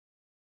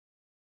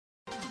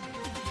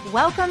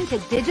Welcome to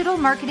Digital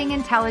Marketing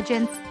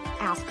Intelligence,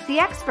 Ask the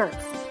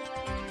Experts,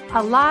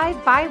 a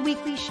live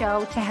bi-weekly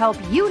show to help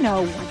you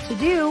know what to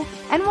do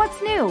and what's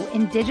new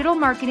in digital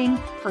marketing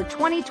for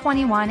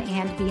 2021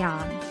 and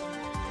beyond.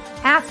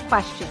 Ask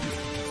questions,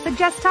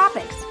 suggest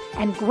topics,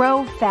 and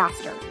grow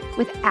faster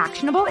with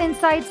actionable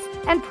insights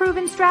and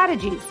proven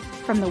strategies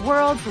from the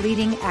world's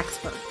leading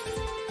experts.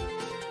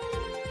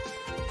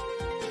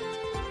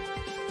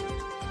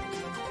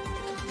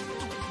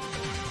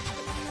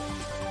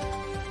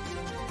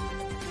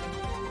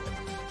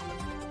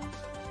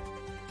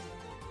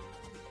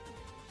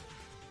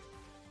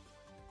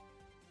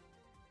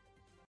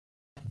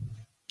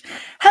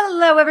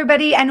 Hello,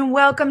 everybody, and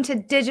welcome to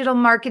Digital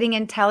Marketing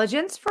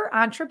Intelligence for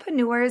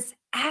Entrepreneurs.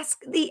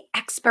 Ask the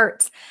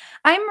Experts.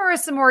 I'm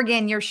Marissa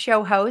Morgan, your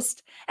show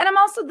host, and I'm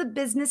also the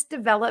Business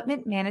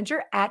Development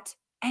Manager at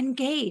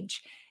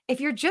Engage. If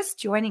you're just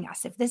joining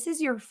us, if this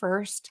is your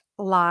first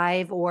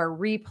live or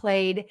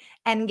replayed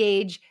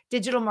Engage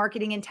Digital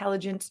Marketing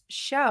Intelligence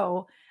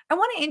show, I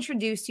want to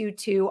introduce you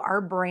to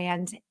our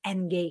brand,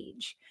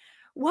 Engage.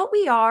 What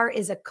we are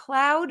is a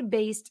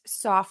cloud-based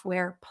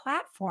software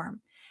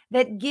platform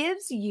that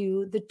gives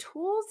you the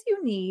tools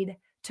you need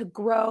to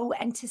grow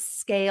and to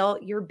scale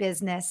your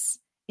business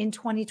in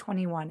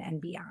 2021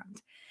 and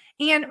beyond.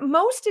 And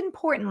most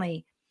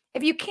importantly,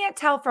 if you can't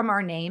tell from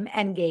our name,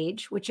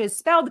 Engage, which is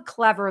spelled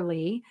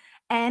cleverly,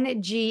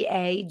 N-G-A-G-G-E,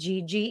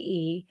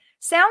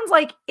 sounds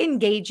like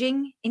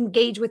engaging,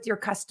 engage with your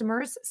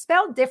customers,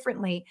 spelled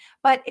differently.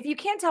 But if you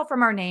can't tell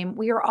from our name,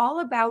 we are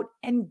all about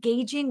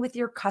engaging with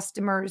your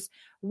customers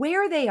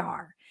where they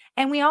are.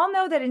 And we all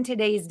know that in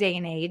today's day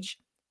and age,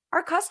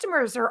 our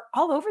customers are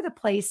all over the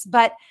place,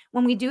 but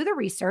when we do the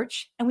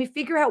research and we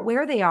figure out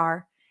where they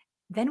are,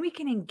 then we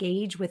can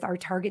engage with our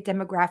target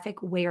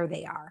demographic where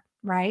they are,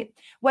 right?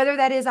 Whether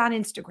that is on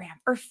Instagram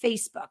or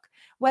Facebook,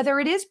 whether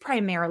it is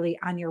primarily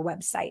on your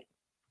website.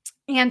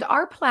 And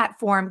our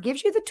platform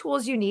gives you the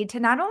tools you need to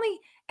not only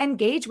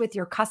engage with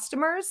your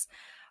customers,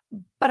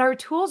 but our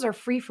tools are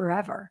free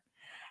forever.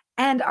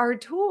 And our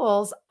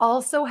tools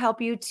also help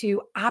you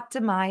to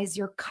optimize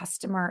your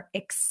customer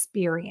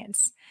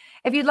experience.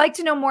 If you'd like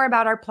to know more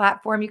about our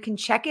platform, you can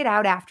check it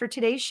out after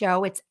today's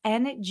show. It's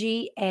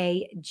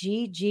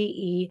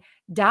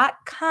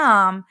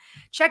ngagge.com.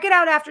 Check it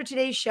out after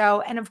today's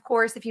show. And of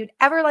course, if you'd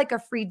ever like a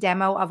free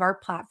demo of our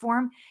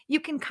platform,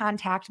 you can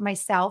contact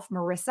myself,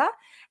 Marissa,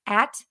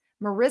 at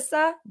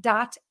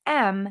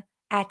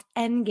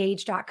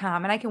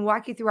marissa.m@engage.com. And I can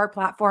walk you through our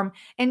platform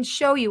and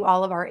show you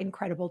all of our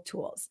incredible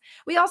tools.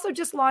 We also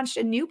just launched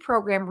a new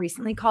program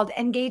recently called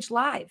Engage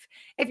Live.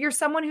 If you're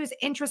someone who's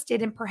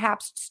interested in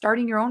perhaps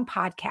starting your own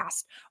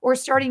podcast or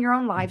starting your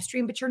own live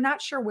stream, but you're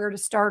not sure where to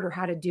start or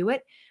how to do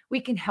it, we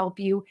can help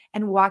you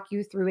and walk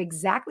you through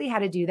exactly how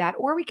to do that,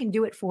 or we can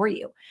do it for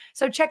you.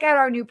 So check out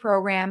our new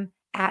program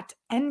at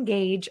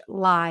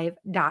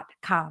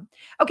engagelive.com.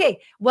 Okay,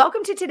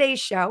 welcome to today's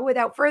show.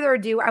 Without further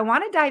ado, I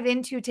want to dive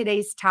into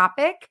today's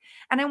topic,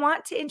 and I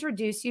want to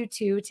introduce you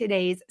to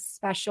today's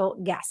special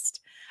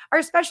guest.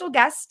 Our special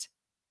guest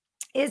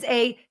is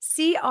a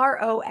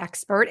CRO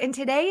expert, and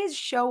today is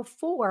show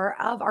 4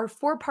 of our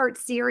 4-part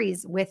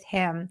series with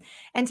him.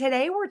 And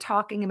today we're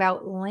talking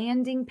about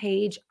landing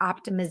page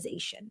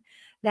optimization.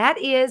 That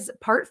is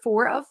part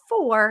 4 of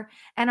 4.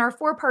 And our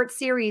 4-part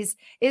series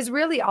is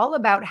really all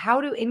about how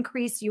to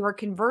increase your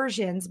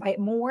conversions by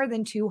more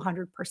than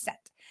 200%.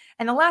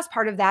 And the last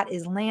part of that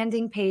is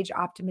landing page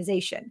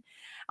optimization.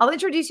 I'll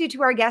introduce you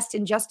to our guest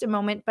in just a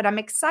moment, but I'm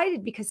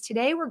excited because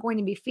today we're going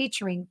to be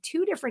featuring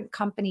 2 different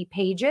company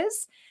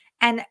pages,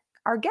 and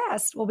our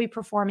guest will be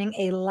performing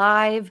a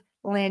live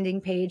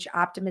landing page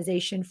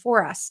optimization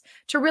for us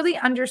to really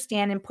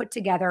understand and put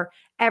together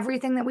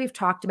everything that we've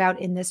talked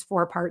about in this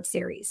 4-part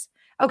series.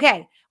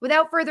 Okay,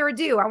 without further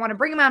ado, I want to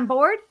bring him on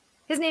board.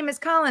 His name is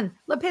Colin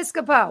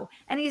Lepiscopo,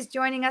 and he's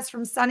joining us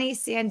from sunny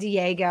San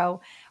Diego,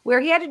 where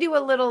he had to do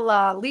a little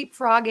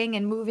leapfrogging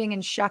and moving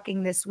and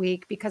shucking this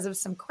week because of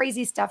some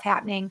crazy stuff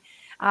happening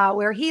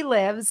where he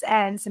lives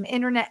and some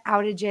internet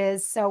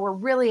outages. So we're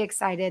really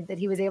excited that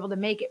he was able to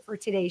make it for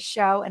today's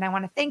show, and I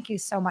want to thank you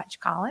so much,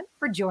 Colin,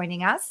 for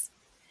joining us.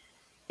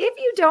 If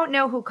you don't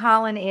know who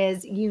Colin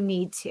is, you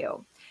need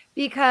to.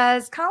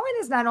 Because Colin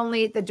is not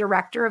only the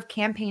director of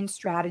campaign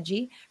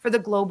strategy for the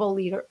Global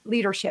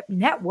Leadership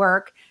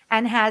Network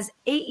and has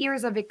 8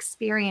 years of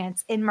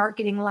experience in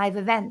marketing live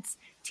events,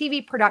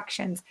 TV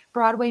productions,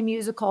 Broadway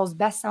musicals,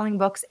 best-selling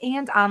books,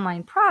 and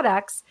online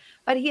products,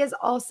 but he is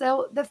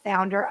also the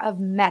founder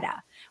of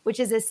Meta, which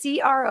is a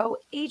CRO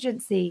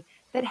agency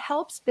that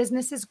helps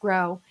businesses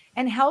grow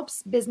and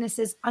helps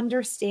businesses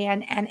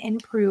understand and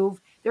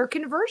improve their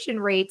conversion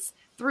rates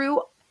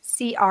through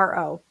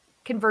CRO.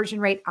 Conversion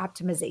rate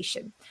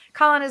optimization.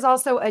 Colin is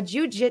also a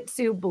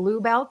jiu-jitsu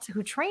blue belt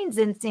who trains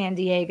in San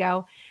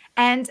Diego.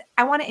 And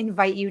I want to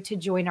invite you to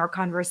join our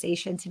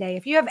conversation today.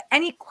 If you have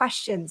any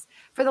questions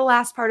for the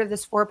last part of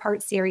this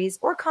 4-part series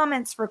or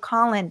comments for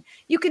Colin,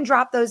 you can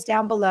drop those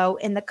down below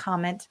in the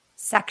comment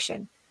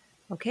section.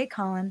 Okay,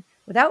 Colin,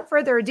 without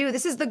further ado,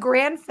 this is the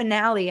grand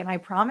finale, and I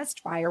promised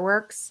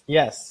fireworks.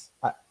 Yes.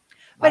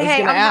 But was hey,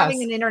 going to I'm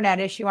having ask. an internet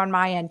issue on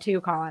my end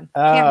too, Colin.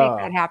 Can't make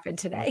that Oh, happen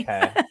today.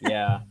 okay.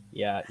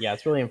 Yeah.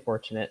 It's really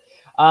unfortunate.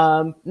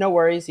 No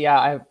worries.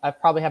 Yeah, I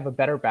probably have a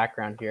better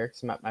background here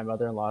because I'm at my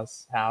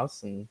mother-in-law's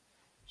house, and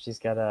she's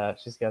got a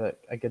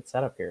good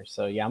setup here.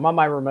 So yeah, I'm on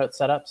my remote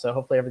setup. So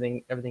hopefully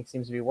everything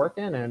seems to be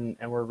working, and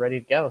we're ready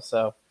to go.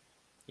 So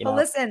Well,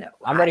 listen,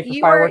 I'm ready for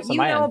you are fireworks on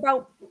my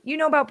end. you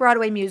know about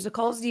Broadway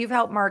musicals. You've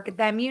helped market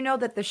them. You know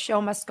that the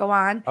show must go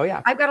on. Oh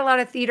yeah. I've got a lot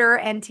of theater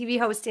and TV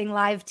hosting,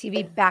 live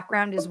TV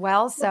background as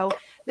well. So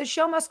the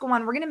show must go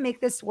on. We're going to make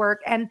this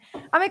work, and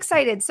I'm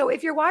excited. So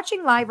if you're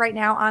watching live right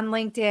now on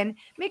LinkedIn,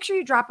 make sure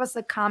you drop us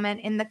a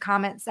comment in the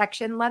comment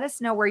section. Let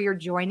us know where you're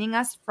joining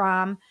us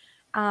from.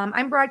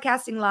 I'm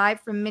broadcasting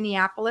live from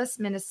Minneapolis,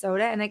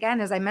 Minnesota, and again,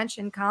 as I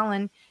mentioned,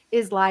 Colin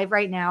is live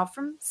right now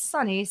from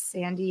sunny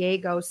San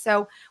Diego.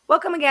 So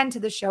welcome again to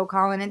the show,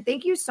 Colin. And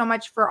thank you so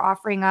much for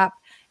offering up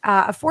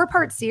a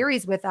 4-part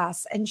series with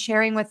us and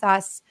sharing with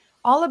us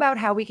all about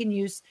how we can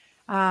use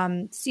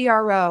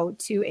CRO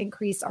to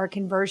increase our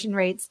conversion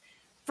rates.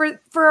 For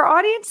our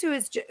audience who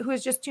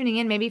is just tuning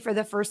in, maybe for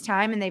the first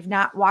time, and they've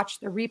not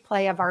watched the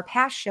replay of our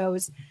past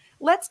shows,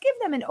 let's give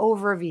them an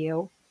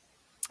overview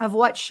of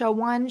what show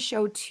 1,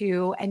 show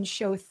 2, and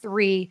show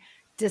 3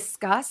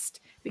 discussed,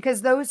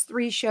 because those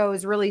 3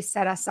 shows really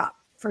set us up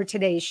for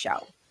today's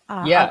show,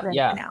 our grand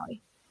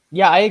finale.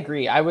 Yeah, I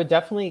agree. I would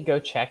definitely go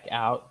check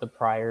out the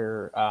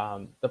prior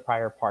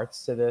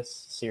parts to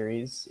this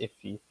series if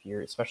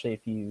you're, especially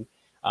if you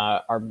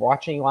are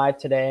watching live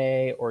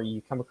today, or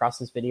you come across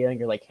this video and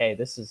you're like, hey,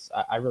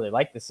 I really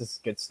like this. This is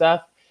good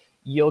stuff.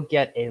 You'll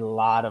get a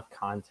lot of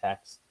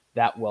context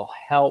that will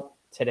help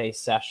today's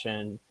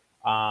session.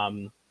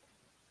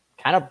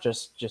 Kind of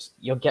just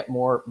you'll get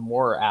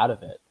more out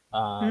of it,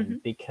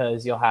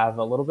 because you'll have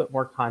a little bit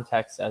more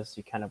context as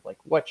to kind of like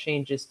what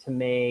changes to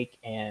make,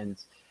 and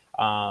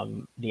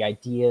the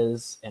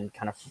ideas and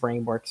kind of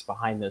frameworks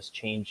behind those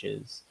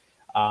changes,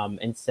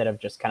 instead of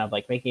just kind of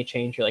like making a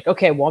change. You're like,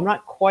 okay, well, I'm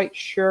not quite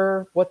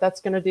sure what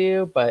that's going to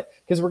do, but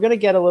because we're going to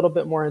get a little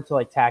bit more into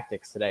like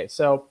tactics today.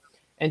 So,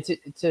 and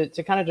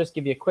to kind of just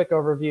give you a quick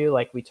overview,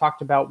 like we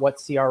talked about what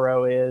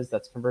CRO is,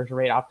 that's conversion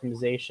rate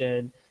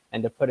optimization.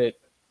 And to put it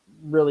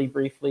really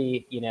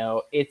briefly,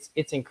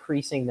 it's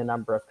increasing the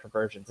number of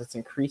conversions. It's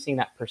increasing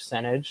that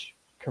percentage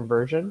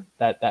conversion,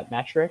 that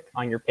metric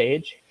on your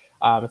page.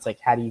 It's like,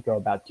 how do you go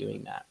about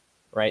doing that,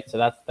 right? So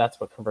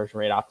that's what conversion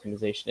rate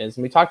optimization is.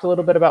 And we talked a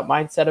little bit about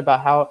mindset,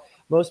 about how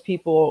most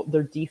people,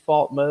 their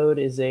default mode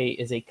is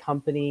a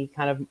company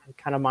kind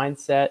of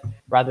mindset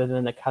rather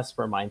than a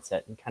customer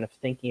mindset, and kind of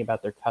thinking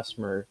about their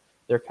customer's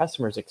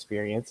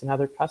experience and how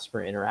their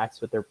customer interacts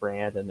with their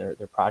brand and their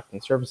product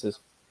and services.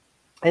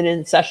 And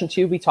in session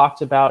 2, we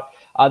talked about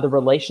the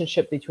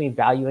relationship between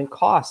value and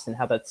cost, and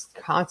how that's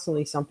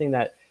constantly something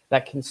that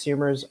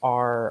consumers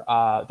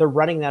are, they're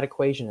running that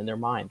equation in their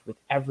mind with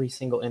every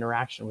single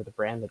interaction with the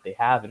brand that they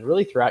have. And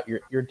really throughout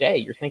your day,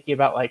 you're thinking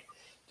about like,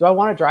 do I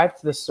want to drive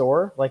to the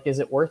store? Like, is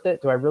it worth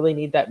it? Do I really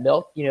need that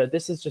milk?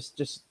 This is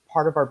just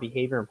part of our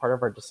behavior and part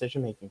of our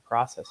decision-making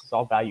process. It's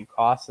all value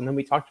costs. And then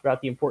we talked about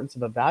the importance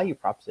of a value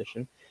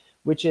proposition,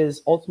 which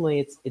is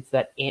ultimately it's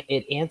that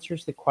it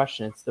answers the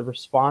question. It's the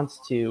response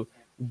to,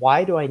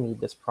 why do I need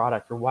this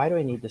product, or why do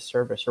I need this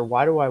service, or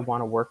why do I want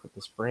to work with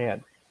this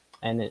brand,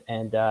 and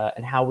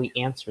how we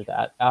answer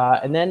that.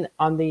 And then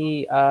on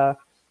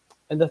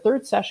in the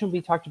third session,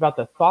 we talked about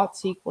the thought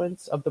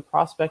sequence of the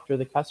prospect or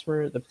the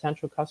customer, the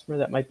potential customer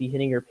that might be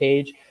hitting your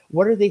page.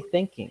 What are they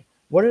thinking?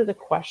 What are the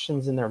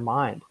questions in their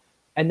mind?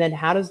 And then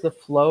how does the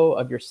flow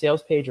of your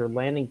sales page or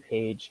landing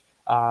page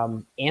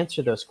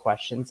answer those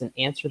questions, and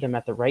answer them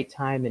at the right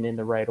time and in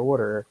the right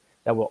order,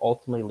 that will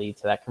ultimately lead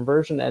to that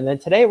conversion. And then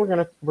today we're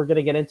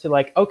gonna get into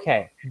like,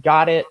 okay,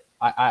 got it.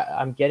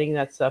 I'm getting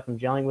that stuff. I'm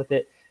gelling with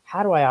it.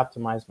 How do I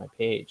optimize my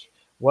page?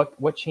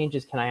 What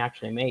changes can I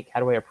actually make?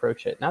 How do I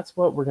approach it? And that's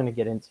what we're gonna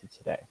get into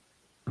today.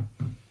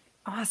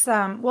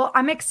 Awesome. Well,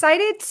 I'm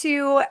excited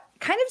to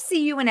kind of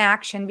see you in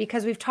action,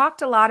 because we've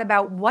talked a lot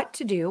about what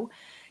to do.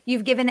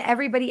 You've given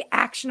everybody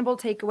actionable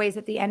takeaways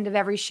at the end of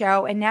every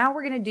show. And now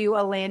we're going to do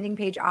a landing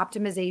page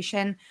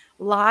optimization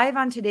live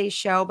on today's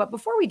show. But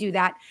before we do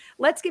that,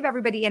 let's give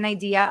everybody an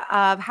idea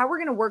of how we're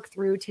going to work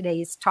through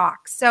today's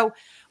talk. So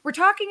we're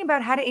talking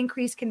about how to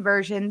increase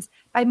conversions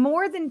by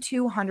more than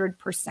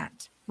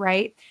 200%,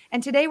 right?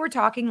 And today we're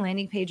talking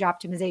landing page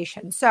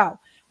optimization. So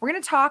we're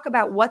going to talk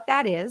about what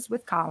that is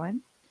with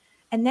Colin.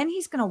 And then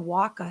he's going to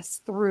walk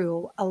us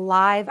through a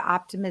live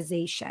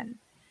optimization.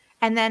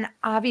 And then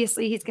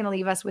obviously he's going to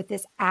leave us with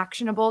this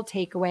actionable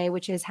takeaway,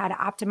 which is how to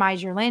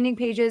optimize your landing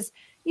pages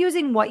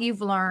using what you've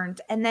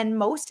learned. And then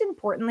most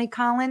importantly,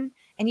 Colin,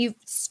 and you've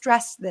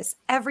stressed this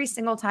every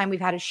single time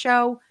we've had a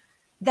show,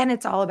 then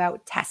it's all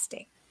about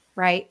testing,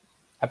 right?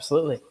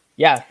 Absolutely.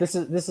 Yeah. This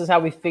is how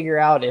we figure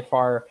out if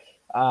our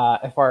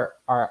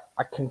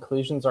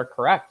conclusions are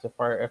correct, if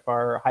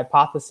our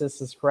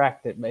hypothesis is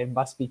correct. It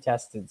must be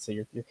tested. So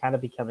you're kind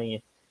of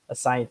becoming a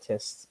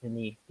scientist in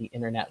the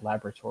internet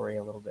laboratory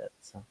a little bit.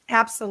 So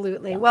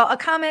absolutely. Yeah. Well, a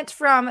comment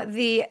from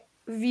the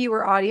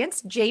viewer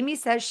audience. Jamie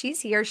says she's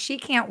here. She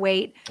can't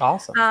wait.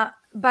 Awesome.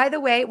 By the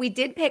way, we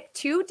did pick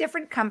two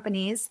different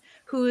companies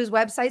whose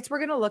websites we're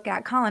going to look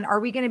at. Colin, are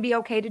we going to be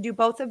okay to do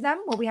both of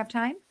them? Will we have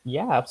time?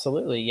 Yeah,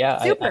 absolutely.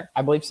 Yeah, Super.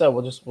 I believe so.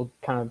 We'll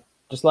kind of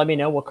just let me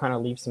know. We'll kind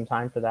of leave some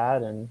time for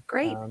that. And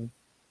great.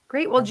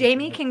 Great. Well,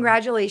 Jamie,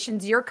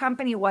 congratulations. Your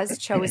company was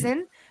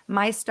chosen,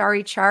 My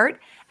Starry Chart.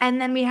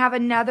 And then we have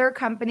another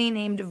company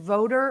named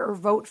Voter or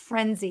Vote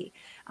Frenzy.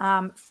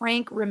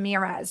 Frank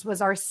Ramirez was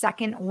our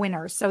second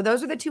winner. So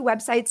those are the two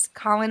websites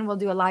Colin will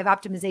do a live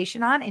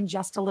optimization on in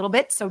just a little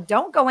bit. So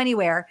don't go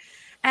anywhere.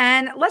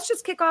 And let's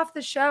just kick off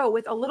the show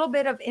with a little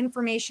bit of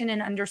information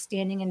and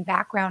understanding and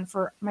background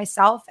for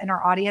myself and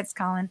our audience,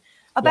 Colin,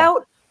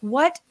 about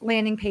what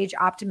landing page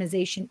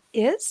optimization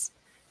is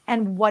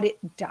and what it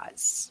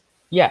does.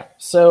 Yeah.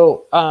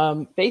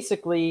 So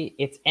basically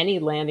it's any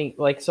landing,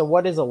 like, so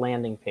what is a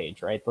landing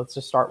page, right? Let's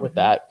just start with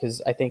that,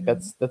 because I think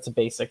that's the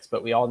basics,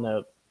 but we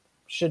all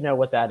should know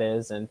what that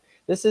is. And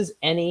this is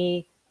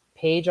any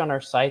page on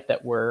our site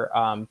that we're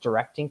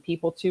directing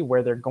people to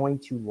where they're going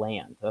to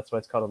land. That's why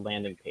it's called a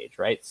landing page,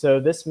 right?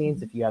 So this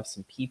means if you have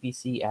some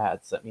PPC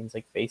ads, that means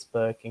like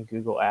Facebook and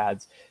Google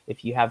ads.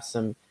 If you have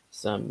some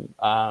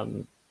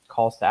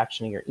calls to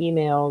action in your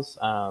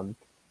emails,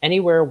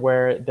 anywhere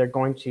where they're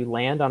going to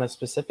land on a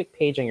specific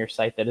page on your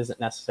site that isn't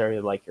necessarily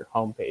like your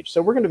homepage.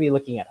 So we're going to be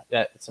looking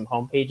at some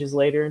home pages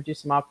later and do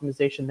some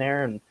optimization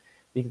there. And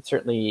we can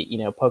certainly,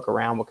 poke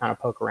around. We'll kind of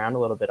poke around a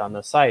little bit on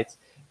those sites.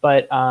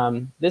 But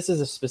this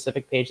is a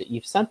specific page that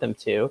you've sent them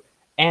to,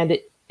 and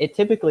it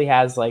typically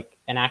has like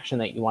an action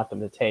that you want them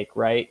to take,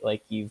 right?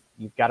 Like you've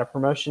got a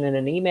promotion in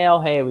an email.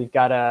 Hey, we've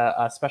got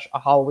a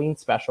Halloween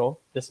special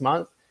this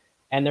month,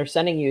 and they're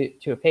sending you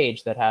to a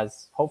page that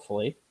has,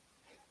 hopefully,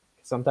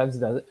 sometimes it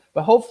doesn't,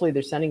 but hopefully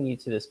they're sending you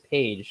to this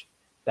page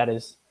that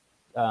is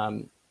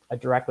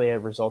directly a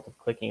result of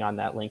clicking on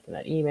that link in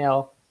that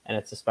email, and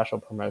it's a special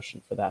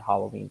promotion for that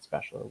Halloween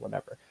special or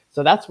whatever.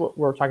 So that's what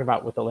we're talking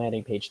about with the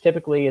landing page.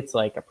 Typically, it's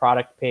like a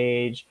product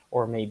page,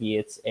 or maybe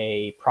it's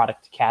a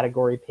product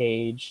category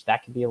page.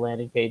 That could be a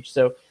landing page.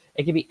 So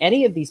it could be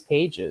any of these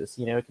pages.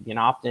 It could be an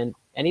opt-in,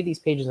 any of these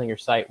pages on your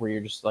site where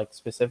you're just like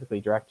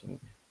specifically directing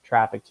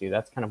traffic to.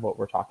 That's kind of what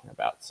we're talking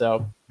about.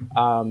 So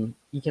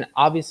you can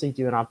obviously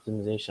do an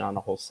optimization on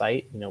the whole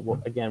site. We'll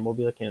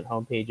be looking at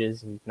home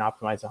pages, and you can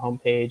optimize a home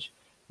page.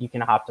 You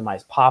can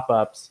optimize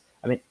pop-ups.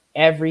 I mean,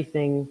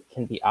 everything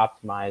can be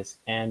optimized,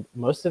 and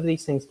most of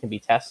these things can be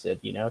tested.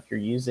 If you're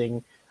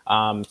using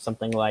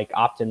something like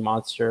Opt-in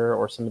Monster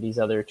or some of these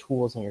other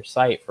tools on your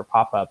site for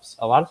pop-ups,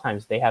 a lot of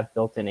times they have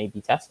built-in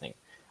A/B testing.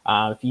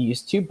 If you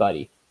use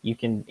TubeBuddy, you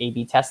can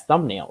A/B test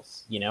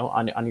thumbnails,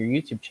 on your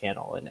YouTube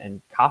channel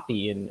and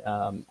copy and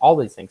all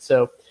these things.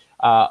 So,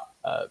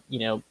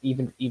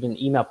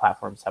 even email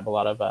platforms have a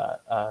lot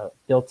of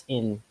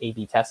built-in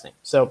A/B testing.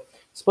 So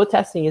split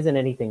testing isn't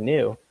anything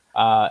new.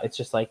 It's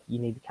just like you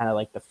need kind of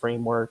like the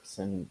frameworks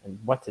and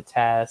what to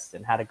test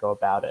and how to go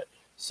about it.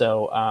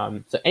 So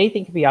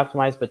anything can be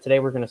optimized, but today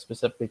we're going to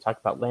specifically talk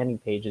about landing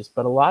pages.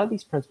 But a lot of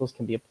these principles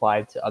can be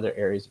applied to other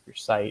areas of your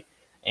site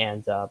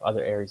and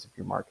other areas of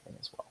your marketing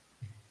as well.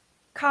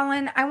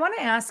 Colin, I want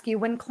to ask you,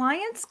 when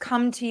clients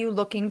come to you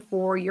looking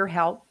for your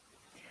help,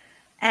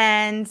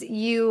 and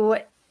you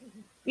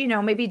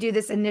maybe do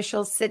this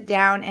initial sit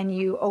down and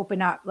you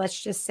open up,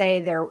 let's just say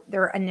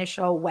their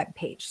initial web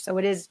page. So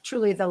it is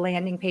truly the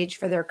landing page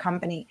for their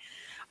company.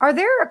 Are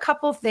there a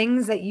couple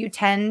things that you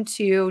tend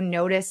to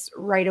notice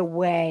right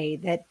away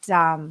that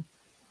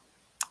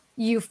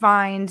you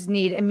find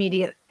need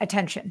immediate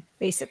attention,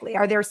 basically?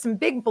 Are there some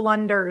big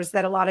blunders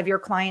that a lot of your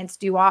clients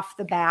do off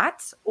the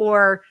bat,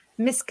 or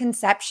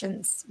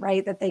misconceptions,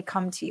 right, that they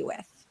come to you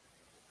with?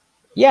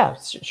 Yeah,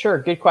 sure.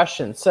 Good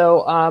question.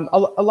 So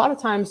a lot of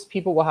times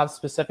people will have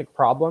specific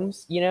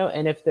problems,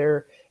 and if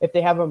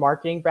they have a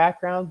marketing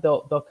background,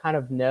 they'll kind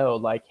of know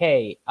like,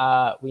 hey,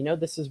 we know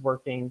this is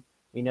working,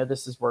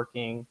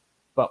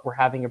 but we're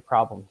having a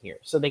problem here.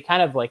 So they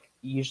kind of like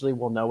usually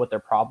will know what their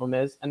problem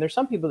is. And there's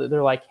some people that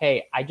they're like,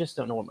 hey, I just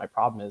don't know what my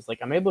problem is. Like,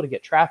 I'm able to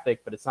get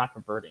traffic, but it's not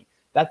converting.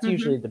 That's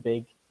usually the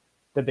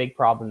big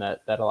problem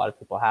that a lot of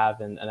people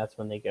have. And that's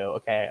when they go,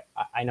 okay,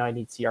 I know I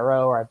need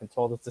CRO, or I've been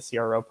told it's a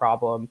CRO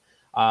problem.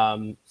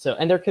 And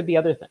there could be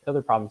other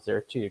problems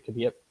there too. It could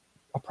be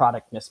a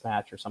product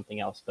mismatch or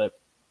something else, but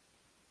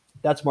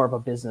that's more of a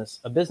business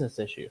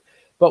issue.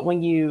 But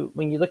when you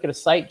look at a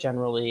site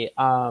generally,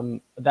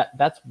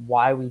 that's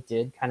why we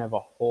did kind of a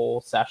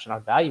whole session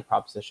on value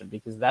proposition,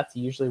 because that's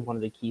usually one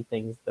of the key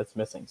things that's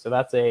missing. So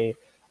that's a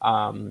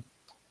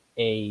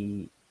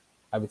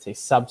I would say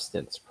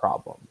substance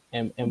problem.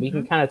 And we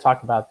can kind of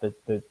talk about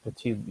the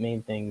two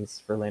main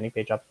things for landing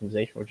page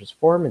optimization, which is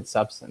form and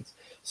substance.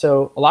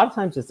 So a lot of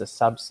times it's a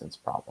substance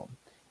problem,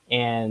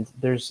 and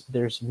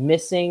there's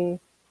missing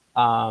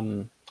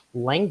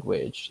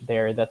language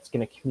there that's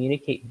going to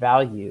communicate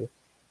value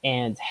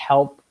and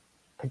help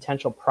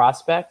potential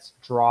prospects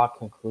draw a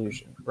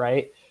conclusion,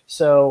 right?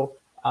 So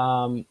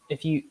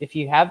if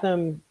you have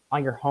them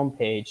on your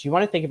homepage, you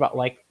want to think about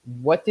like,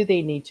 what do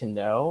they need to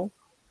know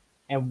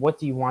and what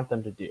do you want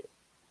them to do?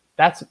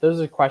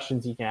 those are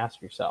questions you can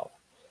ask yourself.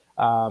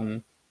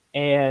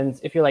 And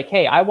if you're like,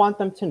 hey, I want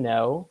them to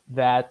know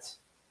that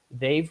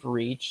they've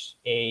reached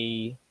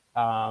a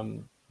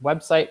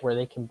website where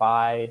they can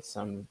buy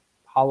some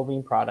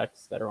Halloween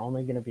products that are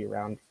only going to be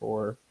around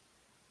for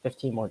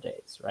 15 more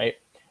days, right?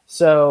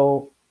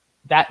 So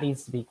that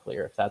needs to be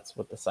clear if that's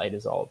what the site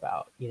is all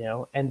about,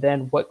 And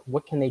then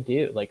what can they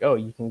do? Like, oh,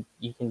 you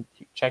can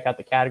check out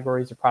the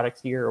categories of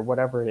products here or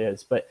whatever it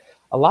is. But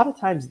a lot of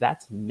times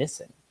that's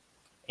missing.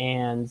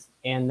 And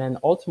then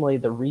ultimately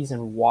the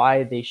reason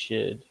why they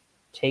should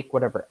take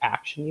whatever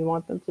action you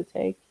want them to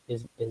take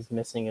is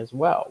missing as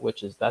well,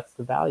 which is that's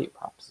the value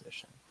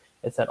proposition.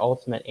 It's that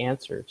ultimate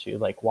answer to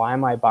like, why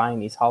am I buying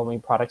these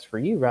Halloween products for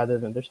you rather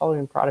than there's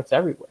Halloween products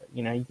everywhere?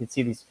 You can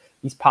see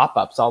these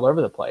pop-ups all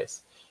over the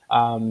place.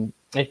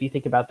 If you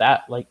think about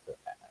that, like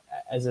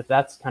as if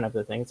that's kind of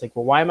the thing, it's like,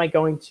 well, why am I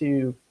going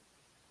to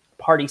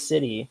Party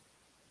City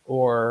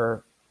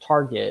or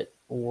Target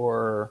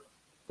or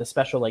the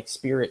special like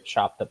Spirit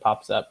shop that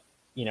pops up,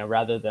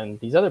 rather than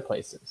these other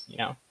places,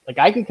 like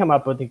I could come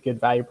up with a good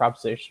value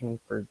proposition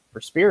for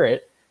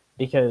Spirit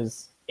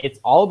because it's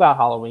all about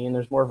Halloween and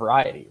there's more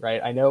variety,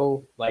 right? I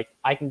know like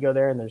I can go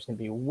there and there's going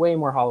to be way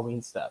more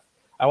Halloween stuff.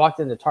 I walked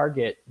into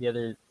Target the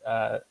other,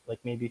 like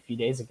maybe a few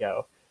days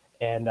ago,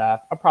 and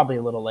I'm probably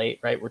a little late,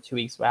 right? We're 2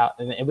 weeks out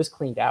and it was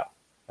cleaned out.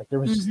 Like there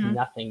was just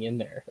nothing in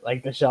there.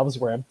 Like the shelves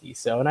were empty.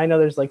 So, and I know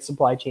there's like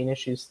supply chain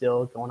issues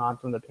still going on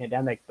from the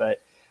pandemic,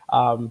 but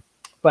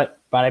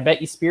I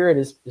bet you Spirit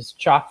is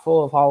chock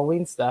full of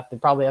Halloween stuff. They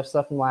probably have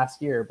stuff from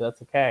last year, but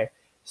that's okay.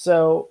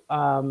 So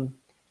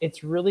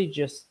it's really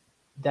just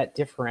that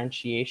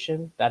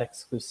differentiation, that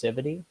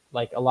exclusivity.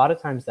 Like a lot of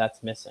times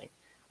that's missing.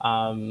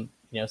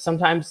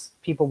 Sometimes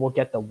people will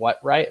get the what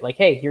right. Like,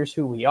 hey, here's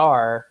who we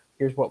are.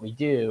 Here's what we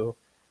do.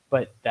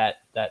 But that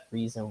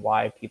reason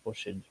why people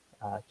should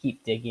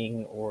keep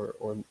digging or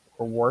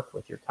work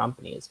with your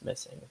company is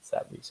missing. It's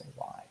that reason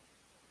why.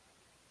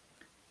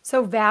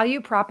 So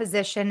value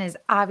proposition is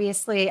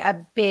obviously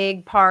a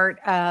big part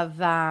of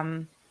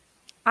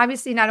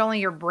obviously not only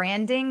your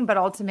branding, but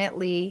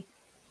ultimately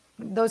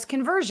those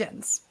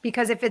conversions.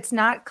 Because if it's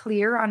not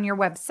clear on your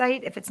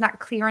website, if it's not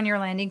clear on your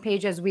landing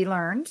page, as we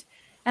learned,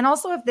 and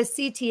also if the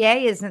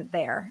CTA isn't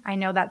there, I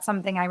know that's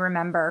something I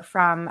remember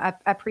from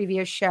a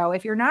previous show.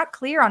 If you're not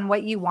clear on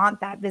what you want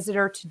that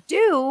visitor to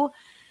do,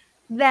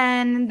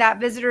 then that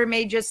visitor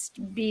may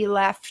just be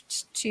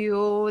left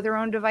to their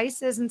own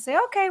devices and say,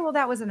 okay, well,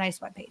 that was a nice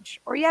webpage.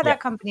 Or that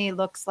company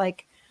looks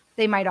like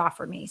they might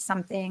offer me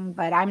something,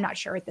 but I'm not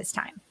sure at this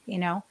time,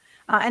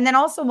 And then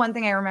also one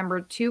thing I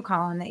remember too,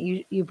 Colin, that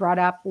you brought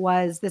up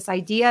was this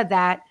idea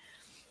that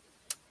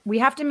we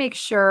have to make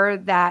sure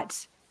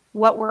that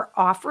what we're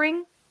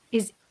offering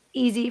is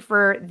easy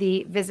for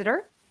the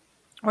visitor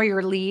or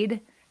your lead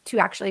to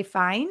actually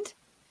find.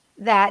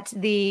 That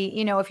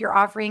if you're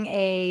offering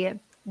a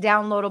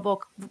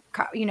downloadable,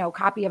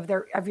 copy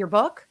of your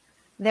book,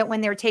 that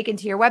when they're taken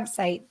to your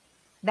website,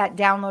 that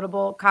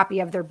downloadable copy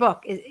of their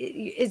book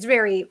is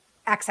very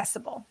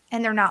accessible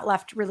and they're not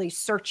left really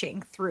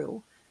searching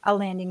through a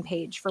landing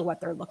page for what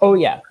they're looking for. Oh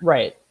yeah,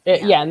 right.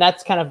 And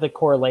that's kind of the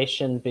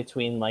correlation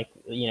between like,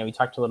 we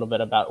talked a little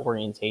bit about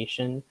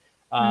orientation,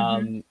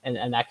 and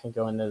that can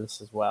go into this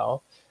as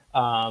well.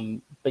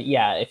 But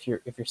yeah, if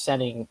you're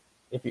setting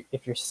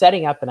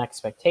up an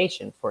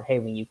expectation for, hey,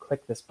 when you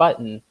click this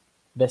button,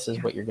 this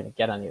is what you're going to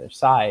get on the other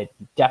side.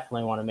 You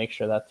definitely want to make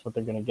sure that's what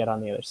they're going to get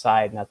on the other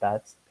side, and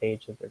that's the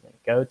page that they're going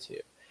to go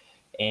to.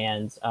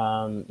 And,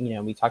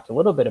 we talked a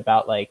little bit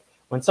about like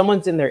when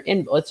someone's in their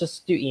let's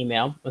just do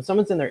email. When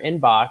someone's in their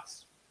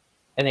inbox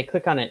and they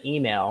click on an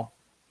email,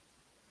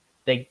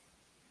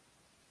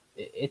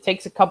 it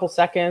takes a couple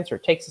seconds or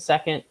it takes a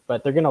second,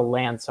 but they're going to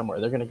land somewhere.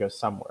 They're going to go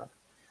somewhere.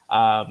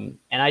 And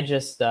I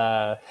just,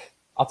 I'll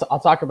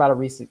talk about a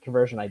recent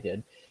conversion I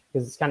did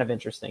because it's kind of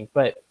interesting,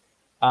 but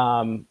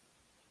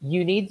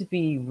you need to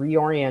be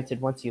reoriented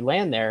once you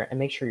land there and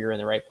make sure you're in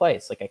the right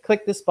place. Like I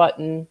click this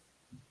button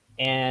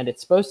and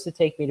it's supposed to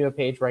take me to a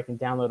page where I can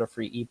download a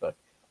free ebook.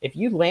 If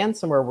you land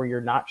somewhere where you're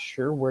not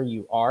sure where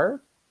you are,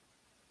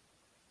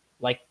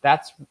 like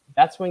that's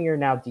when you're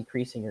now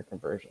decreasing your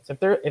conversions.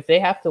 If they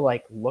have to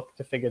like look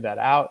to figure that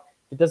out,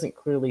 it doesn't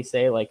clearly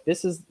say like,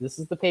 this is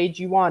the page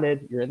you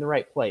wanted, you're in the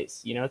right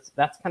place.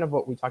 That's kind of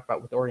what we talked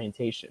about with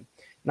orientation.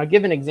 And I'll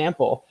give an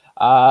example.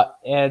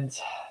 And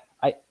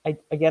I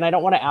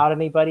don't want to out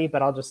anybody,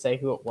 but I'll just say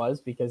who it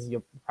was because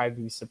you'll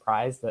probably be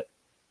surprised at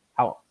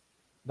how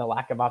the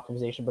lack of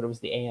optimization, but it was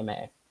the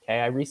AMA. Okay.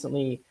 I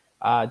recently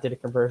did a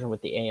conversion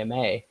with the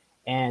AMA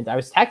and I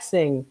was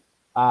texting,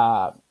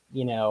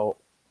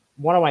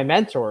 one of my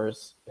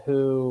mentors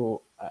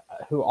who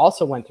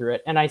also went through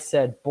it. And I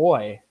said,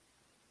 boy,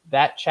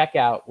 that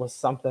checkout was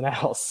something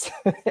else.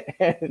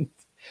 and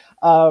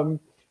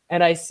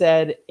I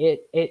said,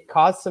 it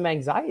caused some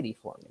anxiety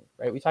for me.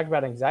 Right. We talked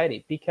about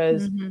anxiety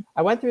because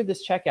I went through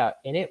this checkout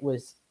and it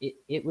was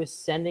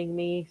sending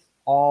me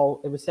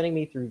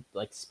through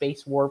like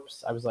space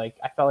warps. I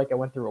felt like I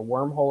went through a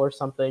wormhole or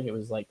something. It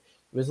was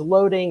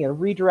loading and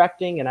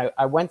redirecting. And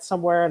I went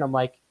somewhere and I'm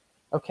like,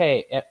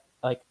 okay,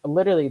 like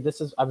literally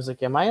I was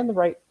like, am I in the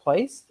right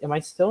place? Am I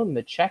still in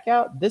the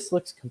checkout? This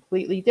looks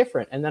completely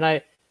different. And then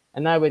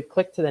I would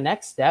click to the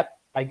next step.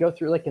 I go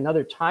through like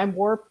another time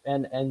warp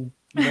and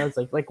it's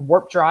like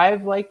warp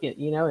drive, like,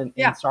 in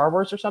Star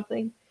Wars or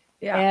something.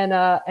 Yeah.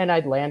 And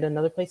I'd land in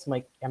another place. I'm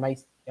like, am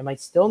I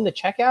still in the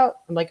checkout?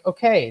 I'm like,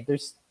 okay,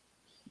 this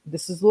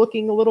is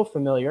looking a little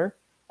familiar.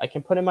 I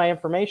can put in my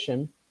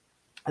information.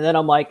 And then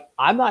I'm like,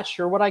 I'm not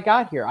sure what I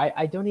got here.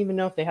 I don't even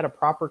know if they had a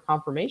proper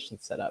confirmation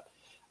set up.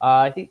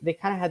 I think they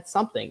kind of had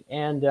something.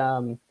 And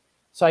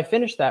so I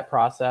finished that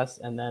process.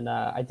 And then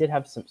I did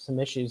have some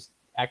issues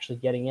actually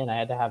getting in. I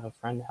had to have a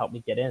friend help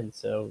me get in.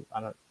 So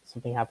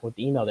something happened with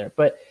the email there.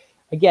 But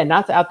again,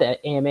 not to out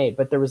the AMA,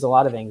 but there was a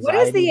lot of anxiety.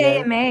 What is the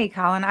there. AMA,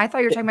 Colin? I thought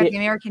you were talking about the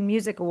American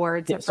Music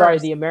Awards. Sorry,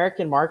 the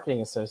American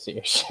Marketing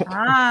Association. So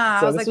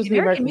I was like, the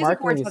American Music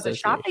Awards was a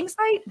shopping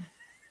site?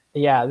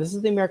 Yeah, this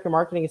is the American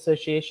Marketing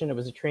Association. It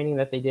was a training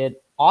that they did.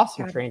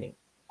 Awesome training,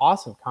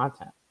 awesome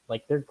content.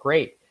 Like, they're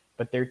great,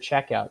 but their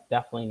checkout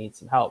definitely needs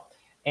some help.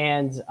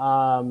 And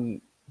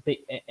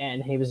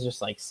he was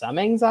just like, some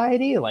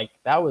anxiety, like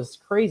that was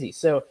crazy.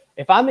 So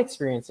if I'm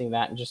experiencing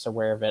that and just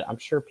aware of it, I'm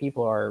sure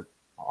people are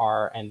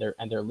and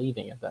they're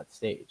leaving at that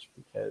stage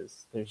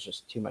because there's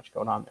just too much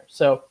going on there.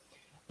 So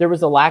there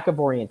was a lack of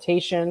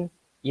orientation.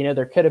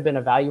 There could have been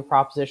a value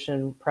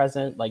proposition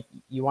present. Like,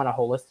 you want a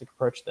holistic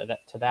approach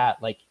to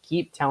that. Like,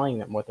 keep telling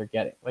them what they're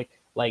getting.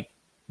 Like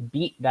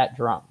beat that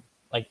drum,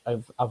 like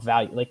of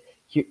value. Like,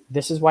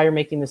 this is why you're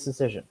making this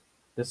decision.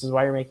 This is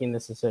why you're making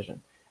this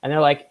decision. And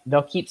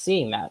they'll keep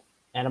seeing that.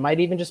 And it might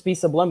even just be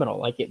subliminal.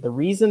 Like, the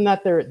reason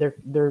that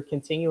they're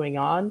continuing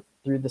on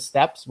through the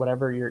steps,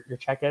 whatever your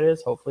checkout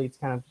is, hopefully it's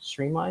kind of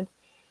streamlined.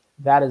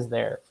 That is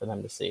there for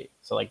them to see.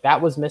 So like,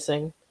 that was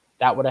missing.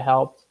 That would have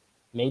helped.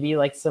 Maybe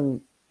like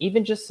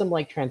even just some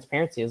like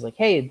transparency is like,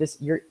 hey,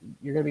 you're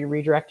going to be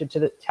redirected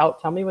to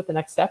tell me what the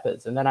next step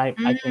is. And then I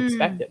can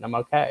expect it and I'm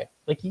okay.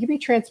 Like, you can be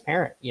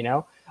transparent,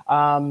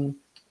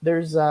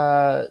 there's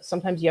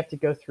sometimes you have to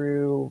go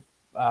through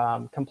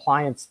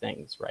compliance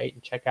things, right?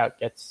 And checkout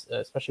gets,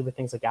 especially with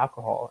things like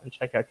alcohol, and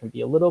checkout can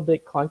be a little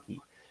bit clunky.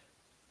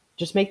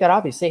 Just make that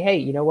obvious. Say, hey,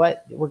 you know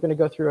what? We're going to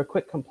go through a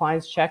quick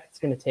compliance check. It's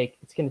going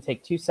to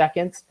take 2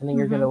 seconds, and then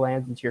you're going to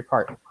land into your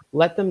cart.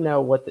 Let them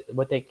know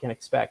what they can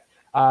expect.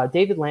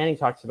 David Lanning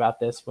talks about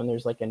this when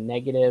there's like a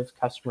negative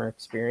customer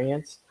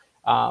experience.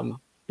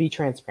 Be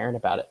transparent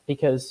about it,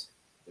 because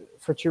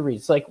for 2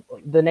 reasons. Like,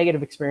 the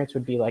negative experience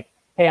would be like,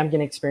 hey, I'm going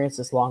to experience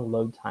this long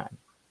load time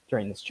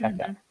during this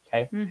checkout.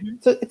 Okay.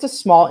 So it's a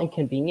small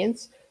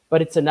inconvenience, but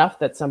it's enough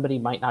that somebody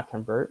might not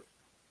convert.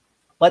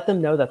 Let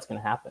them know that's going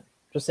to happen.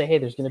 Just say, hey,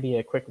 there's going to be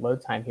a quick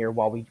load time here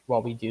while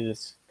we do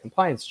this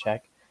compliance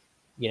check,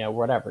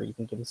 whatever. You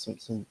can give them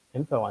some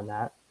info on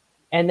that.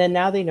 And then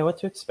now they know what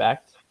to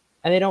expect,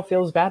 and they don't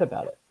feel as bad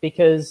about it,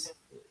 because,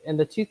 and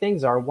the 2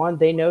 things are, one,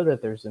 they know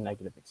that there's a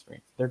negative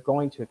experience. They're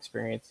going to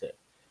experience it.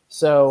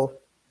 So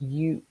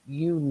you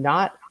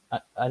not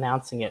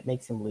announcing it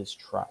makes them lose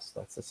trust.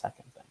 That's the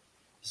second thing.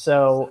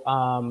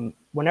 So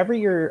whenever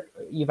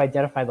you've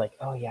identified like,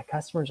 oh yeah,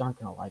 customers aren't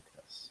going to like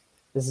this.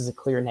 This is a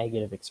clear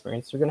negative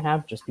experience they're going to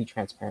have. Just be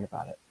transparent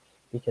about it,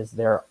 because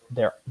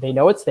they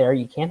know it's there.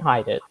 You can't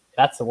hide it.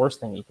 That's the worst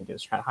thing you can do,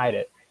 is try to hide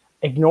it.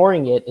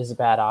 Ignoring it is a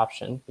bad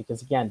option,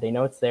 because again, they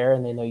know it's there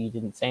and they know you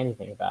didn't say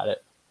anything about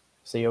it.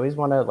 So you always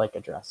want to like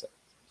address it.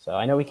 So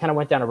I know we kind of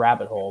went down a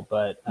rabbit hole,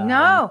 but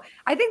no,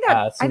 I think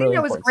that really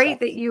was great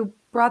that you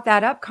brought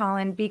that up,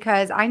 Colin,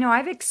 because I know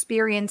I've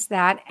experienced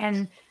that,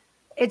 and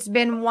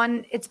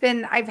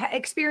I've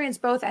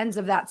experienced both ends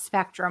of that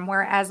spectrum,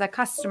 where as a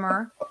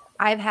customer,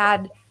 I've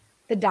had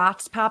the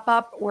dots pop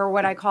up, or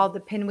what I call the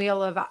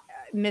pinwheel of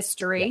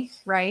mystery,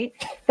 yes. Right?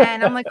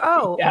 And I'm like,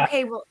 oh, yeah.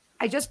 Okay, well,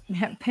 I just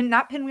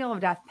not pinwheel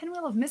of death,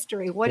 pinwheel of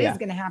mystery. What is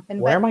going to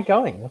happen? Where am I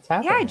going? What's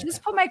happening? Yeah, I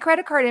just put my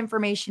credit card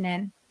information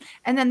in,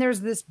 and then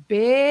there's this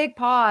big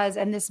pause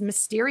and this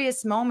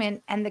mysterious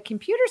moment, and the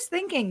computer's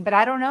thinking, but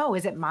I don't know.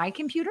 Is it my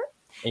computer?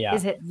 Yeah.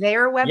 Is it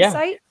their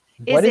website?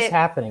 Yeah. What is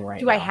happening right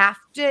now? Do I have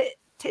to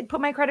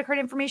put my credit card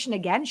information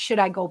again? Should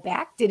I go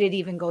back? Did it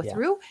even go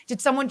through?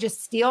 Did someone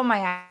just steal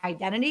my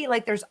identity?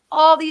 Like, there's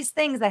all these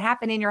things that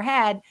happen in your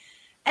head.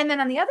 And then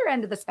on the other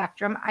end of the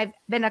spectrum, I've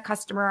been a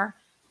customer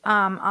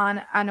on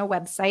a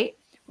website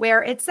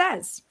where it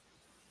says,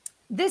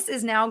 this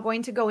is now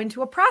going to go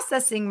into a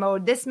processing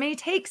mode. This may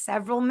take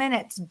several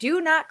minutes.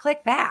 Do not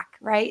click back,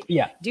 right?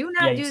 Yeah. Do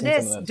not do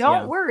this.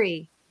 Don't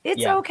worry.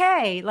 It's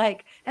okay.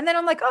 Like, and then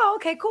I'm like, oh,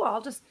 okay, cool.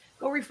 I'll just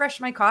go refresh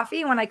my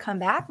coffee. And when I come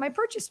back, my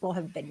purchase will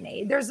have been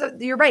made.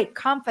 You're right.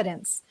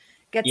 Confidence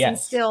gets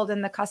instilled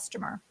in the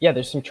customer. Yeah,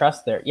 there's some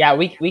trust there. Yeah,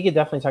 we could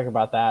definitely talk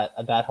about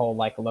that whole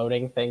like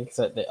loading thing.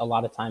 So a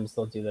lot of times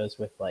they'll do those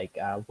with like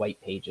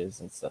white pages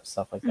and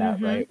stuff like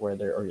that, right? Where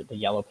or the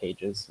yellow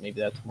pages. Maybe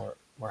that's more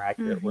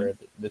accurate. Where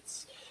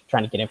it's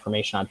trying to get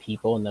information on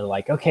people, and they're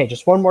like, okay,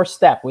 just one more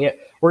step. We're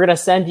gonna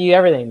send you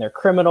everything, their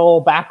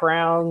criminal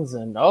backgrounds,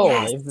 and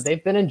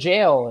they've been in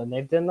jail and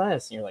they've done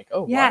this, and you're like,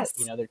 oh, yes,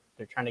 what?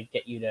 They're trying to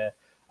get you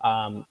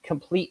to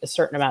complete a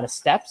certain amount of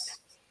steps.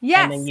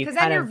 Yes, because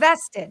then you're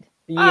vested.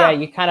 Yeah,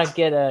 you kind of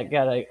get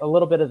a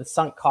little bit of the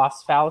sunk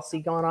cost fallacy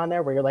going on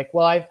there, where you're like,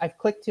 well, I've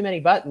clicked too many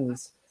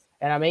buttons,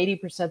 and I'm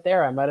 80%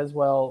 there. I might as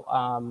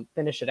well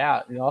finish it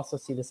out. And you also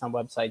see this on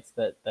websites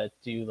that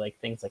do like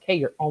things like, hey,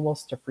 you're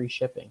almost to free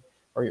shipping,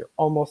 or you're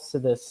almost to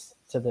this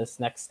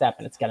next step,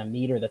 and it's got a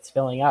meter that's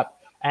filling up.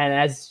 And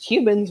as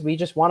humans, we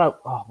just want to,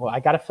 oh, well,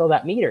 I got to fill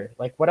that meter.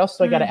 Like, what else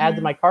do I got to add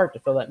to my cart to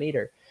fill that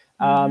meter?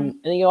 And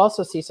then you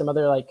also see some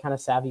other like kind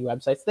of savvy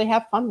websites. They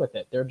have fun with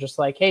it. They're just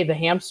like, hey, the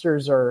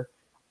hamsters are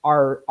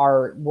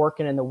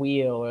working in the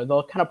wheel, or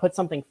they'll kind of put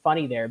something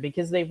funny there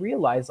because they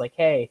realize like,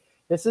 hey,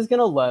 this is going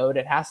to load.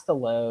 It has to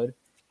load.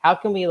 How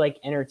can we like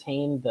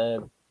entertain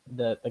the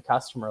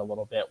customer a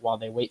little bit while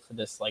they wait for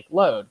this like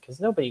load?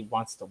 Because nobody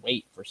wants to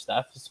wait for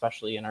stuff,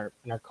 especially in our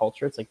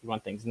culture. It's like we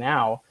want things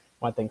now,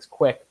 want things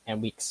quick, and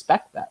we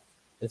expect that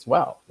as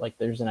well. Like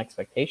there's an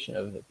expectation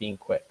of it being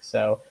quick.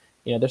 So,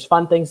 you know, there's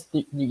fun things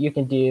that you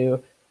can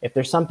do. If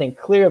there's something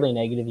clearly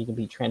negative, you can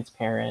be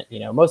transparent. You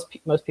know, most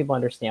people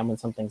understand when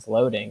something's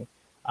loading.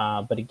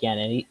 But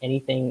again,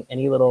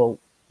 any little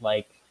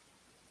like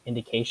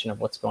indication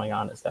of what's going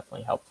on is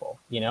definitely helpful.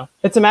 You know,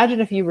 it's imagine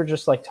if you were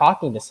just like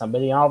talking to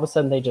somebody and all of a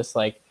sudden they just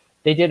like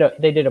they did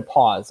a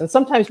pause. And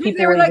sometimes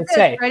people will even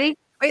say, "Ready?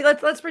 Wait,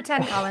 let's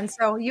pretend, Colin.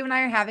 So you and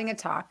I are having a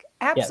talk.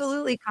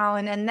 Absolutely, yes.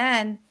 Colin. And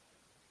then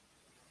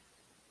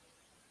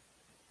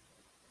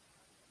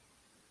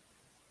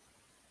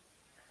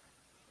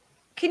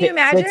can you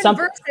imagine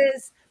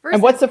versus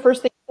and what's the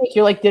first thing you think?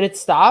 You're like, did it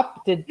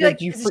stop? Did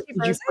you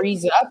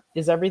freeze up?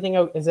 Is everything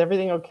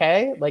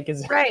okay? Like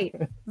is right.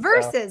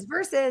 Versus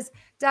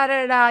da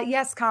da da.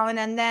 Yes, Colin.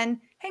 And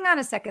then hang on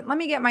a second. Let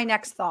me get my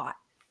next thought.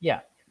 Yeah.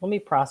 Let me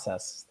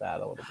process that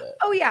a little bit.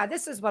 Oh yeah,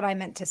 this is what I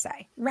meant to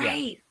say.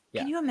 Right.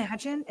 Yeah. Can you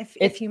imagine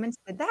if humans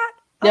did that?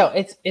 No,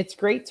 it's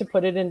great to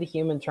put it into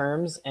human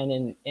terms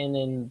and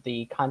in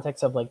the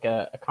context of like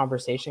a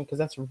conversation, because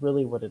that's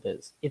really what it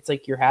is. It's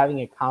like you're having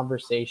a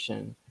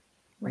conversation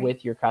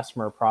with your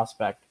customer or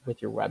prospect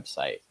with your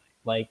website.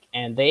 Like,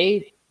 and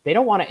they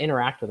don't want to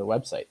interact with a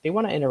website. They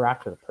want to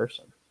interact with a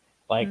person.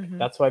 Like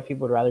that's why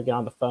people would rather get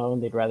on the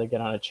phone. They'd rather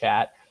get on a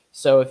chat.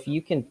 So if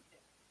you can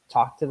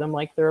talk to them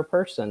like they're a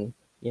person,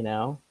 you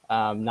know,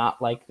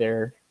 not like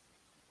they're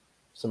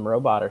some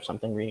robot or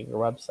something reading your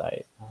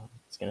website,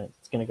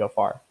 it's gonna go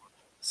far.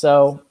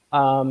 So,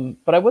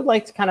 but I would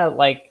like to kind of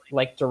like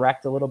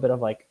direct a little bit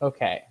of like,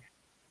 okay,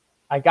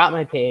 I got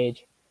my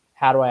page.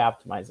 How do I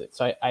optimize it?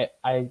 So I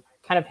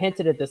kind of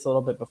hinted at this a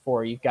little bit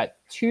before. You've got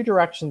two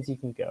directions you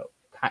can go,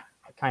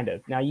 kind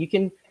of. Now you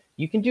can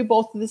do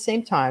both at the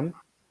same time,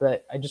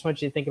 but I just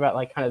want you to think about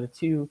like kind of the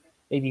two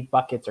maybe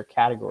buckets or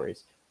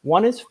categories.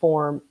 One is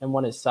form and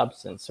one is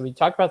substance. So we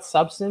talk about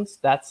substance.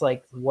 That's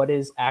like what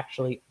is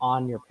actually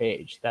on your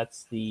page.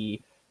 That's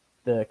the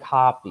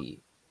copy.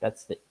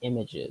 That's the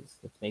images.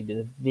 That's maybe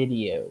the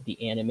video,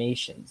 the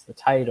animations, the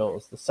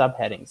titles, the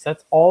subheadings.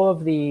 That's all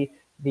of the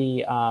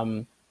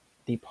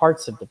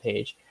parts of the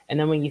page. And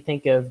then when you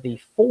think of the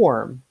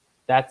form,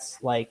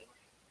 that's like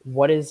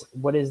what is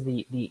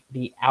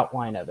the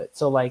outline of it.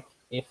 So like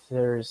if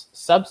there's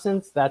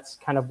substance, that's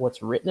kind of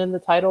what's written in the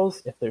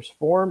titles. If there's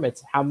form,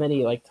 it's how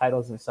many like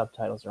titles and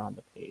subtitles are on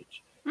the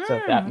page. So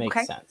if that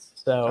makes sense.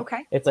 So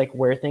it's like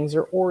where things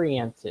are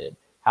oriented,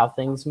 how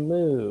things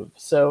move.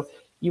 So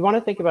you want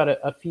to think about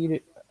a few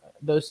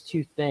those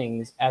two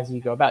things as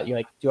you go about. You're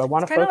like, do I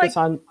want to focus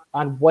on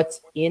what's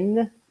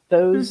in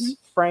those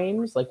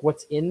frames, like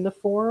what's in the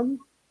form,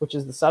 which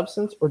is the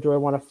substance, or do I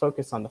want to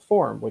focus on the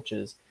form, which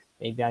is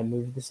maybe I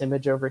move this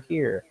image over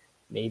here,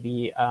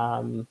 maybe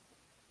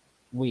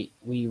we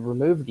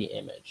remove the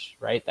image,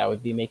 right? That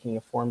would be making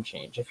a form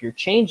change. If you're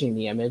changing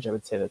the image, I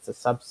would say that's a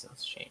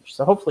substance change.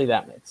 So hopefully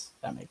that makes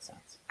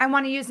sense. I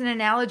want to use an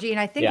analogy, and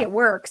I think it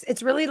works.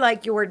 It's really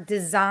like your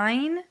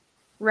design,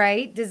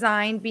 right?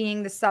 Design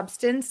being the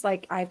substance.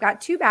 Like I've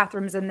got 2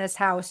 bathrooms in this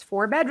house,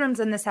 4 bedrooms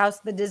in this house.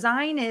 The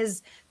design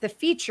is the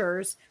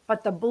features,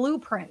 but the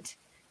blueprint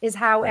is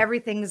how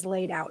everything's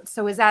laid out.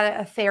 So is that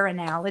a fair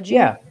analogy?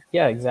 Yeah,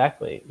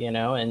 exactly. You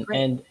know,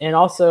 and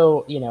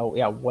also, you know,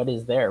 what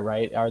is there,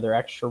 right? Are there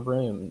extra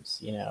rooms,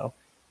 you know,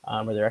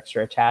 are there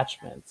extra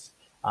attachments,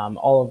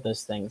 all of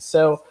those things.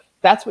 So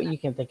that's what you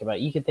can think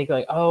about. You can think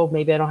like, oh,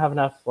 maybe I don't have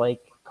enough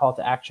like call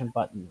to action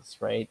buttons,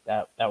 right?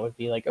 That would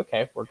be like,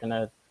 okay, we're going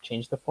to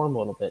change the form a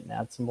little bit and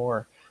add some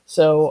more.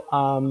 So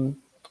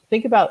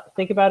think about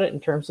it in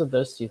terms of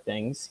those two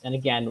things. And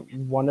again,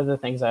 one of the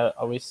things I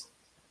always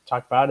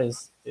talk about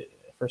is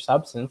for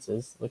substance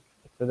is look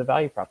for the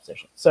value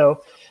proposition.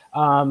 So,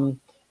 and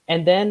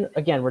then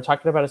again, we're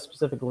talking about a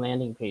specific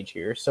landing page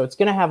here. So it's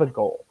going to have a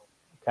goal.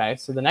 Okay.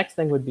 So the next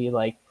thing would be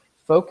like,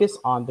 focus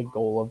on the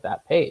goal of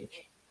that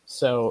page.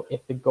 So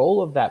if the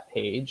goal of that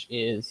page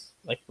is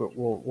like,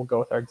 we'll go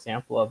with our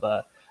example of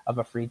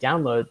a free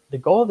download. The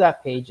goal of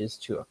that page is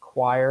to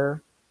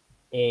acquire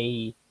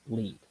a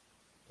lead,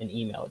 an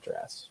email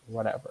address,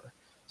 whatever.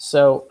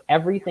 So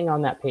everything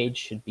on that page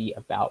should be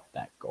about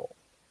that goal.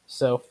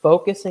 So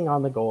focusing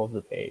on the goal of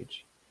the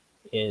page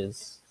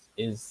is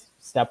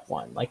step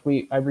one. Like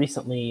I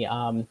recently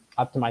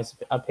optimized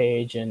a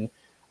page, and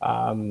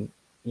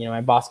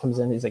My boss comes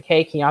in, he's like,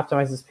 hey, can you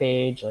optimize this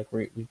page? Like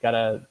we've got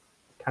a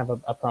kind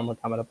of a promo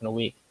coming up in a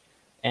week.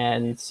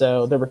 And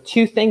so there were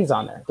two things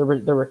on there.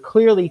 There were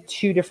clearly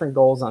two different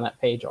goals on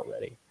that page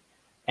already.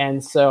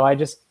 And so I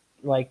just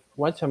like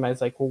went to him. I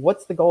was like, well,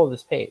 what's the goal of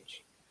this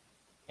page?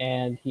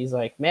 And he's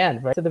like,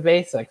 man, right to the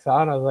basics, huh?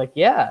 And I was like,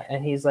 yeah.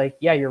 And he's like,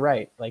 yeah, you're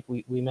right. Like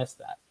we missed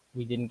that.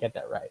 We didn't get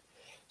that right.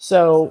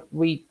 So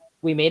we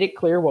made it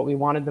clear what we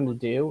wanted them to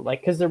do.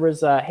 Like, cause there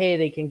was hey,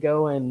 they can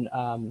go and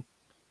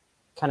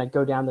kind of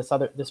go down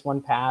this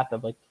one path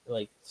of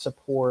like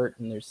support,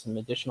 and there's some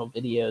additional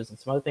videos and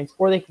some other things,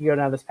 or they could go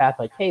down this path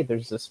like, hey,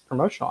 there's this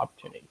promotional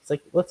opportunity. It's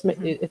like, let's make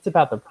it's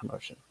about the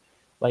promotion.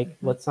 Like,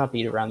 let's not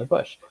beat around the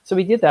bush. So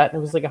we did that, and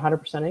it was like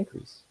 100%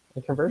 increase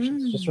in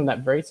conversions just from that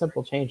very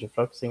simple change of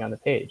focusing on the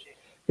page.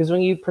 Because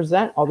when you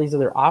present all these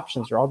other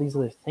options or all these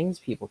other things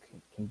people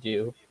can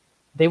do,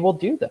 they will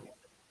do them.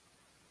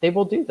 They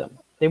will do them.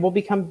 They will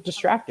become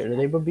distracted, or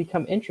they will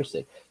become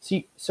interested.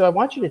 So I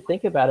want you to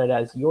think about it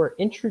as you're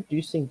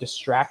introducing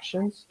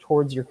distractions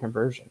towards your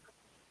conversion.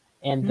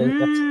 And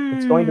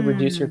it's going to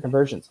reduce your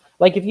conversions.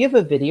 Like if you have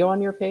a video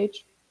on your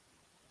page,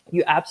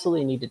 you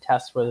absolutely need to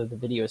test whether the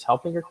video is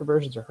helping your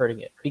conversions or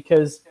hurting it,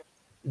 because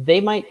they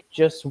might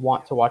just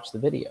want to watch the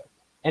video.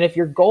 And if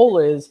your goal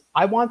is,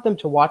 I want them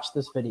to watch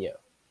this video,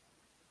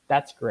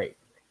 that's great.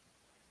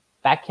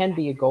 That can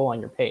be a goal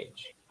on your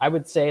page. I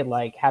would say,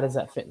 like, how does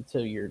that fit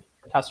into your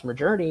customer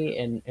journey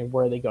and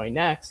where are they going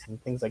next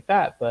and things like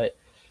that. But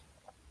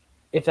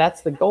if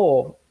that's the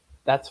goal,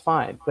 that's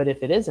fine. But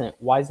if it isn't,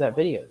 why is that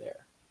video there?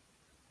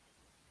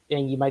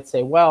 And you might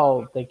say,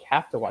 well, they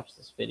have to watch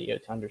this video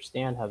to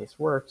understand how this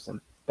works.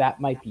 And that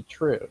might be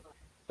true.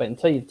 But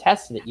until you've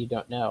tested it, you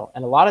don't know.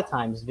 And a lot of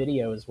times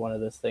video is one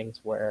of those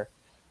things where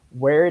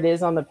it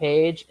is on the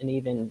page and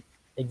even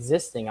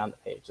existing on the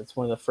page, it's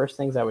one of the first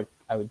things I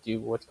would do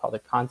what's called a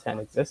content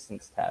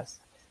existence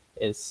test,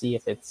 is see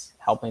if it's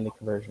helping the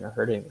conversion or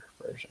hurting the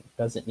conversion.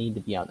 Does it need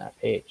to be on that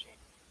page?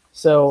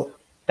 So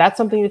that's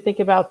something to think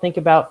about. Think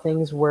about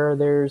things where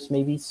there's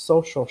maybe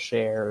social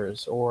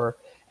shares or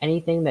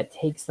anything that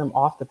takes them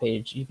off the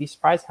page. You'd be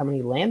surprised how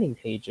many landing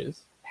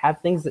pages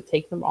have things that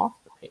take them off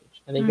the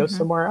page and they go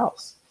somewhere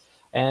else.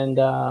 And,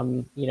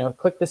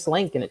 click this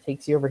link and it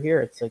takes you over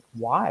here. It's like,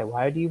 why?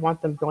 Why do you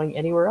want them going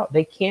anywhere else?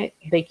 They can't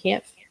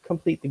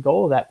complete the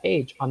goal of that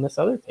page on this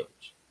other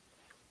page.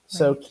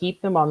 So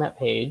keep them on that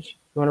page.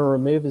 You want to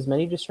remove as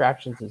many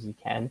distractions as you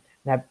can and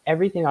have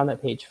everything on that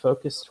page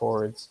focused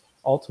towards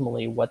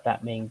ultimately what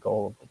that main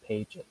goal of the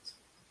page is.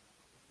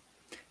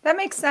 That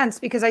makes sense,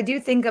 because I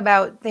do think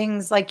about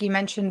things like you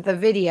mentioned the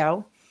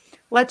video.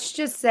 Let's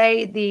just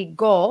say the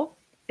goal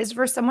is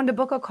for someone to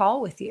book a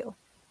call with you,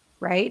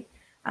 right?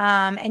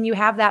 And you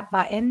have that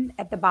button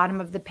at the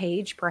bottom of the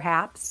page,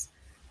 perhaps,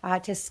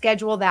 to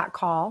schedule that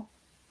call.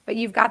 But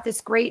you've got this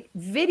great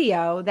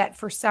video that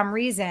for some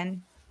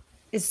reason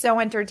is so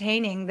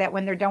entertaining that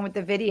when they're done with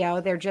the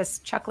video, they're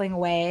just chuckling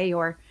away,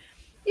 or,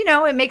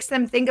 it makes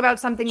them think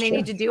about something they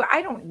need to do.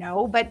 I don't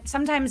know. But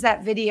sometimes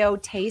that video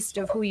taste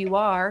of who you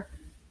are,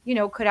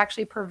 could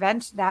actually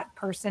prevent that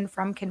person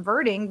from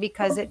converting,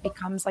 because it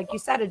becomes, like you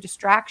said, a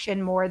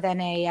distraction more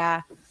than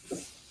a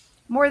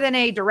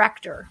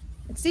director.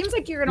 It seems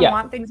like you're going to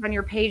want things on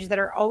your page that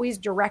are always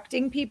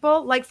directing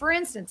people. Like, for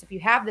instance, if you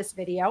have this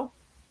video,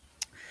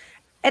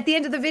 at the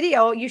end of the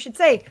video, you should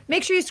say,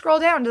 make sure you scroll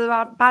down to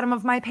the bottom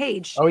of my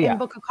page and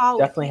book a call.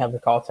 Definitely have the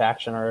call to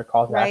action or a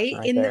call to action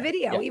right in there. The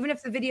video, even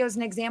if the video is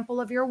an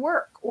example of your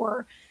work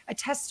or a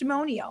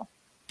testimonial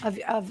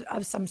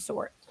of some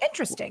sort.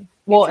 Interesting.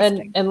 Well,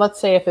 and let's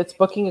say if it's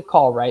booking a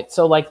call, right?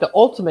 So like the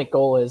ultimate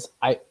goal is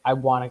I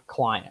want a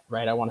client,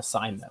 right? I want to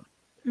sign them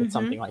with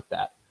something like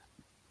that.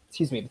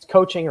 Excuse me, if it's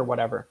coaching or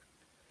whatever.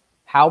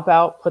 How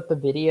about put the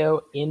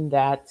video in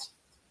that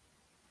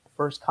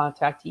first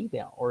contact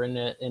email or in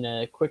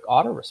a quick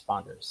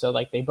autoresponder? So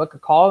like they book a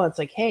call and it's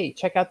like, hey,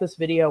 check out this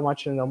video. I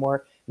want you to know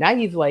more. Now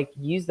you've like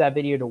used that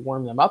video to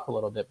warm them up a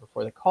little bit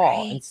before the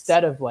call,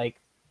 instead of like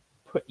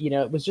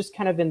it was just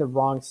kind of in the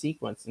wrong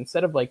sequence.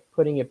 Instead of like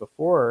putting it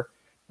before,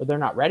 but they're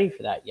not ready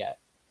for that yet.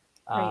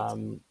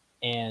 And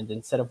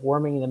instead of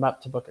warming them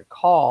up to book a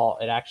call,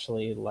 it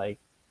actually like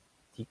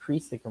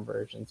decrease the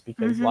conversions,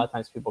 because a lot of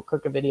times people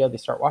cook a video, they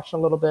start watching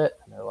a little bit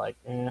and they're like,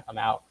 I'm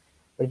out.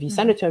 But if you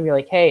send it to them, you're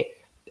like, hey,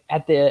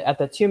 at the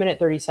 2-minute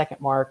 30-second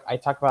mark, I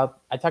talk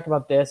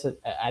about this.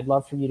 I'd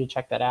love for you to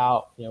check that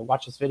out.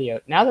 Watch this video.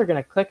 Now they're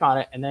going to click on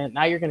it, and then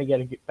now you're going to get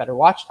a better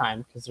watch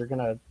time, because they're going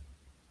to,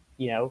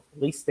 at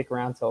least stick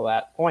around till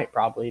that point,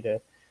 probably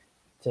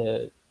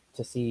to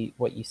see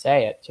what you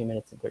say at 2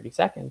 minutes and 30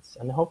 seconds,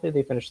 and hopefully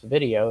they finish the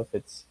video if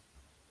it's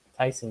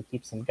enticing,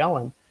 keeps them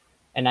going,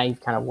 and now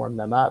you've kind of warmed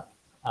them up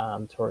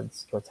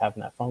towards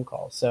having that phone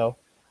call. So,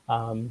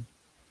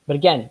 but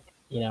again,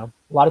 a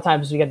lot of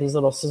times we get these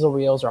little sizzle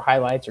reels or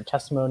highlights or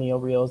testimonial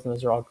reels, and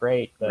those are all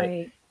great, but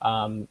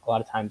a lot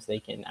of times they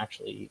can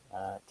actually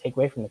take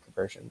away from the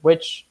conversion,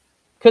 which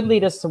could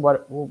lead us to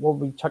what we're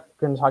going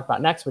to talk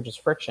about next, which is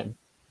friction.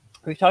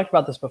 We've talked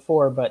about this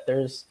before, but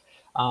there's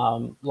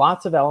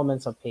Lots of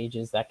elements of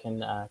pages that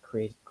can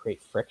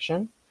create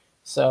friction.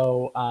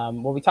 So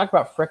when we talk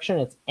about friction,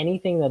 it's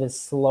anything that is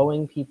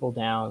slowing people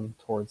down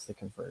towards the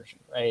conversion,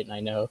 right? And I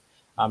know,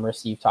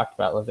 Marissa, you've talked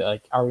about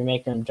like, are we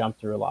making them jump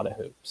through a lot of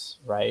hoops,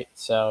 right?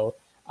 So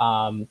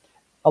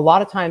a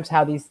lot of times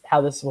how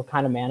this will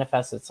kind of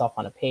manifest itself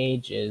on a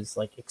page is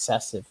like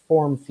excessive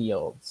form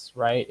fields,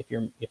 right?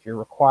 If you're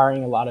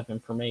requiring a lot of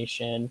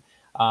information,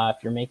 if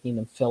you're making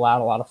them fill out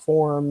a lot of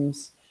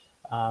forms,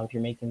 if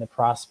you're making the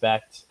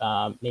prospect,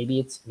 maybe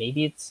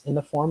it's in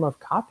the form of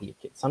copy.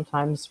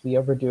 Sometimes we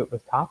overdo it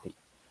with copy,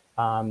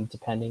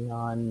 depending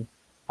on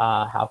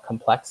how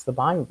complex the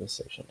buying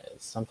decision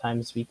is.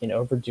 Sometimes we can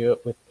overdo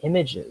it with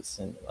images,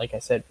 and like I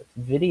said, with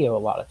video a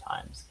lot of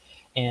times.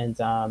 And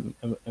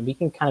we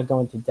can kind of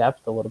go into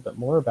depth a little bit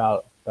more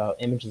about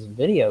images and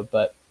video.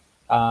 But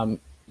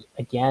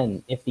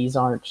again, if these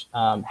aren't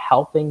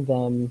helping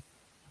them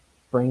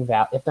bring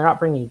value, if they're not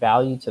bringing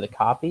value to the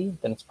copy,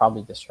 then it's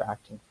probably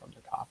distracting from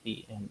the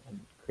copy and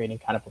creating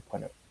kind of a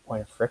point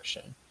of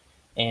friction.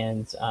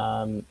 And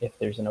if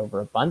there's an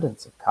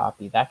overabundance of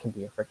copy, that can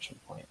be a friction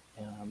point.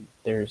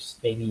 There's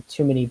maybe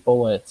too many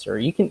bullets, or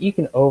you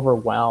can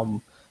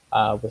overwhelm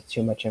with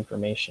too much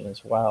information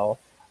as well.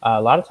 A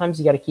lot of times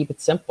you got to keep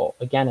it simple.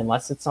 Again,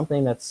 unless it's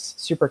something that's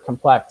super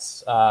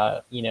complex,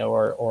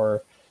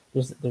 or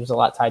there's a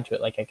lot tied to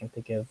it. Like I can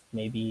think of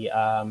maybe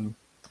a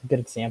good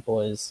example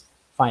is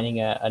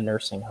finding a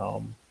nursing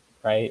home,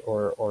 right?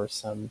 Or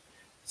some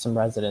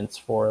residence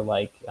for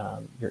like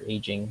your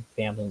aging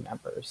family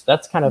members.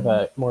 That's kind of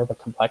a more of a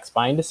complex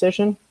buying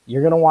decision.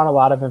 You're going to want a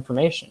lot of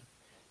information.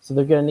 So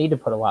they're going to need to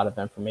put a lot of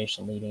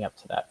information leading up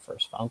to that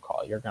first phone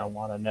call. You're going to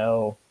want to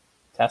know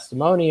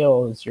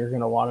testimonials. You're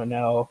going to want to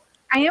know.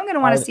 I am going to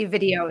want to see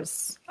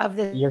videos of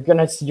the. You're going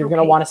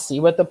to want to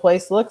see what the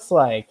place looks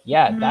like.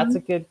 Yeah, that's a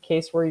good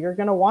case where you're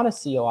going to want to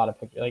see a lot of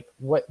pictures. Like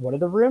what do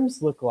the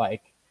rooms look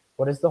like?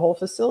 What does the whole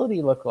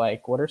facility look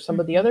like? What are some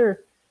of the other?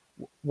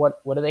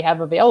 What do they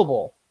have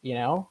available?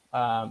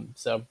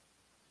 So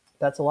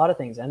that's a lot of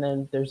things. And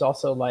then there's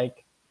also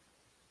like,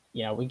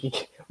 we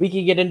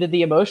could get into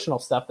the emotional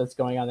stuff that's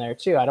going on there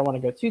too. I don't want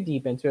to go too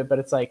deep into it, but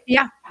it's like,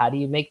 how do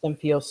you make them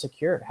feel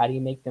secure? How do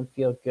you make them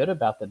feel good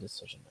about the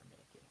decision they're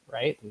making,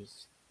 right?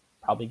 There's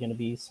probably going to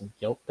be some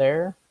guilt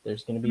there.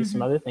 There's going to be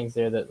some other things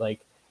there that like,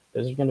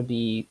 those are going to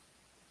be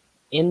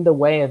in the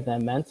way of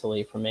them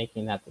mentally from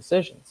making that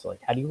decision. So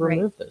like, how do you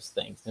remove those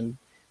things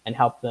and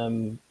help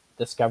them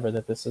discover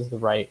that this is the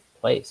right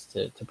place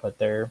to put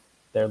their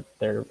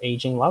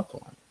aging loved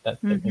one that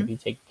they're going to be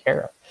taken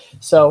care of.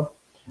 So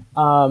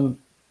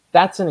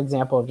that's an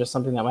example of just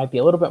something that might be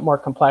a little bit more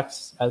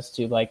complex as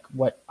to like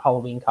what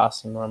Halloween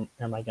costume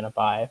am I going to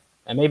buy?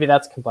 And maybe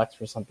that's complex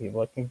for some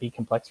people. It can be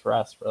complex for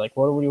us. We're like,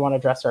 what do we want to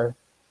dress our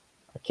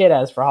kid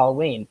as for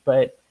Halloween?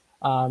 But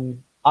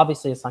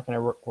obviously it's not going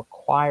to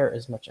require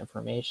as much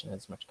information,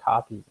 as much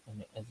copy,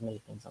 and as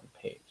many things on the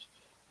page.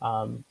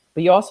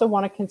 But you also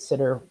want to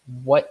consider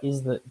what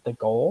is the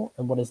goal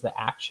and what is the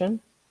action,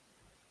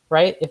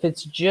 right? If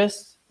it's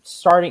just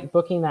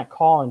booking that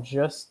call and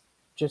just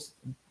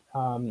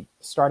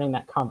starting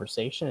that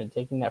conversation and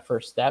taking that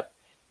first step,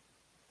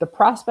 the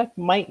prospect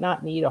might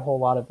not need a whole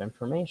lot of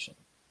information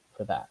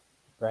for that,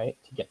 right?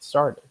 To get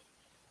started.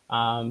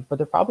 But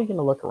they're probably going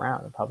to look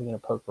around. They're probably going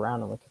to poke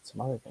around and look at some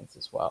other things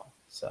as well.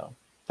 So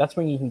that's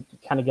when you can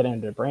kind of get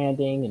into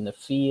branding and the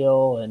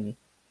feel and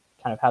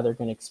kind of how they're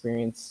going to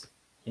experience,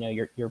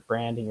 your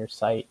brand and your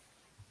site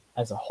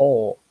as a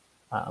whole,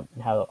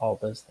 and how all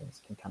those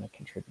things can kind of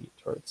contribute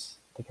towards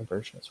the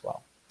conversion as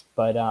well.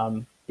 But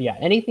yeah,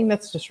 anything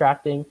that's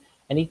distracting,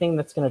 anything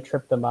that's going to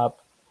trip them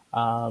up.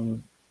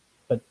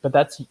 But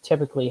that's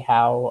typically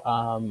how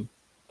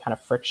kind of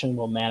friction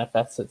will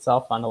manifest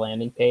itself on a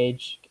landing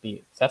page. It could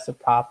be excessive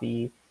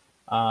copy,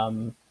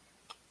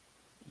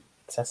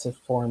 excessive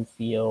form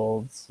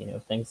fields,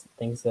 things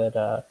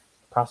that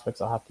prospects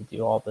will have to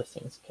do. All those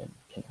things can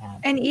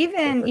add. And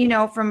even,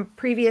 from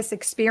previous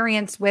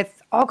experience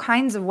with all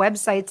kinds of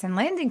websites and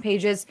landing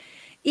pages,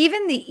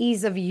 even the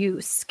ease of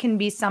use can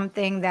be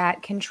something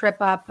that can trip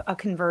up a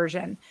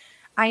conversion.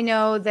 I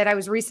know that I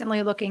was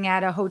recently looking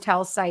at a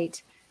hotel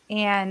site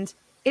and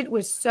it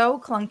was so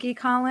clunky,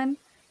 Colin,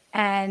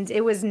 and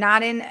it was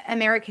not in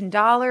American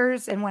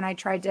dollars. And when I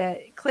tried to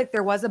click,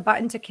 there was a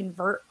button to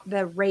convert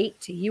the rate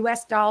to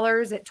US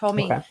dollars. It told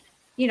me,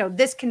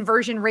 this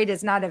conversion rate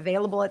is not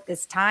available at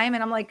this time.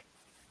 And I'm like,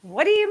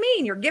 what do you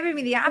mean? You're giving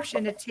me the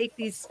option to take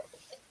these,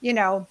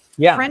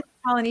 French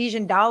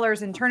Polynesian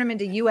dollars and turn them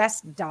into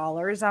US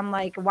dollars. I'm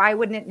like, why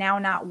wouldn't it now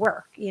not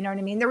work? You know what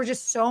I mean? There were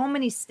just so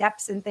many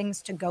steps and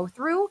things to go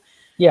through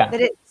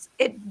that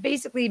it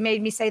basically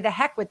made me say the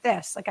heck with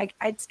this. Like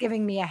it's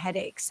giving me a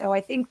headache. So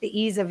I think the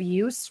ease of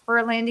use for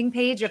a landing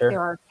page, if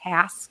there are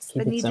tasks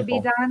that need to be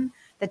done,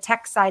 the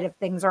tech side of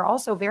things are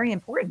also very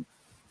important.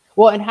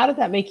 Well, and how did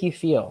that make you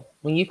feel?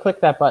 When you click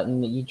that button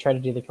that you try to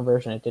do the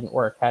conversion, it didn't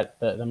work.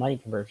 The money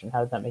conversion, how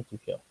did that make you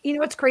feel?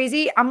 It's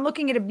crazy. I'm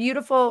looking at a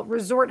beautiful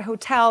resort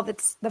hotel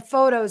that's the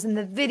photos and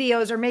the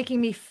videos are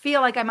making me feel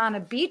like I'm on a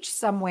beach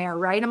somewhere,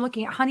 right? I'm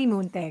looking at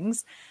honeymoon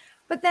things.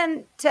 But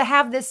then to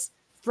have this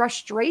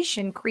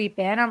frustration creep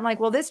in, I'm like,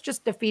 well, this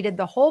just defeated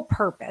the whole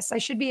purpose. I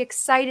should be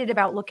excited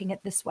about looking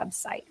at this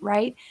website,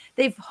 right?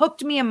 They've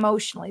hooked me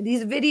emotionally.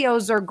 These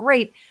videos are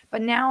great,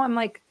 but now I'm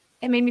like,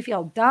 it made me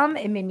feel dumb.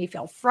 It made me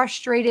feel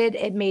frustrated.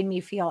 It made me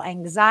feel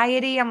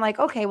anxiety. I'm like,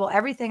 okay, well,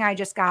 everything I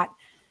just got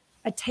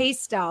a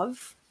taste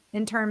of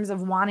in terms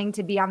of wanting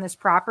to be on this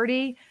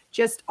property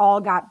just all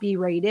got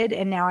berated.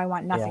 And now I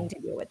want nothing to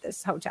do with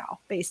this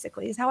hotel,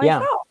 basically, is how I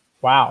felt.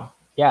 Wow.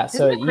 Yeah.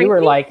 So Isn't that you were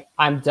crazy? like,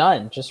 I'm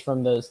done just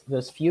from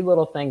those few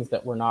little things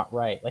that were not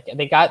right. Like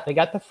they got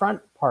the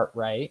front part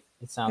right.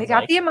 It They sounds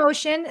got like. the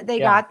emotion, they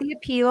Yeah. got the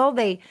appeal,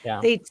 they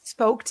Yeah. they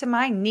spoke to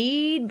my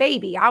need,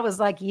 baby. I was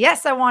like,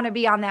 yes, I want to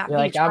be on that You're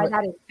like, beach by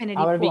that infinity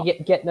I'm gonna pool.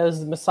 be getting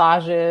those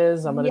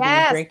massages. I'm gonna be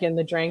Yes. drinking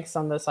the drinks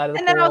on the side of the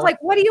And then I was pool.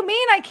 like, what do you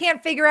mean I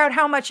can't figure out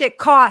how much it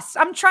costs?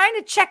 I'm trying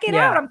to check it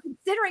out. Yeah. I'm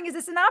considering, is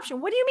this an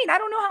option? What do you mean? I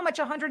don't know how much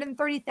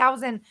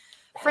 130,000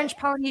 French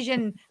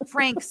Polynesian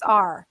francs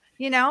are.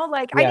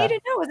 Like I need Yeah.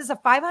 to know, is this a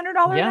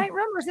 $500 a Yeah. night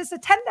room or is this a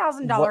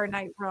 $10,000 a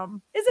night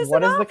room? Is this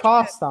What an is the option?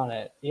 cost on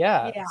it?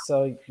 Yeah. Yeah.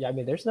 So I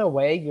mean, there's no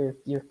way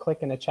you're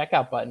clicking a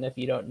checkout button if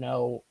you don't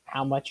know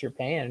how much you're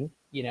paying.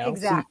 So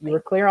Exactly. you were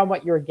clear on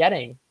what you were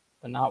getting,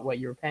 but not what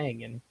you were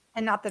paying,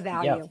 and not the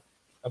value.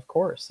 of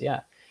course, yeah.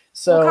 Well,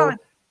 So Colin,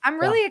 I'm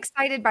really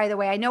excited, by the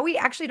way. I know we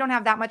actually don't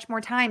have that much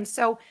more time.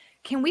 So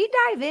can we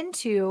dive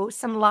into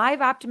some live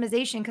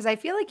optimization? Because I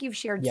feel like you've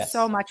shared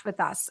so much with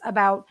us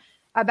about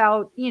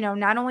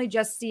not only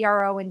just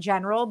CRO in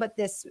general, but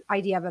this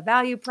idea of a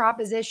value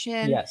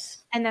proposition.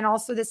 Yes. And then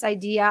also this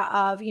idea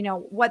of,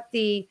 what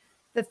the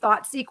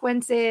thought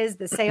sequence is,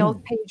 the sales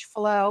page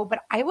flow. But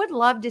I would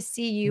love to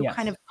see you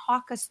kind of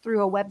talk us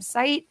through a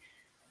website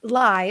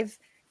live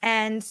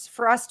and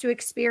for us to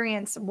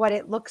experience what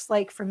it looks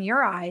like from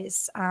your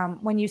eyes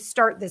when you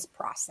start this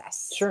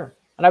process. Sure.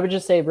 And I would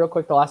just say real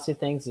quick, the last two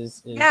things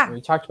is we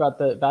talked about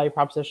the value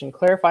proposition,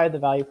 clarify the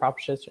value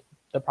proposition,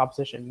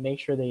 make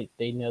sure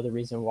they know the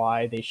reason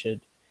why they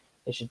should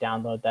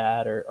download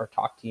that or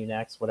talk to you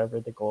next, whatever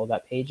the goal of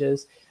that page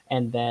is.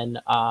 And then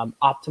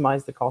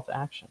optimize the call to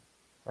action,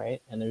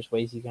 right? And there's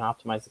ways you can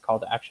optimize the call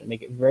to action,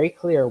 make it very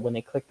clear when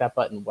they click that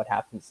button, what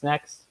happens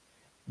next,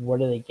 what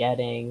are they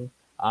getting,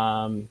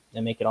 and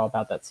make it all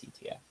about that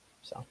CTA.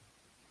 So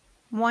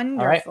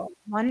wonderful.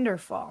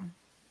 Wonderful.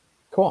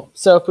 Cool.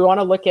 So if we want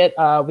to look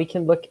at, we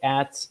can look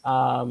at,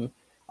 I'll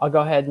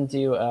go ahead and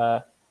do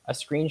a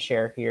screen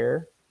share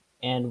here,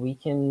 and we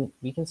can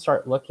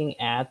start looking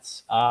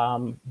at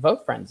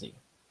Vote Frenzy.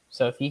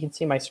 So if you can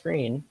see my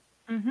screen,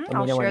 let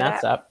me know when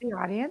that's up. The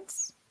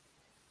audience.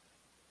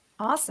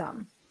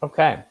 Awesome.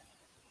 Okay.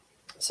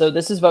 So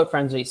this is Vote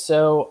Frenzy.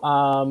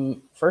 So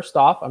first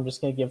off, I'm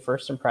just going to give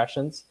first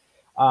impressions.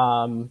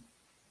 I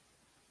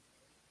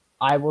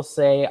will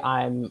say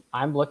I'm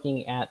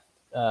looking at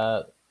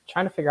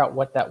trying to figure out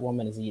what that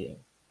woman is eating.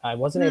 I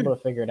wasn't able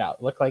to figure it out.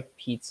 It looked like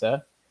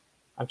pizza.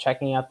 I'm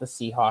checking out the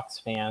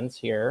Seahawks fans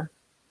here.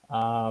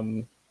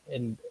 And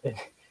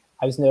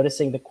I was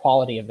noticing the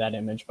quality of that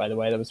image, by the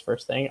way. That was the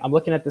first thing. I'm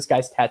looking at this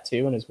guy's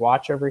tattoo and his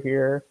watch over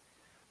here.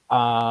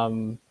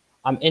 I'm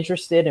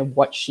interested in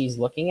what she's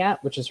looking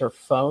at, which is her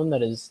phone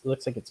that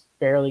looks like it's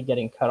barely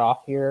getting cut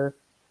off here.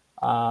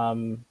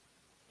 And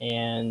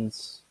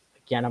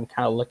again, I'm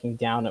kind of looking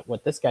down at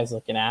what this guy's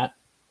looking at,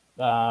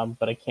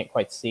 but I can't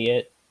quite see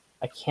it.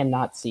 I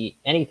cannot see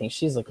anything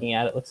she's looking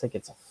at. It looks like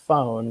it's a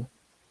phone.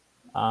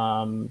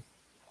 And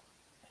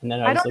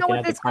then I don't know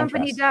what this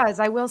company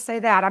does. I will say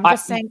that. I'm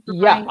just saying.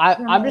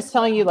 I'm just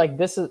telling you, like,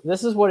 this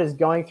is what is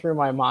going through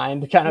my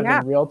mind kind of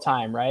in real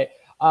time, right?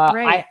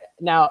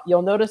 Now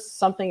you'll notice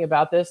something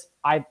about this.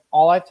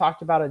 All I've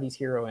talked about are these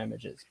hero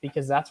images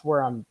because that's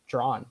where I'm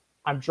drawn.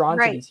 I'm drawn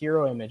to these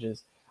hero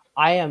images.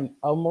 I am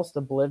almost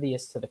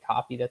oblivious to the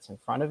copy that's in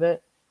front of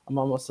it. I'm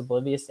almost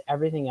oblivious to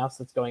everything else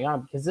that's going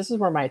on because this is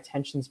where my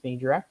attention's being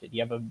directed.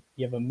 You have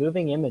a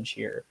moving image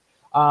here.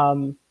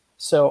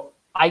 So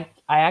I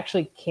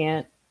actually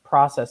can't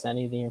process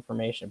any of the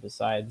information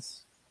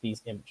besides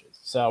these images.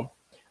 So,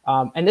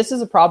 and this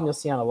is a problem you'll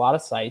see on a lot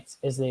of sites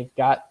is they've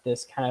got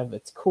this kind of,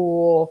 it's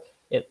cool.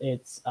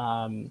 It's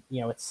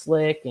it's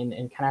slick and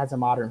kind of has a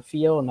modern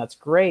feel, and that's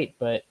great,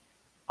 but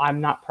I'm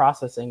not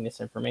processing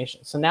this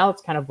information. So now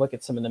let's kind of look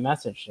at some of the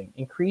messaging.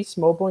 Increase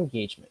mobile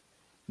engagement.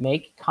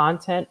 Make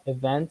content,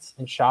 events,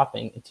 and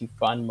shopping into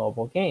fun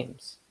mobile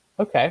games.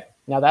 Okay,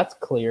 now that's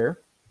clear.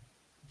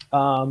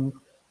 I'm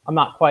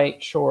not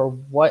quite sure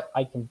what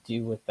I can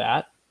do with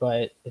that,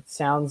 but it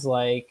sounds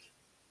like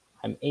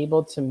I'm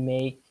able to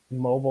make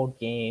mobile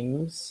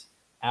games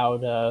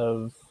out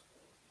of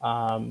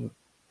other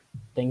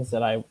things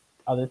that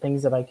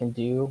I can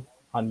do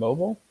on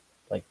mobile.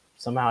 Like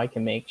somehow I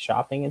can make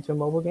shopping into a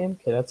mobile game.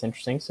 Okay, that's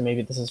interesting. So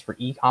maybe this is for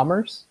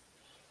e-commerce.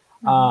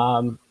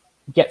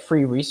 Get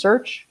free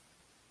research.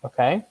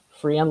 Okay,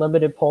 free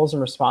unlimited polls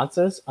and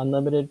responses,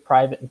 unlimited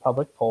private and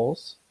public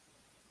polls.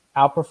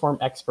 Outperform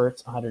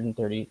experts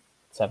 137%.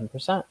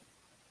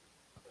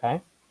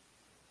 Okay,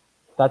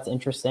 that's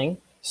interesting.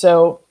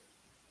 So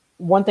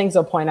one things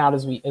I'll point out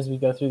as we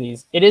go through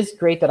these, it is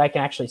great that I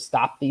can actually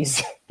stop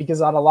these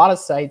because on a lot of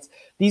sites,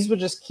 these would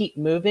just keep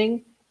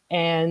moving,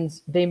 and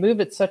they move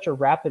at such a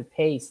rapid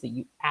pace that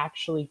you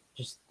actually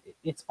just,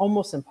 it's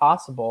almost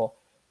impossible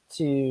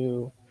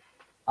to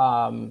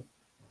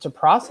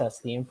process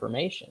the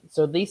information.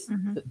 So at least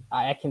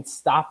I can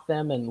stop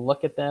them and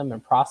look at them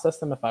and process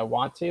them if I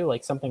want to.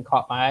 Like something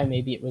caught my eye.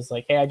 Maybe it was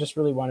like, hey, I just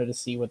really wanted to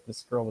see what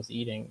this girl was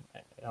eating.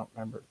 I don't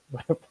remember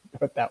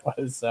what that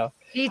was. So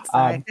pizza,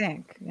 I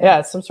think.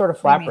 Yeah, some sort of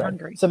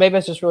flatbread. So maybe I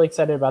was just really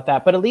excited about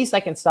that. But at least I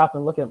can stop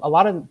and look at them. A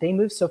lot of them, they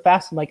move so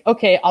fast. I'm like,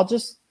 okay,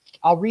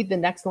 I'll read the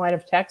next line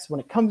of text when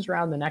it comes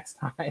around the next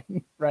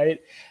time, right?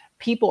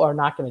 People are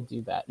not going to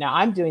do that. Now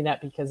I'm doing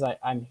that because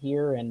I'm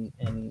here and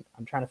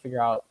I'm trying to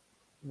figure out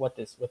what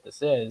this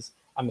is.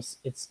 I'm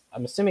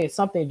assuming it's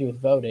something to do with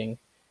voting,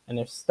 and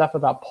there's stuff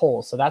about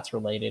polls, so that's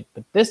related.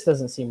 But this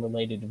doesn't seem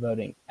related to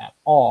voting at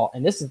all,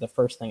 and this is the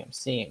first thing I'm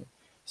seeing.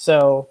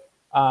 So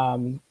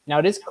now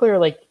it is clear,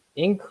 like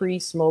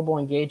increase mobile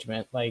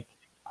engagement. Like,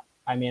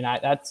 I mean,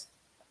 that's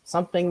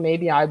something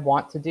maybe I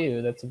want to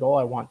do. That's a goal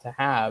I want to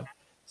have.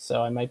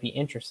 So I might be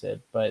interested,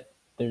 but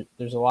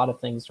there's a lot of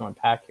things to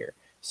unpack here.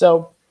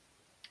 So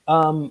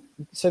so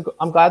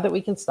I'm glad that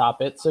we can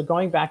stop it. So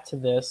going back to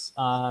this,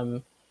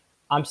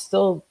 I'm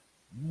still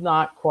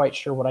not quite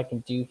sure what I can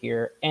do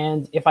here.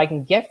 And if I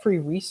can get free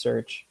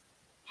research,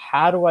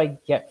 how do I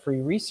get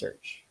free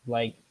research?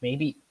 Like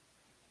maybe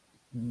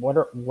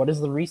what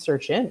is the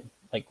research in?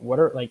 Like what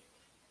are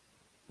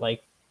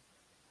like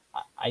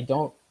I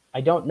don't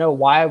know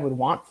why I would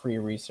want free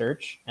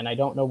research, and I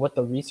don't know what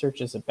the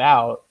research is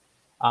about.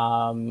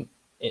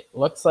 It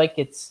looks like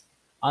it's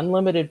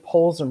unlimited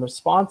polls and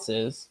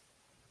responses,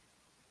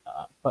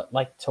 but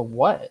like to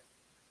what?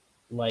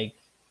 Like,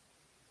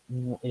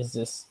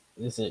 is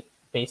it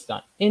based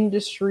on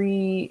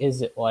industry?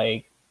 Is it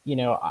like,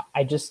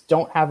 I just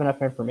don't have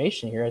enough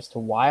information here as to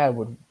why I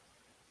would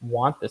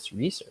want this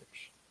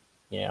research,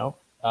 Can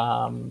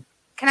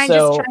I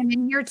just chime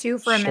in here too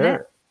for a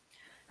sure.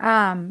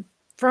 minute?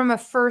 From a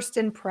first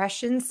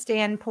impression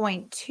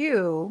standpoint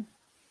too,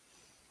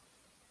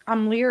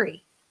 I'm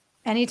leery.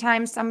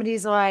 Anytime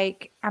somebody's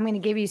like, I'm going to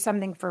give you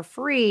something for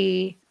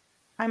free,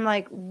 I'm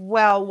like,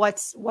 well,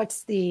 what's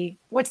the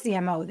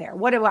MO there?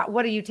 What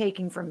are you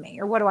taking from me,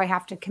 or what do I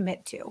have to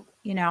commit to?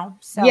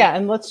 So yeah,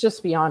 and let's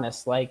just be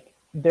honest. Like,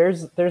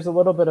 there's a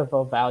little bit of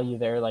a value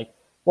there. Like,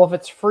 well, if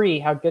it's free,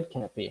 how good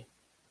can it be?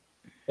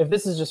 If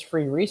this is just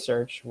free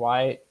research,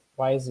 why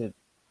is it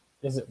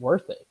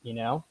worth it?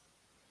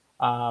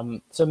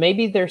 So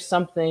maybe there's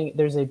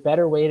a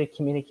better way to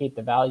communicate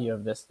the value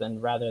of this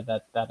than rather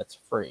that it's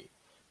free,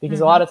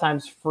 because a lot of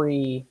times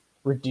free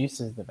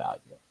reduces the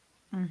value.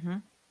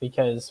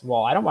 Because,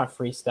 well, I don't want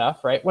free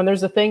stuff, right? When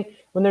there's a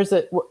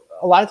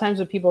lot of times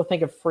when people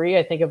think of free,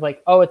 I think of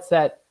like, oh, it's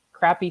that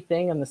crappy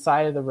thing on the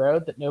side of the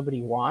road that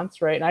nobody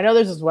wants, right? And I know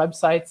there's those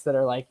websites that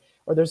are like,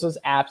 or there's those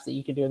apps that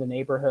you can do in the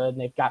neighborhood,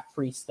 and they've got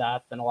free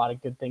stuff and a lot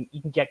of good things.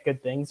 You can get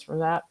good things from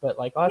that, but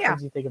like a lot of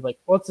times you think of like,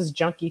 well, it's this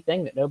junky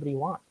thing that nobody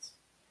wants.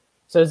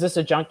 So is this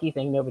a junky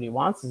thing nobody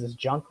wants? Is this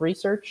junk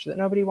research that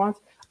nobody wants?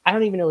 I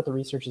don't even know what the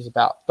research is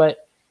about,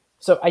 but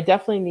so I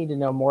definitely need to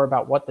know more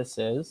about what this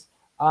is.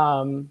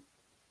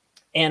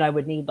 And I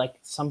would need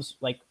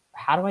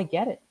how do I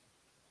get it?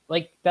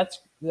 Like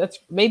that's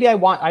maybe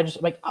I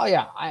just like, oh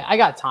yeah, I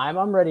got time.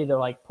 I'm ready to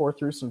like pour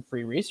through some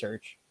free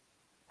research.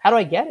 How do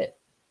I get it?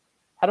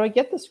 How do I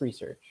get this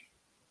research?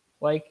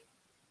 Like,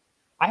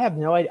 I have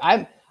no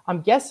idea.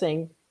 I'm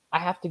guessing I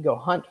have to go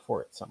hunt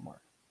for it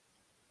somewhere.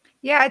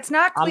 Yeah, it's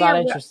not clear. I'm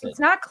not interested. It's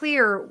not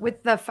clear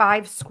with the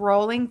 5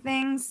 scrolling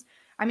things.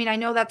 I mean, I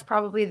know that's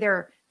probably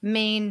their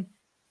main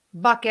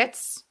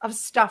buckets of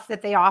stuff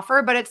that they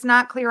offer, but it's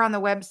not clear on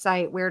the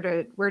website where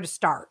to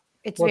start.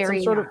 It's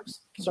very some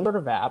sort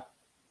of app,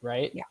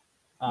 right? Yeah.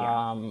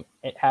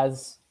 It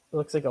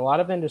looks like a lot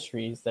of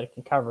industries that it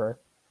can cover.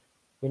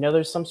 We know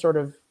there's some sort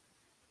of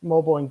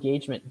mobile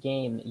engagement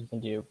game that you can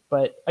do,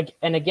 but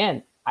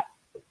again,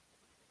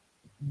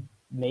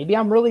 maybe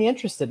I'm really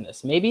interested in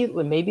this.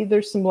 Maybe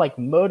there's some like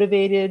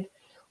motivated,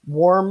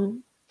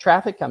 warm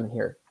traffic coming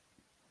here.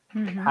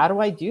 How do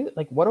I do?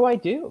 Like, what do I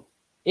do?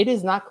 It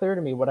is not clear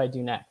to me what I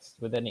do next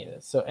with any of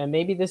this. So, and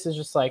maybe this is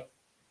just like,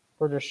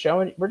 we're just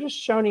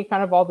showing you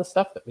kind of all the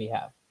stuff that we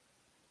have.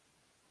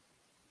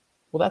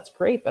 Well, that's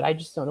great, but I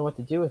just don't know what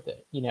to do with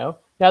it.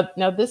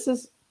 Now this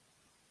is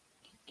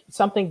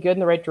something good in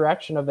the right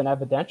direction of an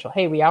evidential.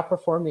 Hey, we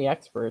outperformed the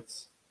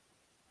experts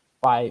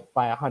by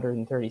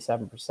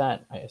 137%,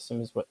 I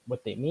assume is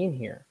what they mean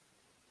here.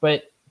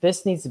 But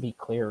this needs to be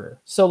clearer.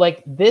 So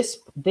like this,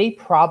 they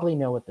probably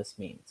know what this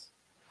means.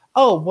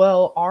 Oh,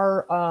 well,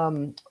 our,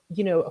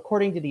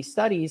 according to these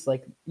studies,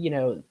 like,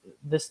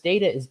 this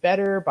data is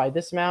better by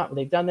this amount.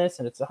 They've done this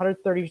and it's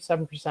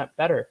 137%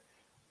 better.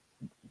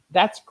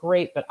 That's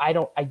great, but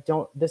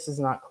this is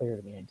not clear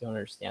to me. I don't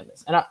understand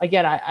this. And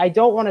I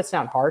don't want to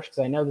sound harsh, because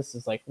I know this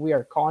is like, we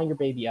are calling your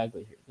baby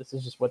ugly here. This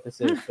is just what this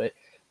is.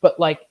 but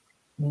like,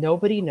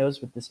 nobody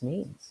knows what this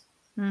means.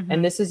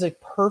 And this is a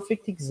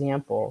perfect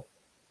example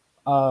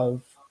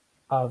of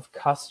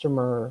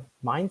customer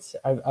mindset,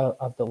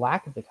 of the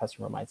lack of the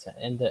customer mindset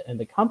and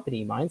the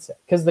company mindset,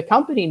 because the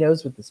company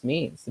knows what this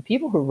means. The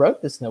people who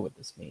wrote this know what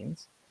this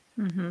means,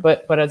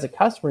 but as a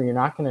customer, you're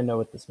not going to know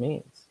what this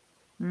means.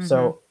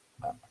 So,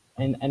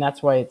 and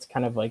that's why it's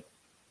kind of like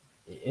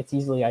it's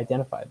easily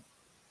identified.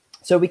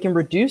 So we can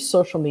reduce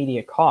social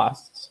media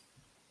costs,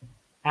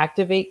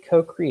 activate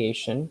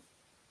co-creation,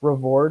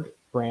 reward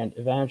brand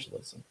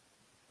evangelism.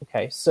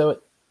 Okay, so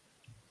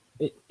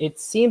it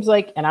seems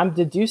like, and I'm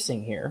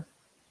deducing here,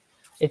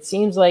 it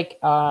seems like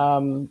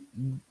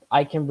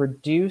I can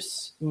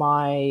reduce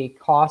my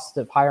cost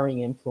of hiring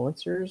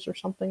influencers or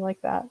something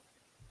like that.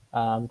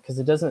 Because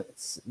it doesn't,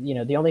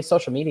 the only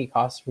social media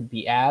costs would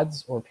be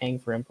ads or paying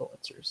for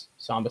influencers.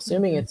 So I'm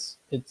assuming it's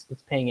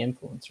paying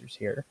influencers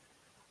here.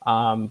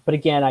 But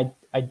again,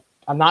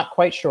 I'm not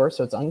quite sure,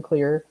 so it's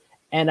unclear.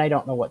 And I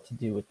don't know what to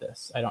do with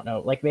this. I don't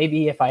know. Like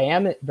maybe if I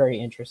am very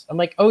interested, I'm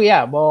like, oh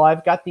yeah, well,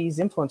 I've got these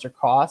influencer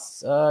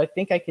costs. I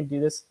think I can do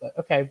this.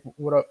 Okay,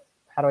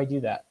 how do I do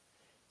that?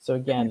 So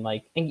again,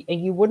 like, and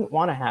you wouldn't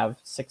want to have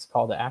 6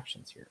 call to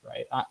actions here,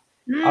 right?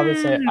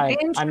 Obviously,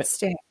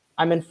 Interesting.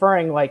 I'm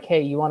inferring like,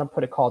 hey, you want to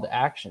put a call to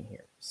action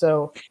here.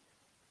 So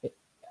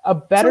a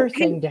better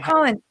thing to have.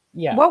 Colin,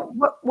 yeah.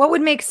 What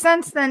would make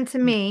sense then to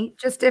me,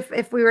 just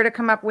if we were to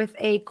come up with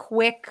a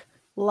quick,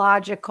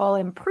 logical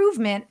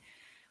improvement,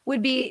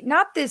 would be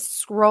not this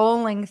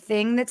scrolling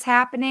thing that's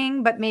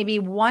happening, but maybe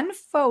one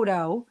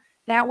photo.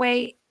 That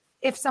way,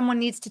 if someone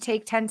needs to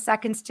take 10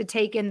 seconds to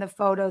take in the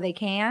photo, they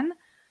can,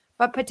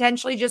 but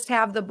potentially just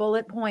have the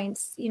bullet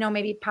points,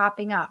 maybe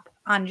popping up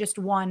on just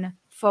one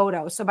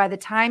photo. So by the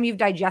time you've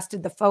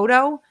digested the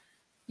photo,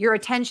 your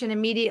attention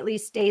immediately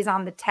stays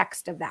on the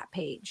text of that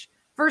page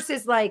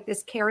versus like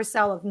this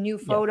carousel of new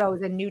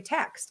photos and new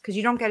text, because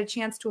you don't get a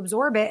chance to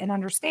absorb it and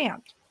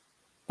understand.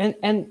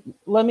 And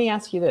let me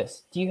ask you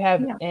this. Do you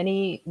have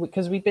any,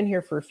 because we've been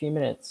here for a few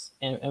minutes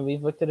and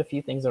we've looked at a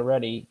few things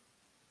already.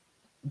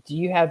 Do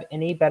you have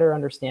any better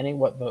understanding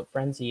what Vote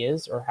Frenzy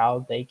is or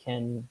how they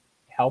can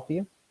help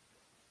you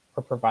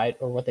or provide,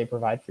 or what they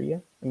provide for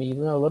you? I mean,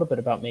 you know a little bit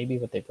about maybe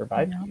what they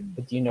provide for you,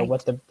 but do you know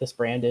what this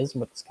brand is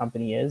and what this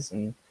company is?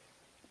 And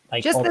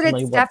like just that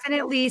it's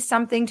definitely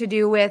something to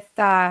do with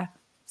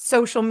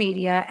social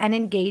media and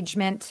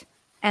engagement.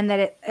 And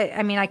that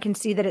I can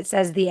see that it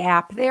says the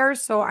app there.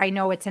 So I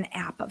know it's an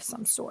app of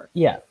some sort.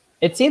 Yeah.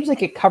 It seems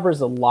like it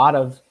covers a lot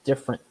of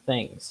different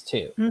things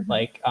too.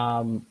 Like,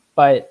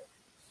 but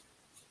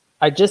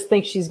I just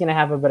think she's going to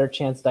have a better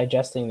chance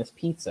digesting this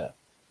pizza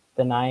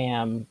than I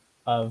am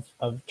of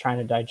trying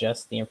to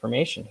digest the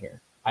information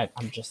here. I'm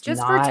just not...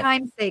 for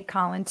time's sake,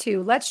 Colin,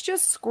 too. Let's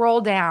just scroll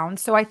down.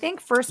 So I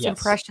think first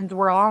impressions,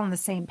 we're all on the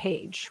same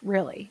page,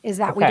 really, is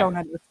that we don't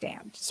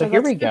understand. So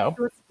here we go.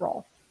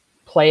 Scroll.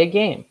 Play a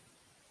game.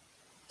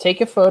 Take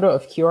a photo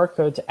of QR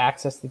code to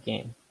access the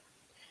game.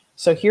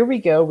 So here we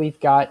go. We've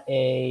got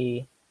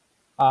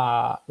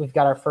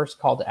our first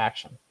call to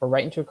action. We're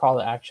right into a call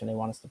to action. They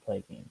want us to play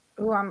a game.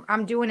 Oh,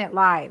 I'm doing it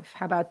live.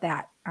 How about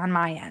that on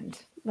my end?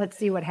 Let's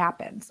see what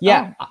happens.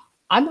 Yeah,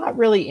 I'm not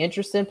really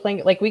interested in playing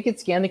it. Like we could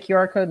scan the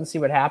QR code and see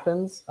what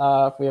happens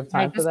if we have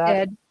time for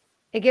that.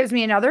 It gives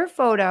me another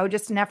photo,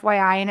 just an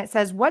FYI, and it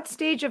says, what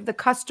stage of the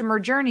customer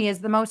journey is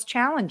the most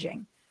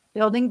challenging?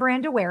 Building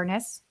brand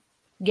awareness,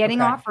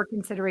 getting offer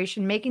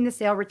consideration, making the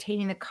sale,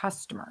 retaining the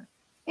customer.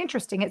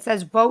 Interesting. It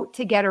says vote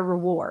to get a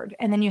reward.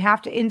 And then you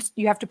have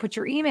to put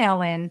your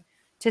email in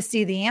to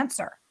see the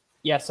answer.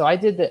 Yeah. So I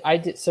did the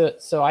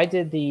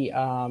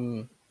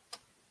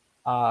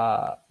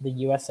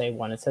USA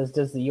one. It says,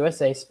 does the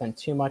USA spend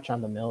too much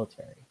on the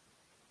military?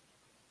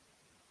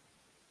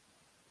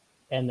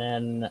 And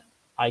then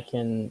I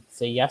can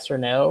say yes or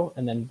no,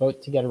 and then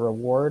vote to get a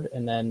reward,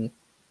 and then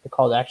the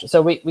call to action.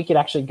 So we could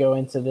actually go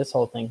into this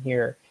whole thing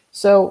here.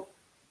 So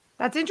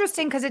that's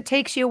interesting because it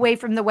takes you away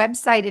from the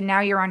website and now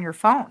you're on your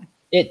phone.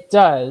 It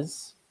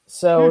does.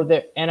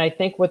 So and I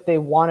think what they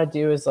want to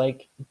do is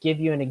like give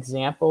you an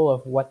example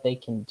of what they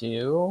can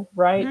do,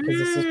 right? Because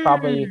this is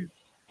probably,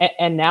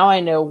 and now I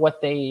know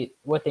what they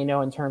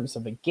know in terms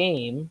of a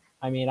game.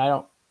 I mean,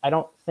 I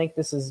don't think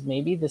this is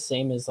maybe the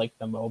same as like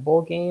the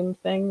mobile game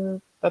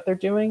thing that they're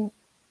doing,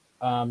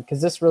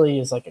 because this really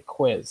is like a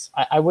quiz.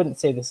 I wouldn't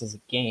say this is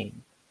a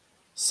game.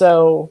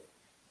 So.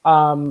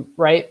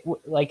 Right.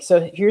 Like,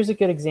 so here's a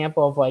good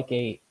example of like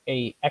a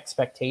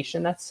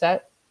expectation that's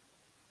set,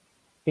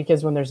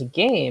 because when there's a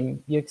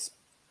game, you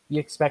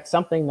expect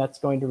something that's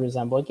going to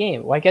resemble a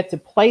game. Well, I get to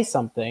play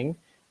something.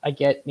 I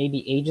get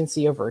maybe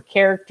agency over a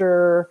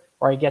character,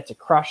 or I get to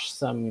crush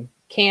some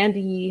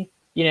candy,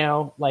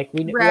 like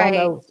we all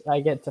know I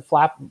get to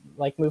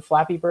move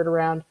Flappy Bird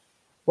around.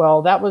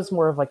 Well, that was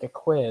more of like a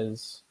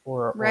quiz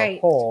or a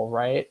poll,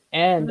 right?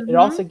 And it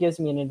also gives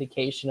me an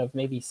indication of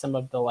maybe some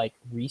of the like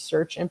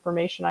research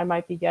information I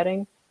might be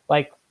getting,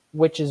 like,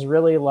 which is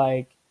really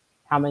like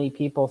how many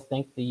people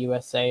think the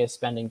USA is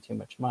spending too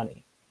much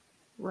money.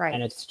 Right.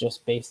 And it's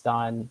just based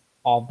on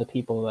all the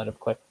people that have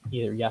clicked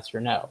either yes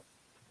or no.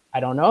 I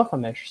don't know if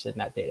I'm interested in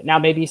that data. Now,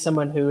 maybe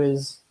someone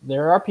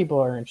there are people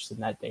who are interested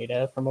in that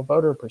data from a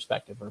voter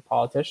perspective or a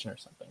politician or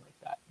something like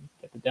that.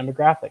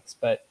 demographics.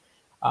 But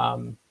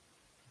I'm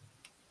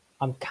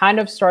kind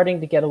of starting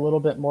to get a little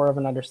bit more of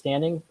an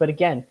understanding. But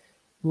again,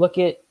 look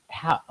at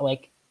how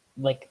like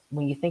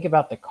when you think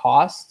about the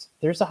cost,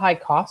 there's a high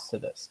cost to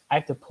this. I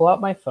have to pull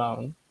out my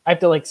phone. I have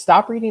to like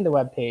stop reading the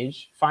web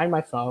page, find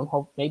my phone.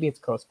 Hope maybe it's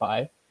close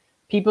by.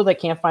 People that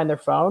can't find their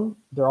phone,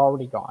 they're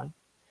already gone.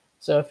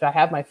 So if I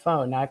have my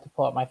phone, now I have to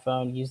pull out my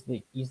phone, use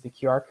the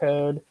QR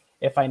code.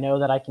 If I know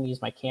that I can use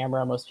my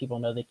camera, most people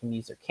know they can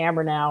use their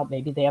camera now.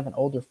 Maybe they have an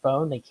older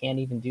phone, they can't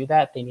even do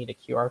that. They need a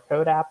QR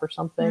code app or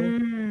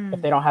something.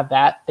 If they don't have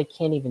that, they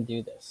can't even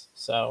do this.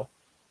 So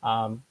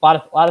a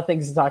lot of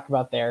things to talk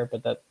about there,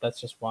 but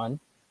that's just one.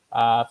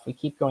 If we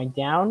keep going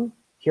down,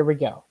 here we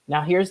go.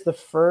 Now here's the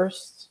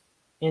first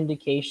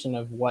indication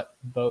of what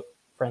Vote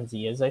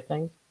Frenzy is, I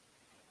think.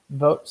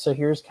 So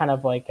here's kind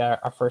of like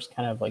our first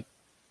kind of like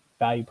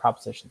value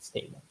proposition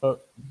statement.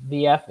 Vote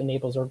VF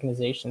enables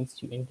organizations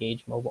to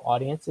engage mobile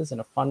audiences in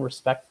a fun,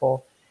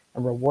 respectful,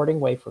 and rewarding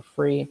way for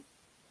free.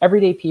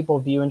 Everyday people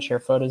view and share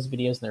photos,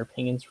 videos, and their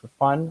opinions for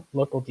fun,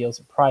 local deals,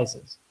 and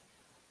prizes.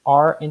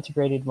 Our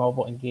integrated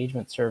mobile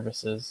engagement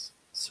services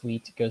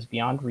suite goes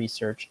beyond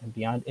research and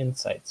beyond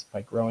insights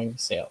by growing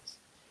sales.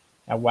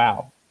 Now,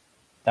 wow,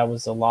 that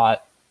was a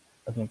lot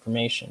of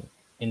information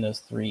in those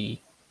 3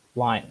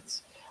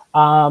 lines.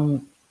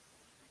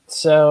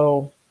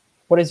 So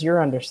what is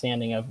your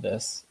understanding of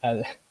this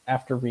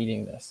after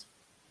reading this?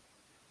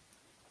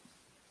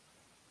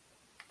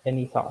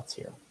 Any thoughts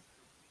here?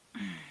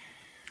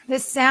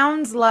 This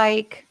sounds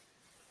like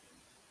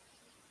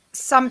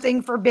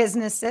something for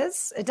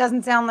businesses. It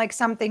doesn't sound like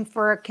something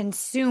for a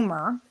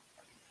consumer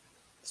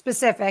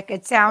specific.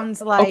 It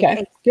sounds like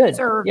a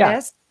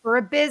service for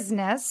a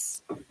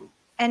business,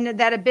 and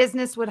that a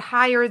business would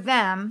hire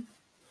them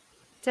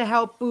to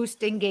help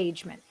boost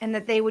engagement, and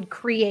that they would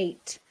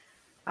create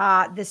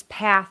this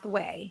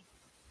pathway.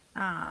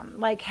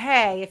 Like,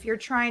 hey, if you're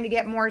trying to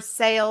get more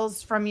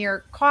sales from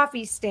your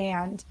coffee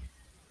stand,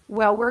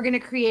 well, we're going to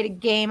create a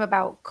game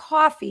about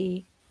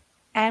coffee.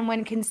 And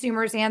when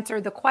consumers answer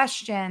the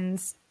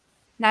questions,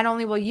 not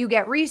only will you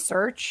get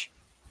research,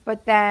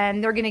 but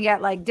then they're going to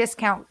get like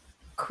discount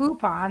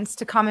coupons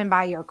to come and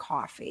buy your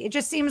coffee. It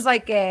just seems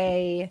like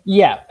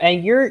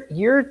and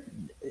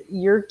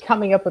you're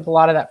coming up with a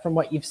lot of that from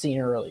what you've seen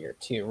earlier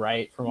too,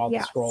 right? From all the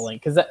scrolling,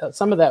 because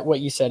some of that what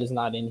you said is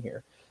not in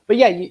here. But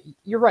yeah,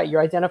 you're right. You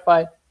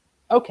identified.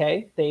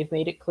 Okay, they've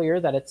made it clear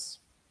that it's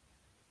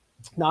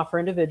not for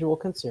individual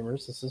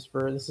consumers. This is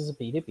a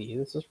B2B.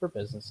 This is for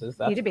businesses.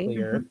 That's B2B.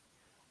 Clear.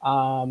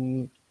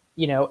 Mm-hmm.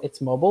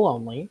 It's mobile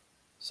only,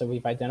 so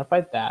we've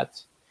identified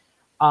that.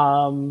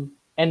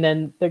 And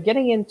then they're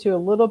getting into a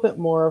little bit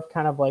more of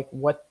kind of like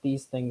what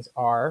these things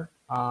are.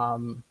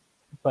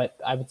 But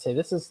I would say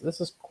this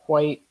is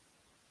quite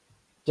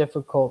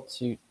difficult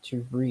to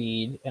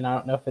read, and I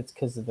don't know if it's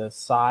because of the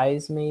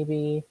size,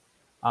 maybe.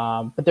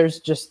 But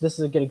this is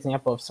a good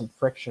example of some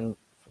friction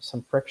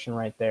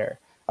right there.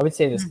 I would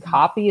say this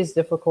copy is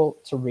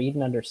difficult to read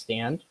and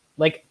understand.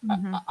 Like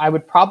I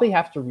would probably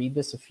have to read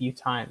this a few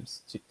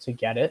times to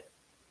get it,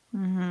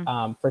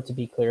 for it to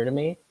be clear to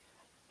me.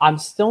 I'm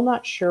still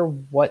not sure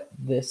what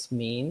this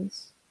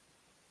means,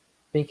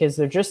 because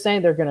they're just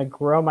saying they're going to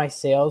grow my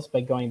sales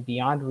by going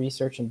beyond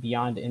research and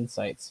beyond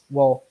insights.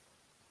 Well,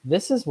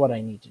 this is what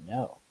I need to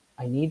know.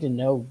 I need to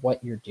know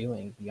what you're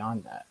doing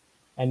beyond that.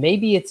 And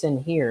maybe it's in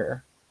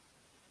here,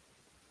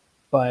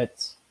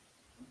 but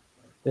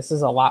this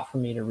is a lot for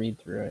me to read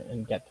through it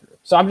and get through.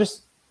 So I'm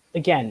just,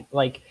 again,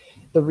 like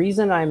the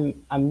reason I'm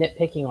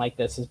nitpicking like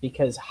this is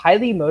because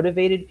highly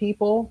motivated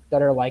people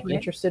that are like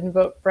interested in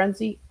Vote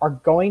Frenzy are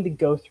going to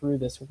go through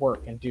this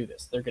work and do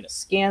this. They're going to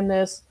scan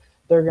this,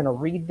 they're going to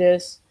read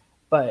this,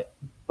 but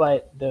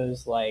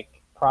those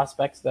like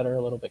prospects that are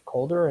a little bit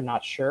colder and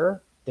not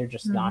sure, they're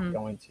just not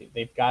going to.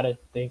 They've got to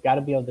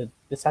be able to.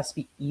 This has to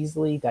be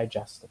easily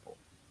digestible.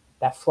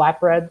 That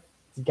flatbread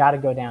has got to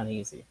go down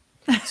easy.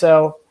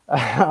 So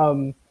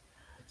I'm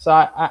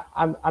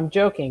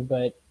joking,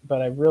 but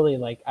I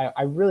really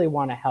I really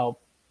want to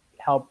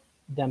help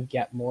them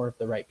get more of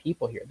the right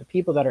people here. The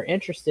people that are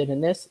interested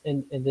in this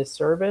in this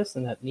service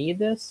and that need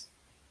this,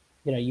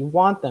 you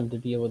want them to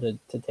be able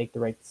to take the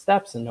right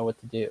steps and know what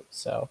to do.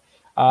 So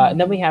and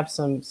then we have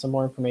some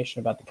more information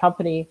about the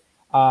company.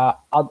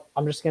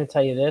 I'm just going to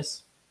tell you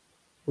this: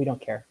 we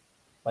don't care.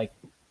 Like,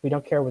 we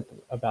don't care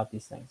about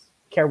these things.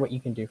 We care what you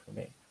can do for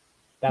me.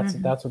 That's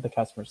what the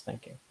customer's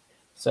thinking.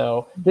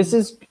 So this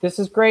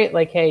is great.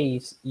 Like,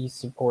 hey, you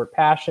support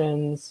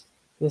passions.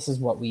 This is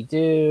what we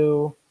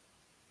do,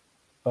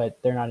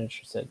 but they're not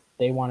interested.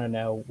 They want to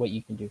know what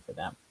you can do for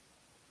them,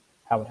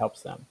 how it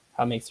helps them,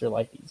 how it makes their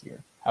life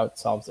easier, how it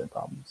solves their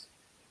problems.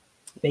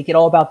 Make it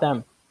all about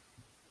them.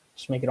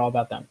 Just make it all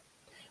about them.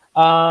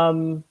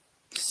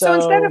 So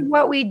instead of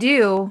what we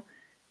do,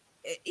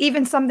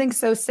 even something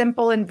so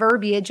simple in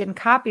verbiage and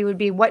copy would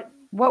be what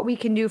we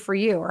can do for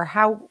you, or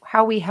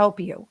how we help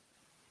you,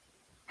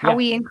 how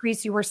we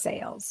increase your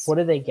sales. What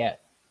do they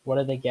get?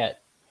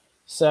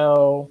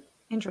 So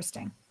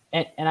interesting.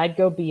 And I'd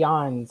go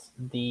beyond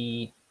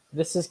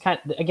this is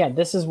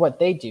this is what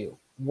they do.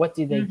 What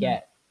do they Mhm.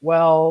 get?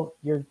 Well,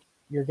 you're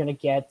going to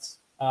get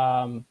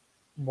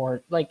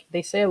more, like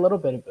they say a little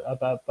bit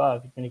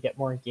above. You're going to get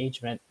more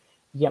engagement.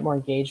 You get more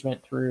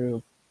engagement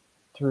through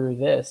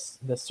this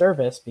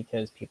service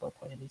because people are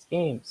playing these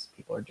games,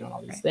 people are doing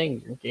all these Right.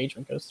 things. Your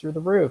engagement goes through the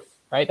roof,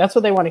 right? That's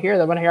what they want to hear.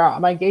 They want to hear, oh,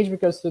 my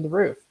engagement goes through the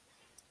roof.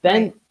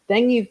 Then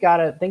Right. you got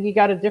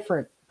a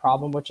different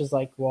problem, which is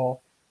like,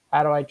 well,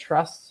 how do I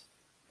trust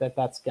that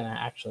that's going to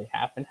actually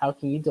happen? How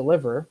can you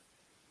deliver?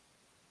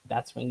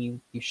 That's when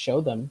you show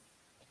them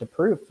the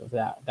proof of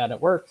that it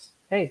works.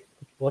 Hey,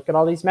 look at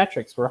all these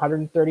metrics. We're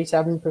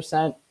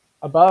 137%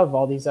 above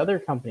all these other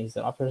companies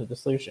that offer the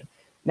solution.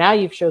 Now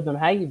you've showed them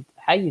how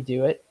you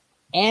do it,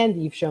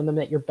 and you've shown them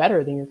that you're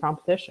better than your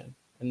competition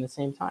in the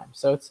same time.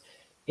 So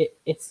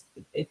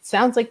it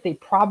sounds like they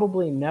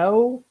probably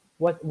know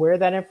where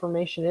that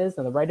information is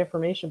and the right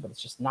information, but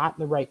it's just not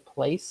in the right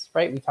place,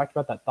 right? We talked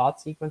about that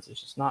thought sequence.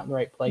 It's just not in the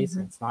right place,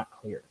 and Mhm. it's not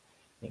clear.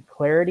 I mean,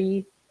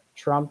 clarity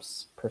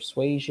trumps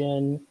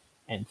persuasion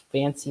and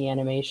fancy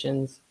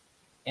animations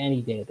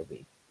any day of the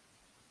week.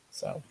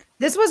 So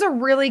This was a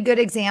really good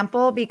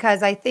example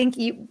because I think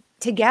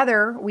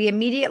together we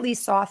immediately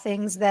saw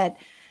things that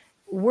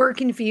were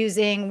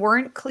confusing,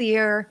 weren't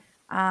clear.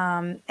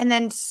 And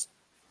then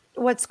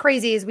what's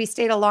crazy is we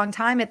stayed a long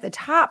time at the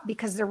top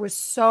because there was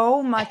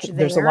so much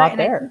there's a there. lot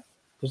And I there. think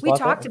There's a we lot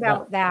talked there. Yeah.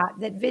 about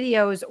that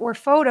videos or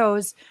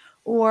photos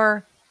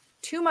or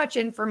too much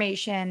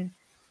information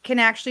can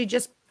actually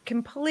just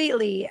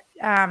completely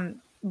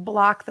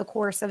block the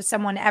course of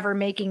someone ever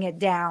making it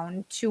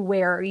down to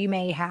where you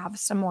may have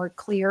some more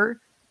clear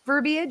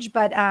verbiage.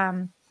 But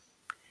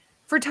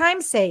for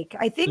time's sake,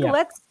 I think Yeah.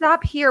 let's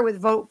stop here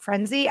with Vote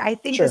Frenzy. I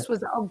think Sure. this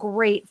was a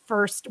great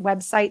first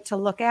website to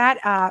look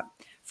at.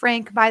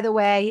 Frank, by the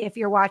way, if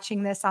you're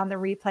watching this on the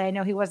replay, I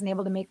know he wasn't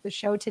able to make the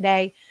show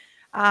today.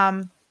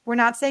 We're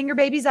not saying your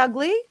baby's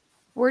ugly.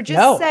 We're just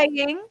No.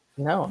 saying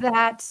No.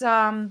 that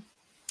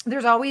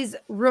there's always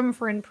room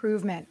for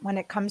improvement when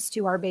it comes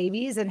to our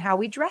babies and how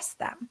we dress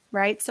them,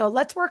 right? So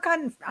let's work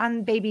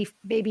on baby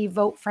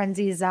Vote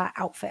Frenzy's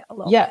outfit a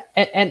little Yeah,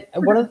 bit. and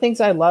one of the things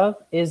I love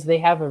is they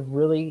have a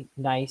really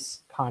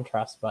nice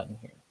contrast button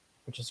here,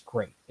 which is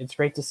great. It's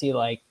great to see,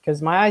 like, because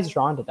my eye's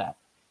drawn to that.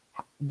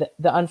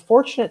 The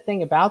unfortunate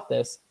thing about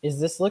this is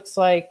this looks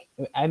like,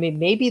 I mean,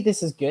 maybe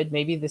this is good,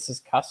 maybe this is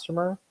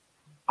customer.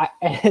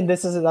 And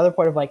this is another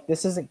point of like,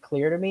 this isn't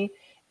clear to me.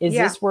 Is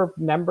Yeah, this where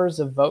members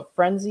of Vote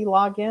Frenzy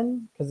log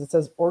in? Because it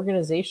says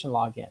organization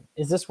login.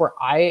 Is this where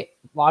I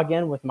log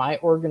in with my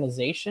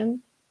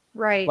organization?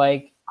 right.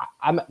 Like,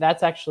 I'm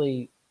that's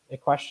actually a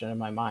question in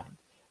my mind.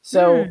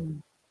 So Hmm.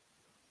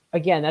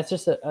 again, that's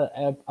just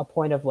a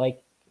point of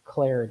like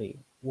clarity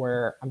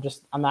where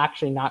I'm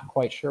actually not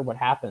quite sure what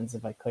happens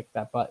if I click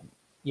that button.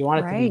 You want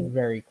it to be Right.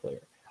 very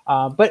clear.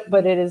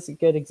 But it is a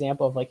good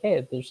example of like,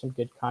 hey, there's some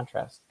good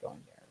contrast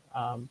going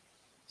there.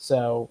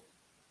 So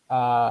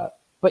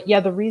but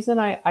yeah, the reason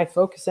I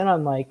focus in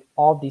on like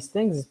all these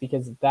things is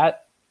because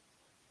that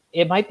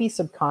it might be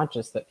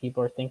subconscious that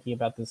people are thinking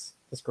about this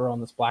girl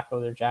in this black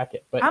leather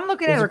jacket, but I'm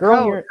looking at there's a her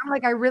girl coat. here. I'm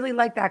like, I really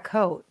like that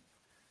coat.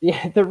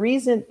 Yeah, the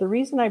reason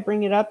I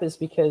bring it up is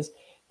because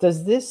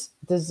does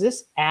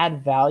this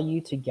add value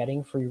to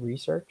getting free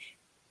research?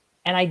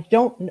 And I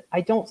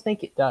don't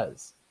think it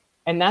does.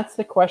 And that's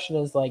the question,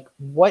 is like,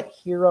 what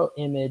hero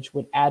image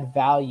would add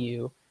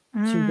value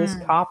to this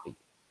Mm, copy?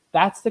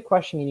 That's the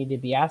question you need to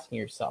be asking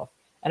yourself.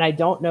 And I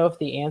don't know if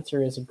the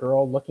answer is a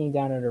girl looking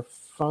down at her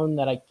phone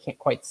that I can't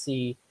quite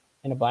see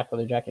in a black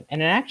leather jacket. And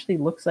it actually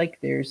looks like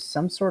there's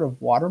some sort of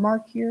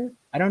watermark here.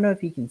 I don't know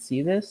if you can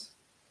see this.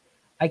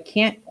 I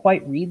can't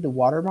quite read the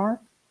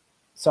watermark.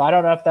 So I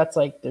don't know if that's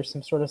like there's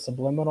some sort of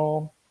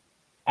subliminal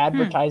hmm.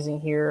 advertising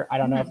here. I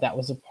don't know if Mhm. that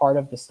was a part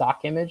of the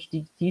stock image.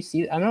 Do you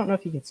see? I don't know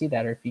if you can see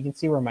that or if you can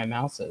see where my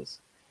mouse is,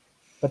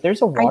 but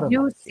there's a I do watermark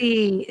here.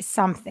 see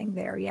something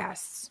there.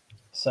 Yes.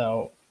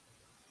 So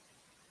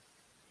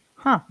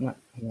Huh. I'm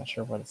not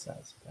sure what it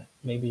says, but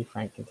maybe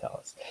Frank can tell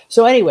us.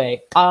 So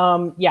anyway,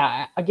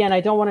 yeah, again,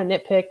 I don't want to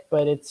nitpick,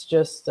 but it's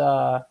just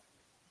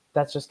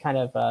that's just kind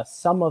of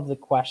some of the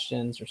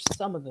questions or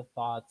some of the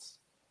thoughts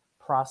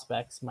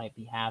prospects might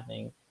be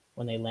having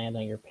when they land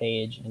on your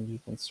page, and you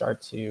can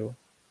start to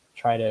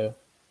try to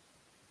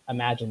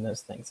imagine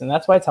those things. And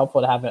that's why it's helpful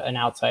to have an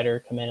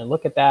outsider come in and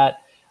look at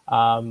that,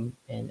 and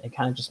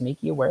kind of just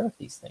make you aware of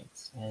these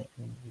things. And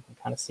you can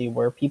kind of see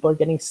where people are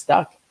getting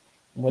stuck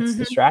and what's Mhm.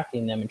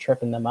 distracting them and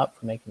tripping them up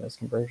from making those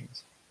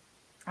conversions.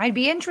 I'd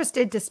be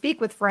interested to speak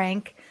with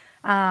Frank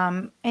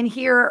and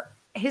hear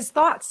his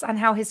thoughts on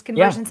how his Yeah.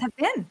 conversions have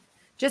been,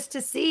 just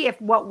to see if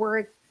what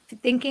we're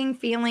thinking,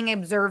 feeling,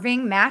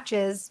 observing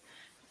matches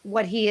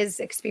what he is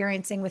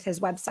experiencing with his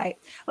website.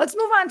 Let's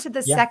move on to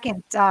the Yeah.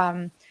 second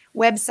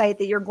website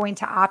that you're going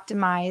to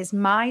optimize,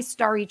 My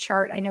Starry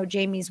Chart. I know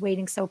Jamie's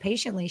waiting so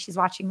patiently. She's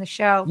watching the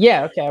show.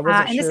 Yeah. Okay.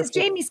 And this is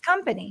Jamie's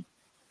company.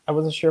 I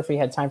wasn't sure if we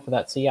had time for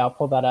that. So yeah, I'll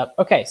pull that up.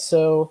 Okay.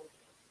 So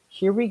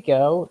here we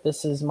go.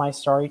 This is My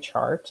Starry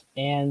Chart.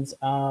 And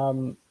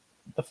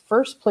the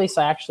first place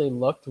I actually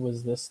looked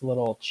was this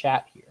little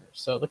chat here.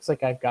 So it looks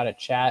like I've got a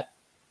chat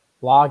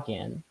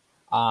login.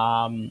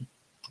 Um,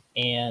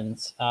 and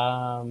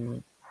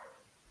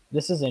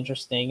this is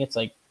interesting. It's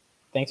like,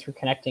 thanks for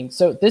connecting.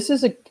 So this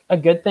is a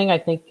good thing. I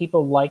think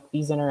people like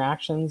these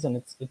interactions, and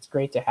it's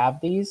great to have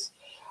these.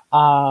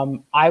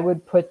 I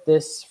would put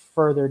this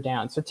further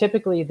down. So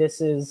typically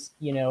this is,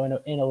 in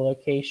a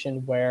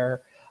location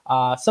where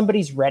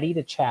somebody's ready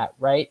to chat,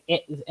 right?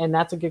 And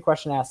that's a good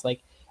question to ask.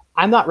 Like,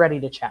 I'm not ready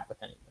to chat with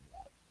anyone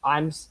yet.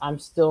 I'm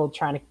still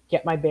trying to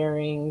get my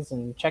bearings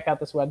and check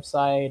out this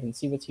website and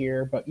see what's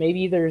here. But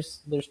maybe there's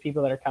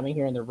people that are coming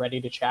here and they're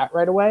ready to chat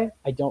right away.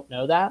 I don't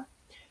know that.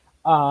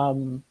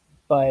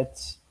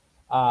 But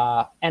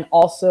and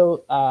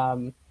also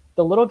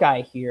the little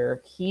guy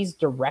here, he's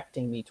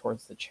directing me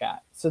towards the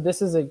chat. So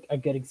this is a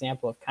good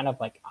example of kind of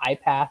like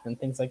iPath and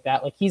things like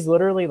that. Like he's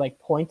literally like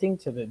pointing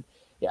to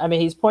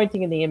he's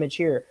pointing in the image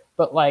here,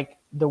 but like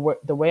the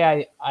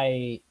way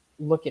I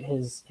look at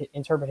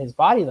interpret his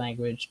body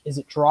language is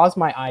it draws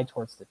my eye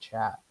towards the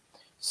chat.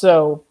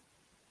 So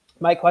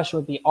my question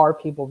would be, are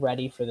people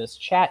ready for this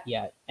chat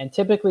yet? And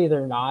typically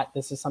they're not.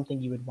 This is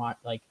something you would want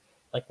like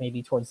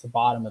maybe towards the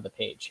bottom of the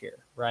page here,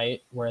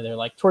 right? Where they're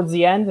like towards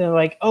the end and they're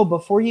like, oh,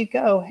 before you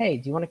go, hey,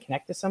 do you want to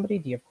connect to somebody?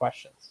 Do you have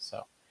questions?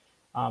 So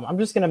I'm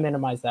just going to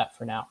minimize that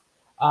for now.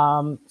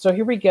 So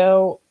here we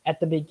go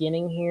at the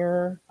beginning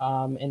here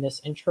in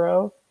this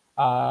intro.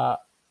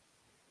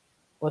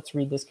 Let's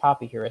read this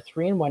copy here. A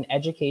 3-in-1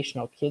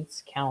 educational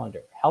kids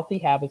calendar, healthy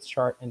habits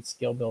chart, and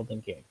skill building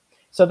game.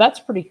 So that's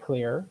pretty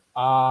clear.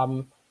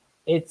 I'm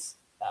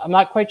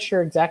not quite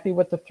sure exactly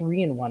what the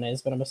 3-in-1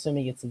 is, but I'm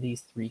assuming it's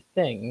these 3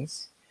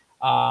 things.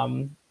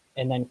 And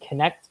then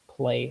connect,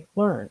 play,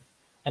 learn.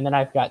 And then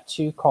I've got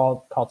 2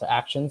 call to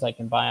actions. I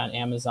can buy on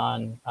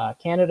Amazon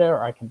Canada,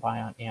 or I can buy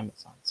on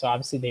Amazon. So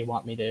obviously they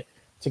want me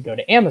to go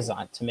to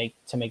Amazon to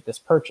make this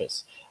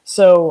purchase.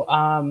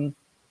 So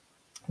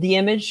the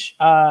image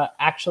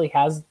actually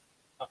has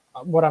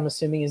what I'm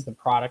assuming is the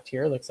product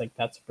here. Looks like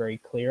that's very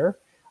clear.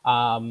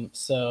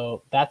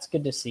 So that's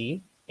good to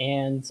see.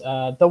 And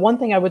the one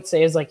thing I would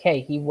say is like,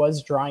 hey, he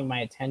was drawing my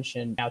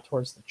attention now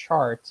towards the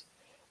chart,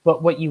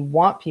 but what you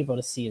want people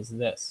to see is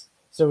this.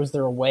 So is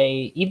there a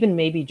way, even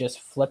maybe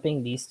just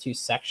flipping these 2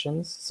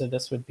 sections? So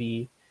this would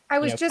be, I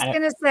was just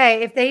going to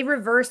say, if they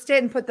reversed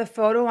it and put the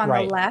photo on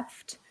the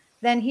left,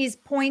 then he's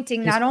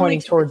pointing not only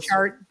to the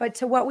chart, but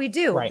to what we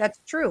do. Right. That's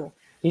true.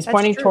 He's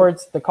pointing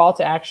towards the call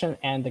to action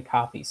and the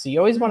copy. So you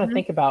always want to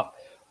think about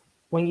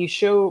when you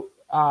show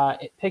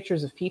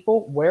pictures of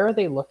people, where are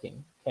they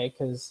looking? Okay,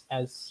 because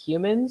as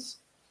humans,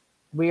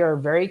 we're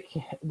very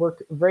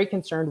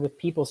concerned with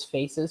people's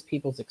faces,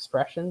 people's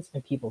expressions,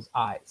 and people's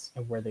eyes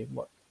and where they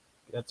look.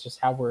 That's just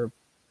how we're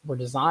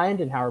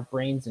designed and how our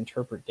brains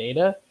interpret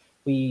data.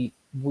 We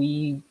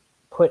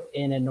put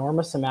an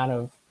enormous amount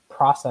of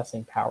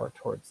processing power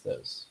towards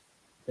those,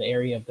 the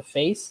area of the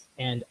face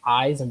and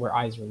eyes and where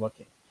eyes are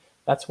looking.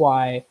 That's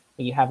why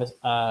when you have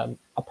a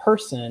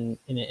person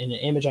in an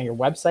image on your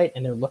website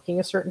and they're looking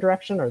a certain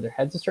direction or their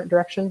head's a certain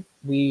direction,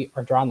 we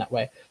are drawn that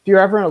way. If you're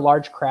ever in a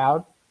large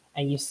crowd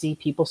and you see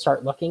people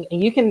start looking,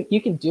 and you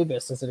can do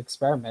this as an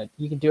experiment.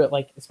 You can do it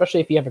like, especially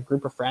if you have a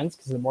group of friends,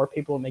 because the more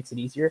people, it makes it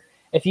easier.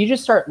 If you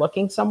just start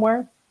looking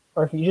somewhere,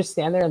 or if you just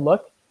stand there and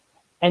look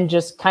and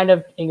just kind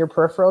of in your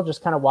peripheral,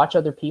 just kind of watch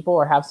other people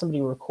or have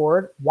somebody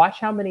record, watch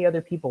how many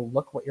other people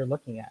look what you're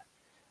looking at.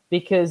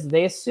 Because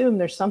they assume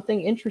there's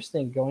something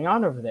interesting going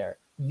on over there.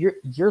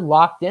 You're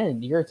locked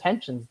in, your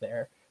attention's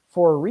there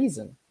for a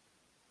reason.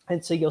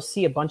 And so you'll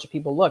see a bunch of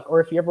people look. Or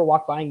if you ever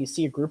walk by and you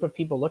see a group of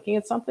people looking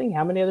at something,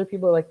 how many other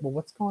people are like, well,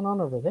 what's going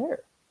on over there?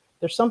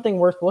 There's something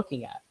worth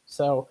looking at.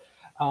 So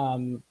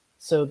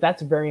so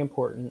that's very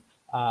important,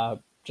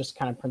 just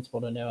kind of principle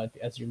to know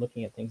as you're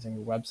looking at things on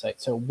your website.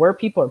 So where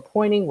people are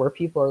pointing, where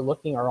people are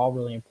looking are all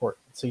really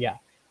important. So yeah.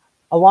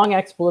 A long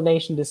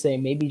explanation to say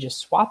maybe just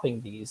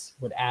swapping these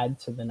would add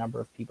to the number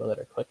of people that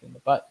are clicking the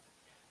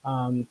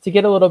button. To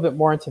get a little bit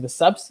more into the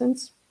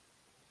substance,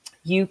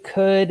 you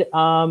could,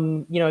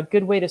 a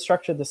good way to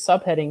structure the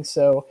subheading.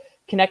 So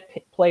connect,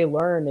 play,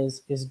 learn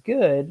is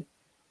good,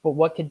 but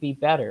what could be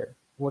better?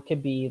 What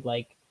could be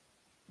like,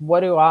 what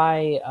do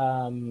I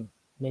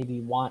maybe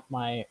want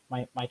my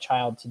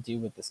child to do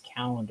with this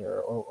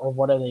calendar, or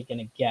what are they going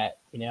to get?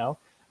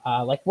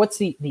 Like what's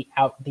the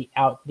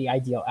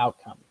ideal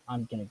outcome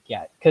I'm gonna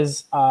get?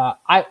 Because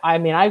I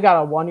mean I've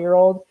got a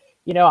 1-year-old.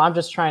 I'm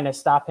just trying to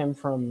stop him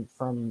from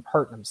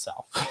hurting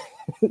himself.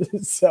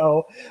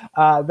 So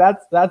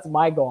that's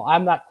my goal.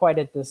 I'm not quite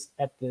at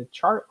the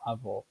chart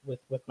level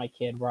with my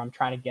kid where I'm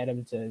trying to get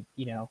him to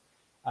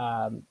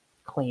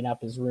clean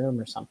up his room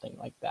or something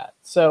like that.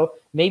 So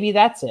maybe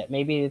that's it.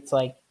 Maybe it's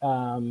like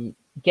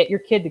get your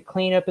kid to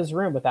clean up his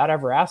room without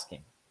ever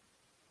asking.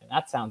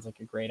 That sounds like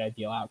a great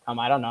ideal outcome.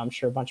 I don't know. I'm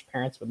sure a bunch of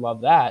parents would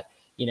love that,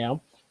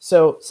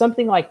 So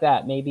something like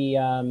that, maybe,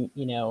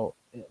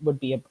 would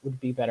be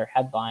a better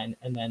headline.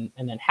 And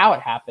then how it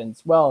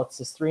happens. Well, it's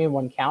this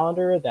 3-in-1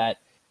 calendar that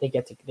they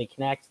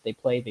connect, they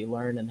play, they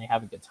learn, and they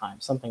have a good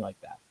time. Something like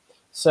that.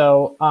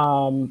 So,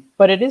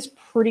 but it is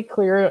pretty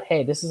clear.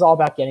 Hey, this is all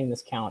about getting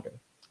this calendar.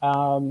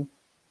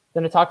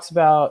 Then it talks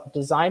about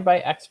designed by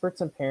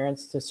experts and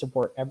parents to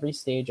support every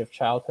stage of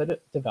childhood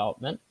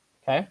development.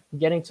 Okay,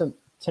 getting to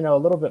know a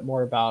little bit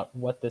more about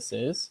what this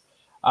is.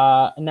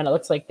 And then it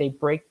looks like they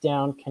break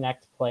down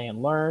connect, play,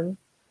 and learn.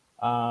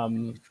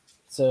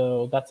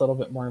 So that's a little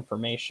bit more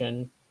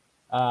information.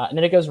 And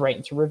then it goes right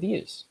into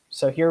reviews.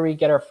 So here we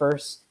get our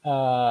first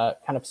kind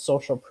of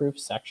social proof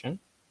section.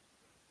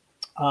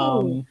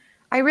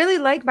 I really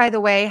like, by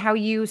the way, how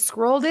you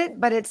scrolled it,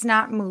 but it's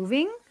not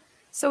moving.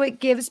 So it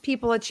gives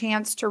people a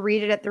chance to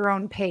read it at their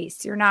own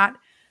pace. You're not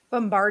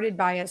bombarded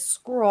by a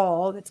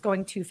scroll that's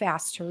going too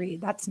fast to read.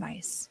 That's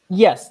nice.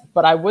 Yes,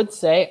 but I would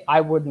say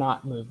I would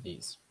not move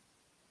these.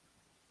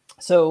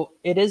 So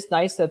it is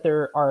nice that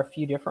there are a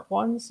few different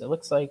ones. It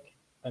looks like,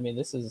 I mean,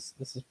 this is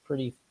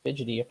pretty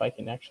fidgety if I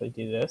can actually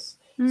do this.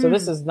 So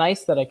this is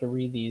nice that I could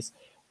read these.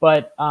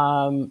 But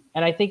and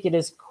I think it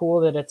is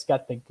cool that it's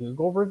got the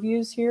Google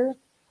reviews here.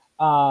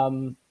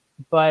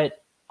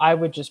 But I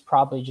would just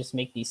probably just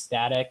make these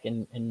static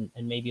and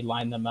maybe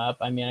line them up.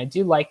 I mean, I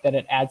do like that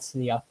it adds to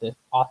the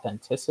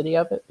authenticity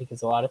of it,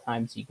 because a lot of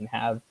times you can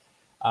have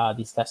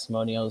these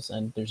testimonials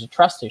and there's a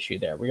trust issue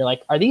there where you're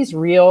like, are these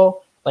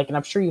real? Like, and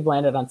I'm sure you've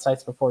landed on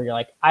sites before. You're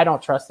like, I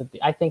don't trust it.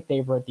 I think they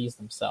wrote these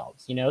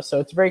themselves, you know? So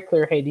it's very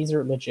clear. Hey, these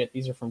are legit.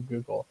 These are from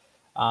Google.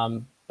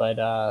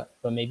 But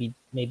maybe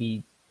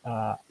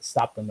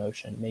stop the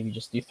motion. Maybe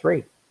just do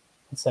 3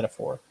 instead of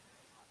 4.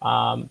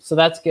 So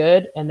that's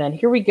good. And then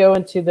here we go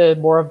into the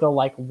more of the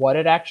like what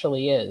it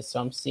actually is.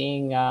 So I'm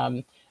seeing,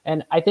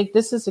 and I think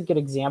this is a good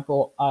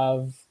example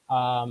of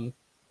kind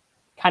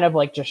of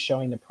like just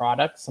showing the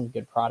product, some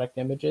good product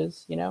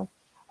images, you know.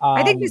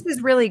 I think this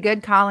is really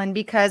good, Colin,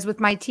 because with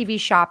my TV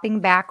shopping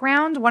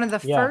background, one of the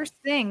first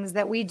things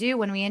that we do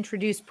when we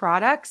introduce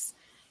products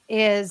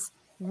is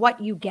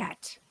what you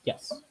get.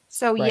 Yes.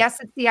 So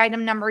yes, it's the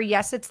item number.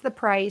 Yes, it's the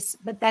price,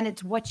 but then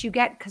it's what you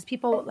get, because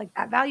people like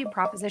that value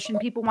proposition.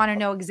 People want to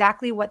know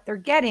exactly what they're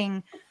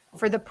getting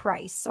for the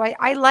price. So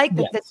I like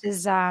that this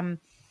is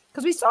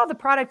because we saw the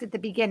product at the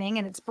beginning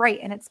and it's bright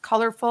and it's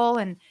colorful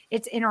and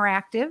it's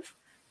interactive,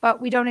 but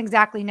we don't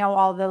exactly know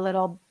all the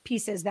little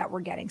pieces that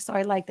we're getting. So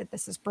I like that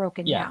this is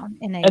broken down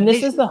in a and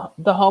this is the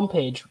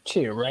homepage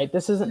too, right?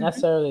 This isn't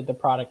necessarily the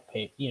product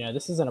page. You know,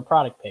 this isn't a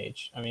product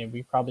page. I mean,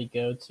 we probably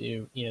go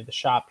to, you know, the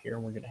shop here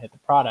and we're going to hit the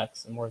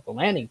products and more of the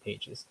landing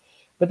pages,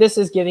 but this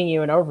is giving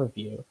you an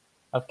overview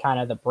of kind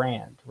of the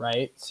brand,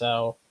 right?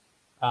 So,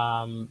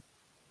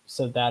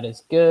 so that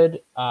is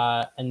good.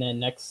 And then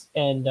next,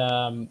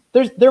 and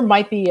there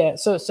might be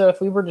so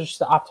if we were just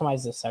to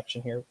optimize this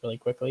section here really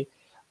quickly,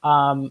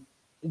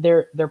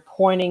 they're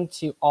pointing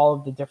to all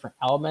of the different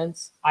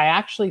elements. I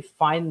actually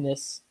find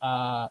this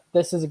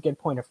this is a good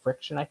point of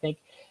friction. I think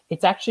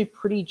it's actually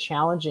pretty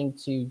challenging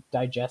to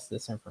digest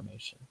this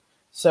information.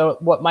 So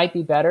what might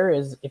be better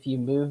is if you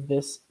move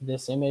this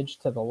image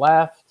to the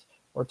left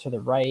or to the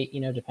right,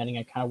 you know, depending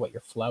on kind of what your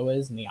flow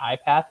is in the eye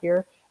path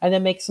here, and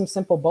then make some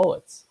simple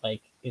bullets.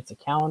 Like it's a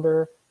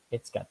calendar,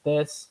 it's got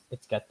this,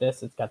 it's got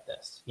this, it's got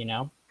this, you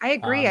know? I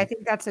agree. I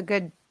think that's a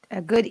good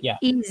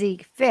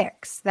easy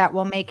fix that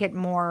will make it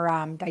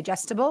more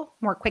digestible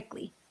more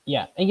quickly.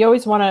 Yeah. And you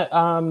always want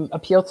to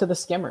appeal to the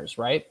skimmers,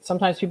 right?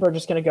 Sometimes people are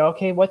just going to go,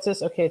 okay, what's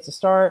this? Okay, it's a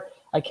start.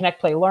 I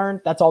connect, play, learn.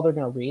 That's all they're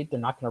going to read. They're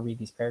not going to read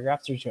these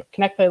paragraphs. They're just going to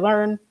connect, play,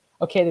 learn.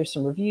 Okay, there's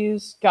some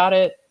reviews. Got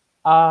it.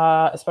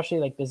 Especially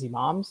like busy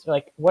moms. They're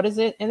like, what is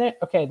it in it?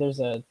 Okay, I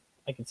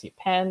can see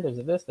a pen. There's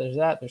a this, there's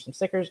that. There's some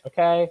stickers.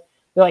 Okay.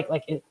 They're like,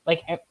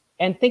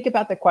 and think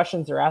about the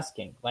questions they're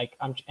asking. Like,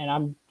 I'm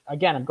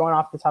going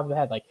off the top of the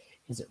head. Like,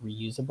 is it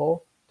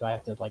reusable? Do I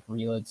have to like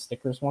reload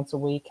stickers once a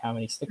week? How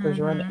many stickers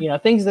are in it? You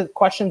know,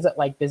 questions that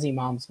like busy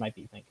moms might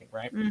be thinking,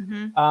 right?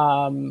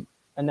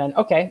 And then,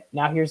 okay,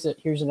 now here's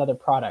another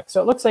product.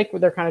 So it looks like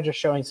they're kind of just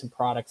showing some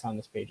products on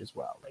this page as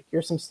well. Like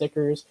here's some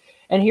stickers,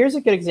 and here's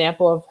a good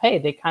example of, hey,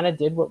 they kind of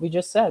did what we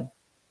just said.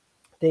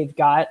 They've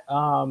got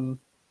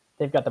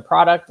the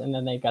product, and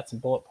then they've got some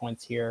bullet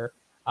points here,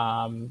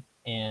 and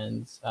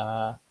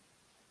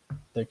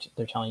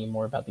they're telling you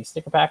more about these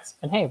sticker packs.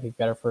 And hey, we've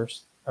got our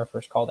first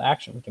call to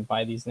action. We can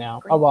buy these now.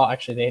 Great. Oh, well,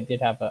 actually, they did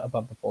have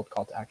above the fold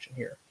call to action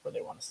here where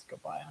they want us to go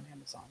buy on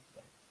Amazon.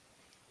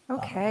 But,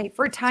 okay.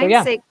 For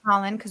time's sake,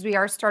 Colin, because we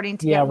are starting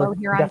to get low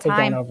here on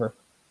time. Over.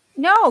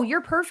 No,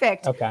 you're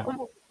perfect. Okay.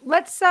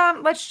 Let's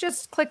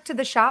just click to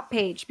the shop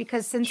page,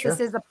 because since this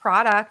is a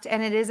product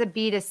and it is a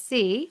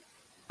B2C,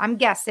 I'm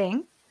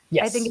guessing.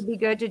 Yes. I think it'd be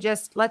good to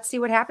let's see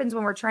what happens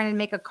when we're trying to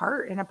make a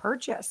cart and a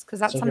purchase, because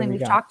that's something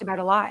we've talked about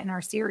a lot in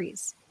our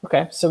series.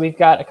 Okay, so we've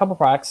got a couple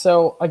products.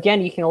 So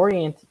again, you can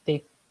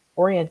orientate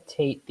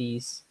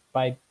these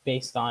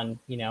based on,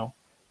 you know,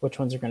 which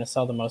ones are going to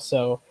sell the most.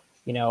 So,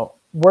 you know,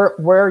 where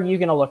are you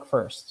going to look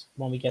first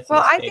when we get to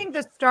this page? Think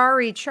the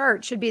Starry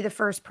chart should be the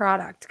first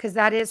product, because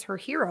that is her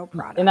hero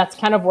product. And that's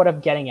kind of what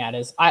I'm getting at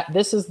is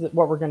this is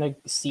what we're going to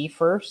see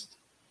first.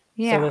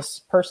 Yeah. So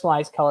this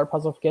personalized color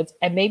puzzle for kids,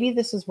 and maybe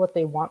this is what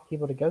they want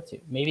people to go to.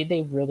 Maybe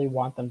they really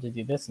want them to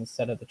do this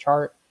instead of the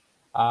chart.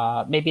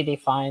 Maybe they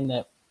find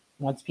that,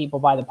 once people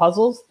buy the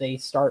puzzles, they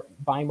start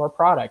buying more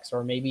products.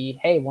 Or maybe,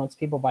 hey, once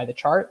people buy the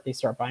chart, they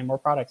start buying more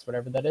products,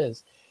 whatever that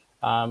is.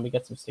 We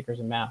get some stickers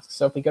and masks.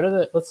 So if we go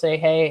to let's say,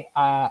 hey,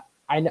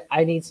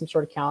 I need some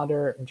sort of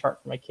calendar and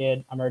chart for my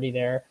kid. I'm already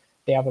there.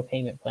 They have a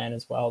payment plan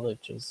as well,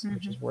 which is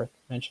worth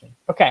mentioning.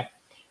 Okay,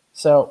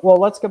 so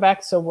let's go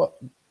back. So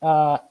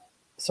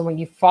so when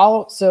you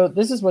follow, so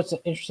this is what's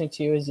interesting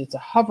too, is it's a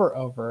hover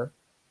over,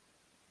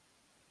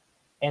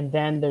 and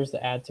then there's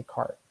the add to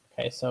cart.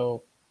 Okay,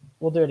 so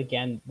we'll do it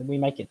again. We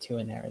might get 2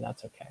 in there, and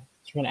that's okay.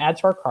 So we're gonna add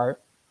to our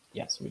cart.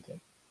 Yes, we did.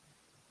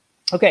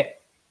 Okay,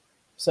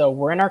 so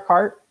we're in our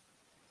cart.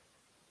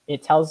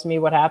 It tells me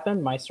what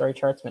happened. My story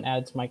chart's been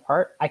added to my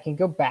cart. I can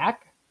go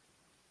back,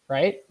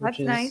 right? That's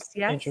nice.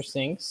 Yes.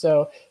 Interesting.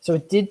 So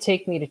it did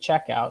take me to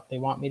checkout. They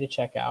want me to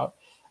check out.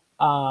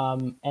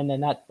 And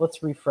then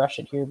let's refresh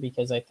it here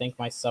because I think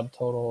my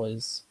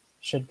subtotal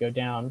should go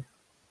down.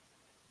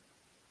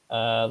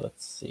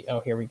 Let's see. Oh,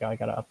 here we go. I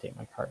got to update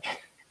my cart.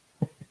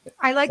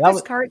 I like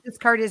this cart. This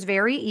cart is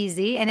very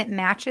easy and it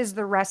matches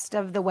the rest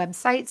of the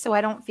website. So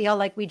I don't feel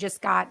like we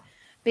just got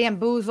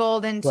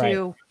bamboozled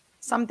into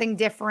something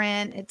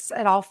different.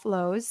 It all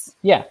flows.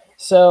 Yeah.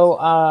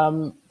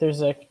 So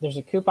there's a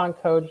coupon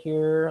code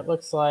here. It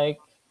looks like.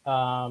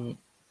 Oh,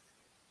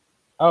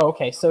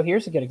 okay. So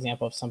here's a good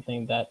example of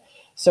something that.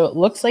 So it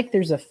looks like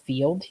there's a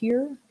field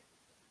here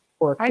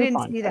for a coupon I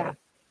didn't see code. that.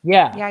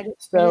 Yeah.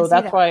 So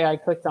that's why I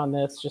clicked on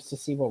this, just to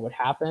see what would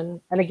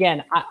happen. And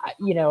again, I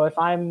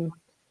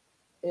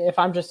if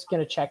I'm just going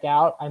to check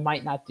out, I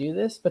might not do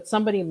this, but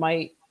somebody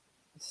might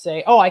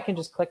say, oh, I can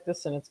just click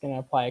this and it's going to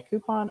apply a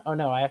coupon. Oh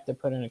no, I have to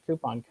put in a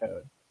coupon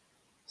code.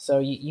 So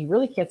you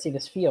really can't see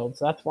this field.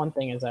 So that's one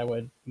thing is I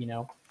would,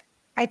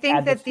 I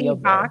think that the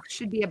box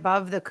should be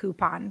above the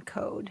coupon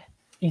code.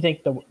 You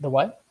think the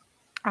what?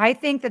 I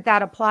think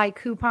that apply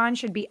coupon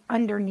should be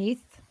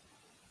underneath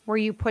where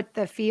you put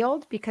the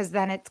field, because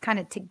then it's kind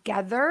of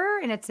together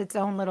and it's its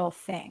own little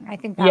thing. I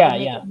think that would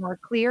make it more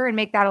clear and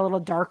make that a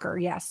little darker.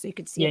 Yes, so you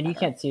could see. Yeah, you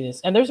can't see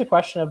this. And there's a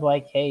question of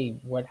like, hey,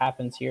 what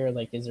happens here?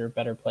 Like, is there a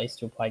better place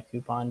to apply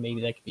coupon?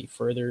 Maybe that could be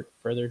further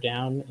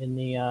down in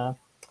the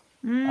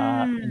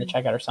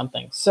checkout or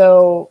something.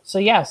 So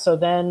yeah. So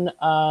then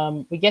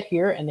we get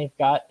here and they've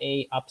got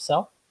a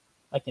upsell.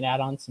 I can add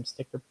on some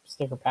sticker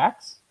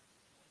packs,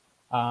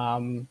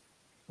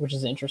 which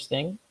is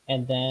interesting.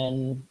 And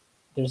then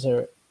there's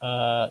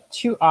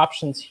two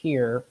options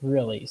here,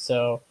 really.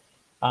 So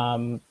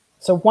one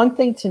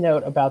thing to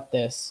note about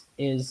this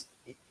is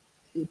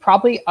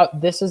probably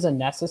this is a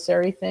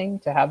necessary thing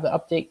to have the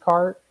update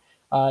cart.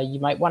 You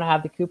might want to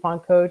have the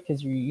coupon code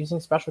because you're using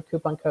special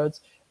coupon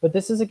codes. But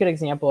this is a good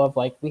example of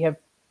like we have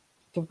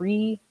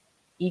 3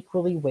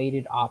 equally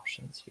weighted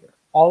options here.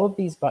 All of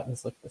these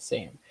buttons look the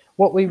same.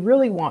 What we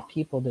really want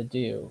people to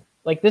do,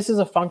 like this is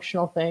a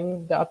functional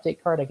thing, the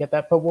update card, I get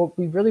that, but what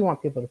we really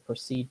want people to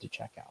proceed to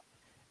checkout.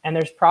 And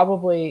there's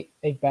probably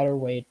a better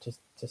way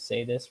to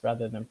say this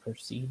rather than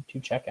proceed to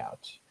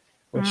checkout,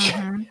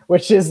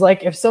 which is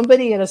like if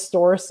somebody in a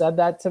store said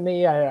that to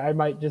me, I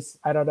might just,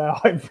 I don't know,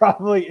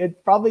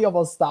 it probably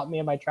almost stopped me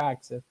in my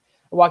tracks. If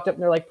I walked up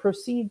and they're like,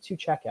 proceed to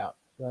checkout.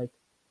 Like,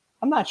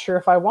 I'm not sure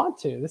if I want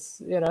to.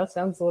 This,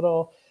 sounds a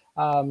little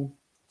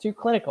too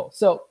clinical.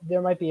 So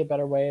there might be a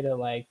better way to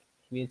like,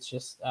 maybe it's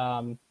just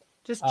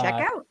check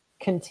out.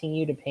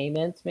 Continue to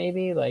payment,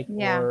 maybe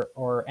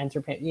or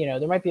enter pay.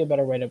 There might be a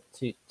better way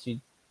to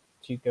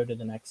go to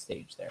the next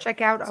stage there.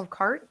 Check out of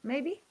cart,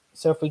 maybe.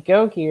 So if we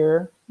go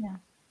here,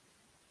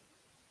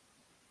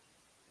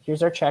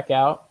 here's our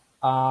checkout,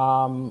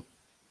 and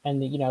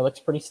it looks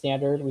pretty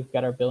standard. We've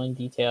got our billing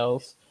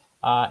details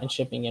and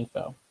shipping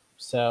info.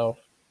 So.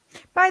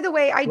 By the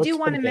way, I do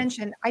want to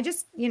mention, I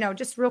just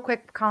real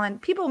quick, Colin,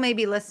 people may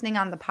be listening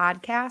on the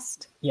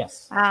podcast.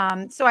 Yes.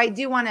 So I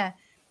do want to,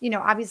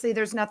 obviously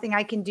there's nothing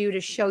I can do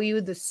to show you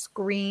the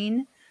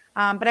screen.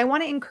 But I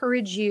want to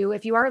encourage you,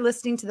 if you are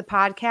listening to the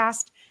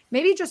podcast,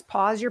 maybe just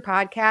pause your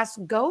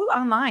podcast, go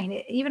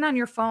online, even on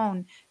your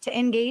phone, to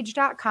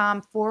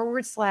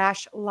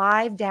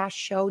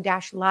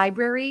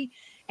engage.com/live-show-library.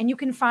 And you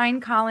can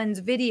find Colin's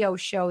video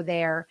show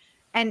there.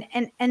 And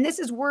this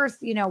is worth,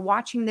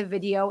 watching the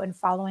video and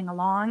following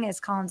along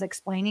as Colin's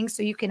explaining,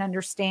 so you can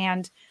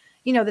understand,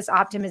 this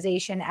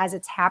optimization as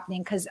it's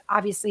happening. Because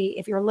obviously,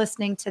 if you're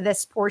listening to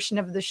this portion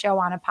of the show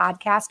on a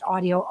podcast,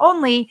 audio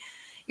only,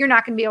 you're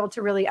not going to be able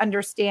to really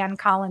understand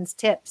Colin's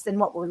tips and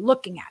what we're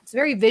looking at. It's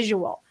very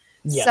visual.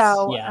 Yes,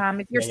 so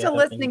if you're still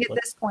listening at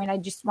this point, I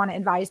just want to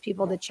advise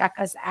people to check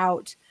us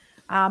out.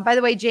 By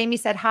the way, Jamie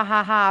said, "Ha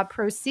ha ha,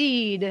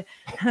 proceed."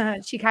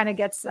 She kind of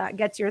gets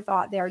your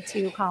thought there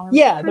too, Colin.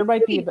 Yeah, there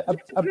might be a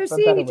better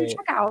way to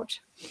check out.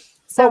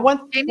 So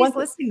Jamie's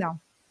listening though.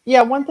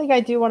 Yeah, one thing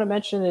I do want to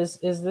mention is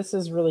this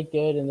is really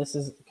good, and this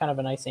is kind of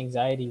a nice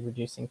anxiety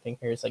reducing thing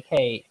here. It's like,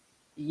 hey,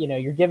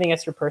 you're giving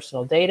us your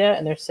personal data,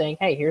 and they're saying,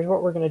 hey, here's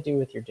what we're going to do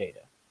with your data.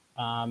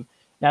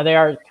 Now they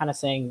are kind of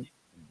saying,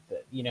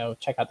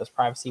 check out this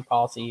privacy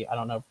policy. I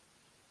don't know.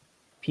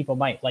 People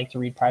might like to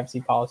read privacy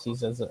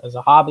policies as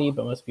a hobby,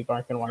 but most people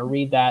aren't going to want to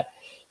read that.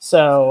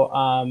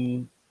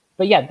 So,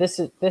 But yeah, this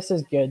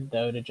is good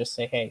though, to just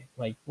say, hey,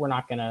 like, we're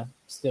not gonna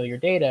steal your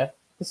data.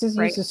 This is used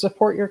Right. to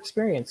support your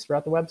experience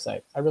throughout the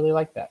website. I really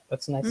like that.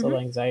 That's a nice Mm-hmm. little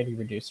anxiety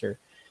reducer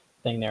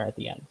thing there at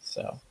the end.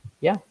 So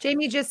yeah,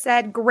 Jamie just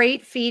said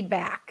great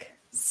feedback.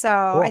 So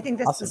I cool, think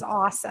this is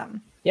awesome.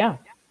 awesome. Yeah,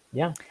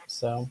 yeah.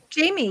 So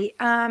Jamie,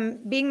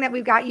 being that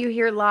we've got you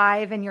here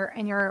live and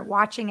you're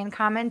watching and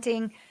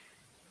commenting,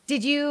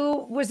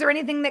 was there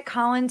anything that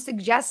Colin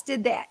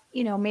suggested that,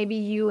 maybe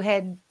you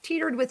had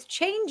teetered with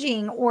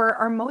changing, or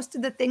are most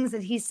of the things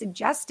that he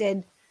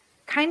suggested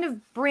kind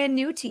of brand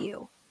new to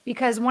you?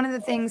 Because one of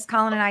the things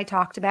Colin and I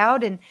talked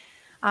about, and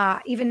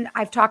even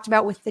I've talked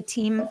about with the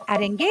team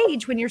at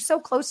Engage, when you're so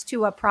close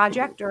to a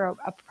project or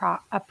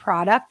a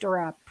product or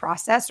a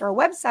process or a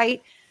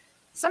website,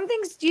 some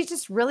things you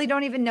just really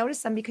don't even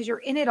notice them because you're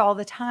in it all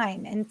the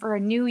time. And for a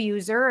new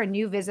user, a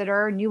new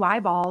visitor, new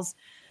eyeballs,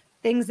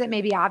 things that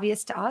may be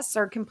obvious to us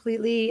are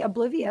completely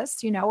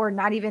oblivious, or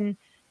not even,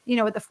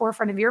 at the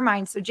forefront of your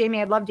mind. So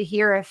Jamie, I'd love to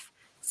hear if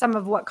some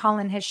of what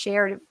Colin has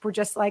shared were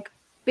just like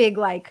big,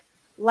 like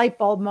light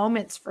bulb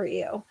moments for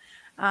you.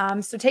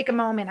 So take a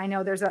moment. I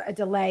know there's a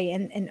delay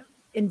in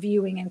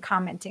viewing and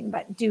commenting,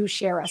 but do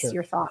share us sure.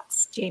 your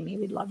thoughts, Jamie.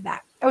 We'd love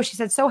that. Oh, she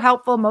said, so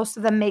helpful. Most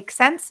of them make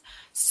sense.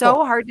 So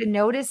Cool. hard to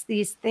notice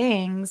these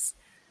things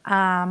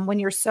when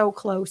you're so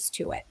close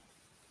to it.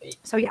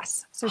 So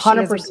yes. So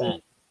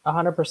 100%.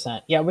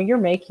 100%. Yeah, when you're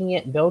making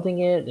it, building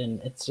it,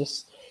 and it's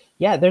just,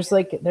 yeah, there's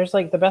like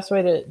the best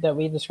way that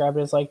we describe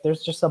it is like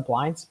there's just a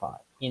blind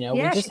spot. We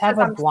Yeah, just she have says,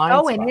 a I'm blind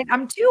so in spot. it.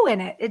 I'm too in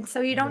it. And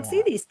so you don't see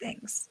Yeah. these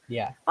things.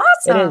 Yeah.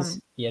 It is.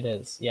 Awesome. It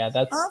is. Yeah,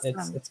 that's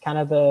Awesome. it's kind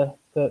of the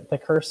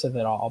curse of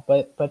it all,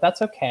 but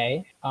that's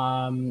okay.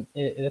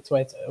 That's why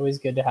it's always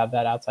good to have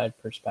that outside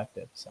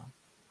perspective. So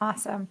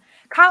Awesome.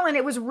 Colin,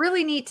 it was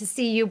really neat to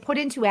see you put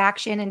into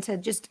action and to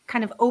just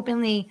kind of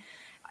openly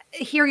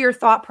hear your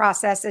thought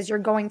process as you're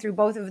going through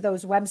both of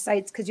those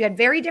websites, because you had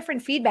very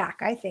different feedback,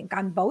 I think,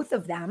 on both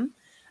of them.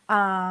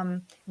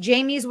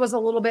 Jamie's was a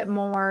little bit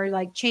more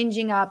like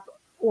changing up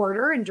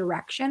order and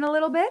direction a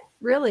little bit,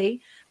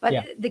 really. But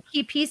yeah. the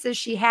key pieces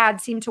she had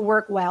seemed to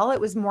work well.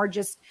 It was more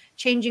just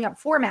changing up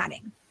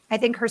formatting. I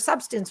think her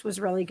substance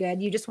was really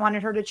good. You just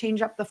wanted her to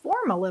change up the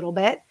form a little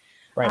bit.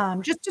 Right.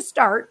 Just to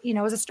start,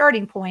 as a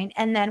starting point.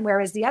 And then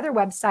whereas the other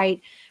website,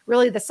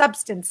 really the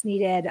substance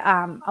needed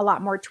a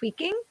lot more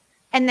tweaking.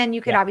 And then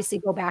you could obviously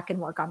go back and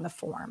work on the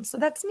form. So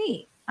that's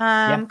neat.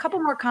 A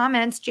couple more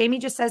comments. Jamie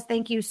just says,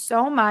 thank you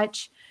so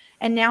much.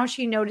 And now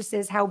she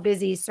notices how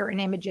busy certain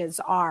images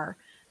are.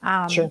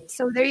 Sure.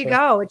 So there you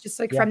go. It's just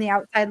like Yeah. from the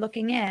outside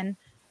looking in.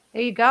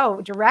 There you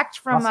go. Direct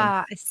from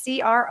a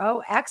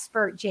CRO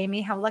expert,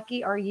 Jamie. How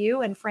lucky are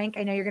you? And Frank,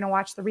 I know you're going to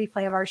watch the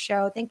replay of our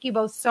show. Thank you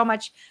both so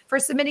much for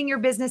submitting your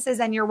businesses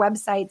and your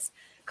websites.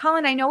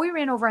 Colin, I know we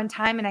ran over on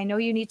time and I know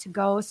you need to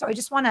go. So I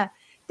just want to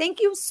thank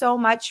you so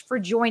much for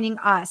joining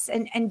us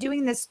and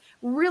doing this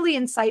really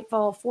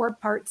insightful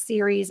 4-part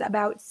series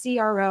about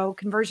CRO,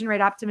 conversion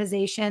rate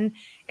optimization.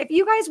 If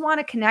you guys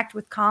want to connect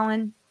with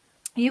Colin,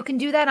 you can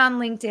do that on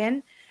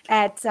LinkedIn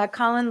at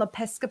Colin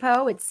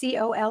Lepiscopo. It's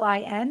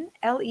COLIN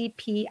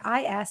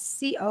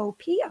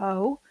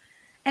LEPISCOPO.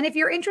 And if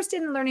you're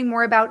interested in learning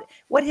more about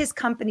what his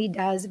company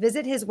does,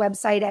 visit his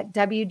website at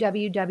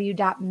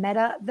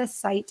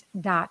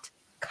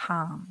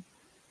www.metathesite.com.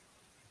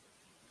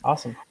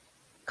 Awesome.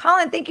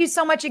 Colin, thank you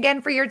so much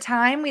again for your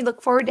time. We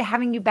look forward to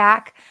having you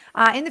back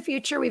in the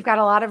future. We've got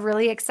a lot of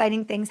really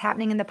exciting things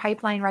happening in the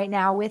pipeline right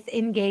now with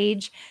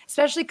Engage,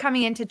 especially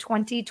coming into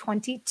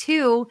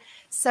 2022.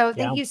 So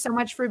thank you so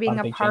much for being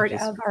a part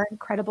of our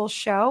incredible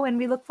show. And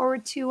we look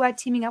forward to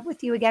teaming up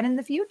with you again in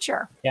the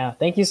future. Yeah.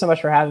 Thank you so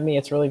much for having me.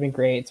 It's really been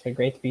great. It's been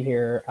great to be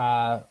here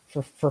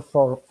for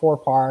 4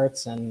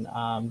 parts. And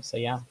so,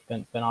 yeah,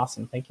 been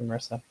awesome. Thank you,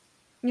 Marissa.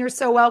 You're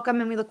so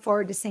welcome. And we look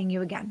forward to seeing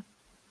you again.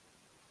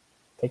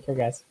 Take care,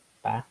 guys.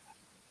 Bye.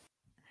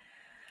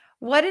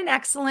 What an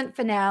excellent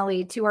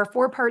finale to our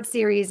 4-part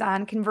series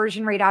on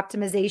conversion rate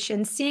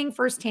optimization, seeing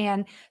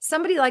firsthand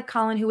somebody like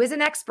Colin, who is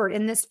an expert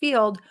in this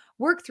field,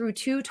 work through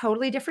 2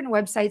 totally different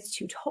websites,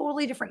 2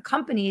 totally different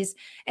companies,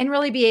 and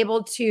really be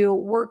able to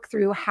work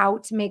through how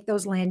to make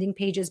those landing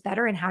pages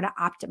better and how to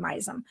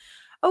optimize them.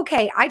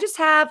 Okay, I just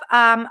have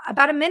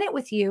about a minute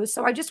with you.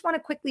 So I just want to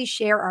quickly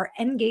share our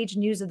Engage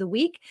news of the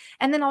week,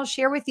 and then I'll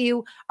share with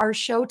you our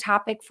show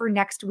topic for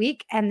next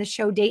week and the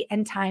show date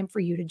and time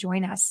for you to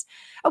join us.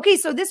 Okay,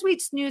 so this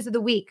week's news of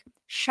the week,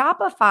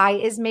 Shopify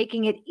is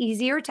making it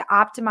easier to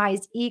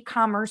optimize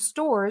e-commerce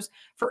stores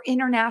for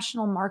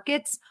international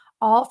markets,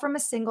 all from a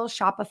single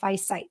Shopify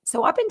site.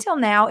 So up until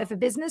now, if a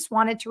business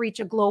wanted to reach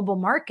a global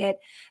market,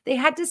 they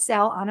had to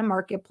sell on a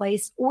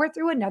marketplace or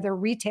through another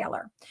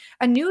retailer.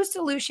 A new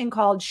solution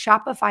called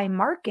Shopify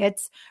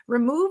Markets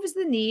removes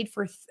the need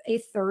for a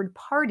third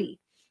party,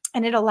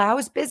 and it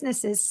allows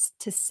businesses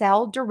to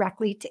sell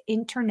directly to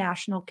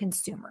international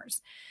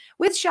consumers.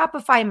 With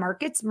Shopify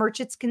Markets,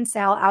 merchants can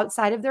sell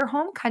outside of their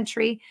home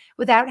country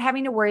without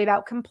having to worry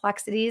about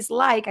complexities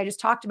like, I just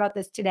talked about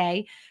this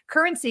today,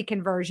 currency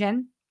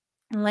conversion,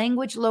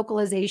 language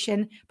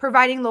localization,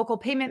 providing local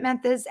payment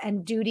methods,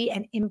 and duty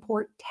and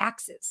import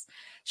taxes.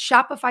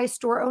 Shopify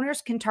store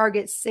owners can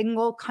target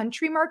single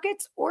country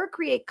markets or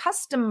create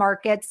custom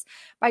markets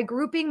by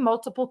grouping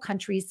multiple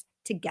countries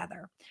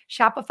together.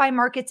 Shopify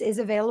Markets is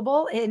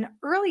available in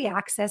early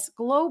access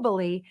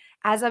globally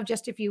as of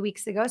just a few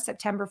weeks ago,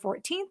 September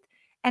 14th,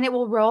 and it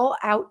will roll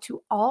out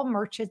to all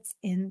merchants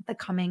in the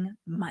coming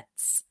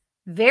months.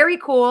 Very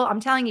cool. I'm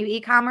telling you,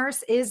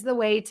 e-commerce is the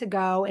way to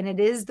go, and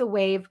it is the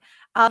wave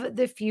of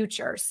the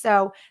future.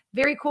 So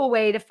very cool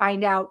way to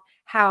find out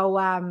how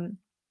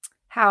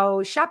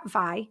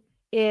Shopify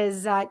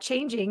is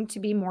changing to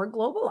be more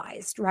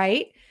globalized,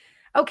 right?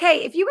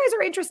 Okay, if you guys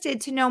are interested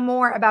to know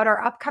more about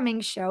our upcoming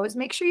shows,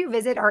 make sure you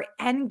visit our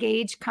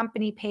Engage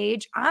company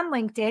page on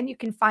LinkedIn. You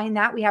can find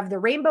that. We have the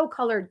rainbow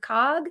colored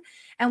cog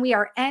and we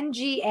are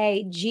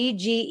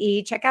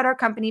NGAGGE. Check out our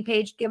company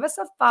page. Give us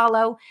a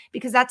follow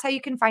because that's how you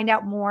can find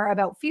out more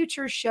about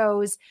future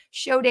shows,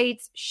 show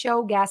dates,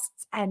 show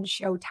guests, and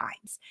show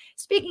times.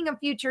 Speaking of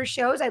future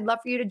shows, I'd love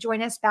for you to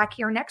join us back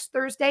here next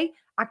Thursday,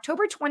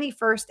 October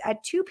 21st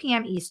at 2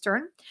 p.m.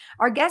 Eastern.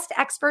 Our guest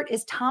expert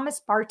is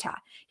Thomas Barta.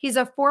 He's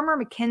a former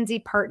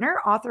McKinsey partner,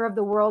 author of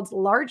the world's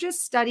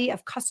largest study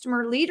of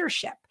customer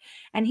leadership,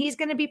 and he's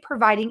going to be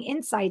providing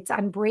insights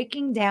on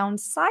breaking down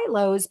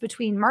silos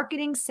between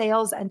marketing,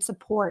 sales, and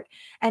support,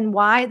 and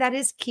why that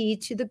is key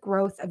to the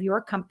growth of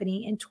your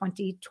company in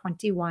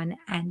 2021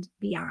 and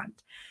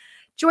beyond.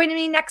 Join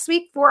me next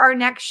week for our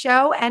next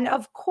show. And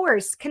of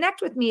course,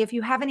 connect with me if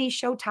you have any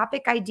show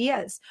topic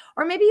ideas,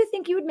 or maybe you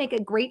think you would make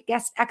a great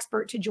guest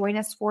expert to join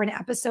us for an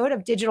episode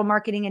of Digital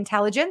Marketing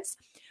Intelligence.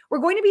 We're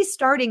going to be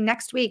starting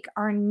next week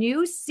our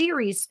new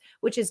series,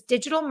 which is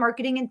Digital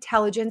Marketing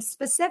Intelligence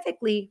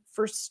specifically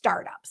for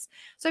startups.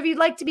 So if you'd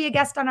like to be a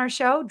guest on our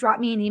show,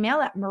 drop me an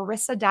email at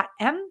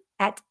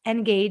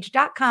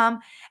marissa.m@engage.com.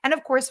 And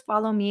of course,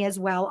 follow me as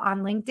well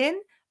on LinkedIn,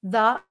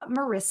 the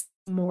Marissa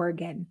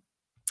Morgan.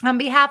 On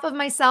behalf of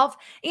myself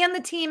and the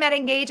team at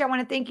Engage, I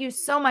want to thank you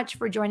so much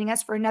for joining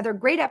us for another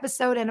great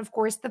episode and, of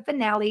course, the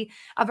finale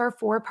of our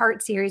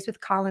 4-part series with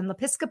Colin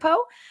Lepiscopo.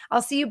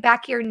 I'll see you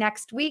back here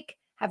next week.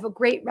 Have a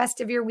great rest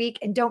of your week.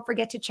 And don't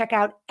forget to check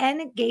out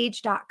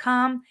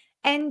Ngage.com,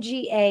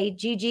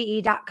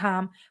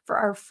 Ngagge.com for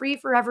our free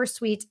forever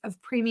suite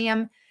of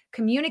premium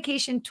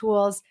communication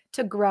tools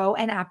to grow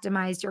and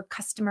optimize your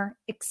customer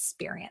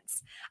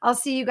experience. I'll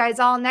see you guys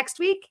all next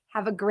week.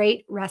 Have a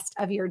great rest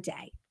of your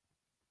day.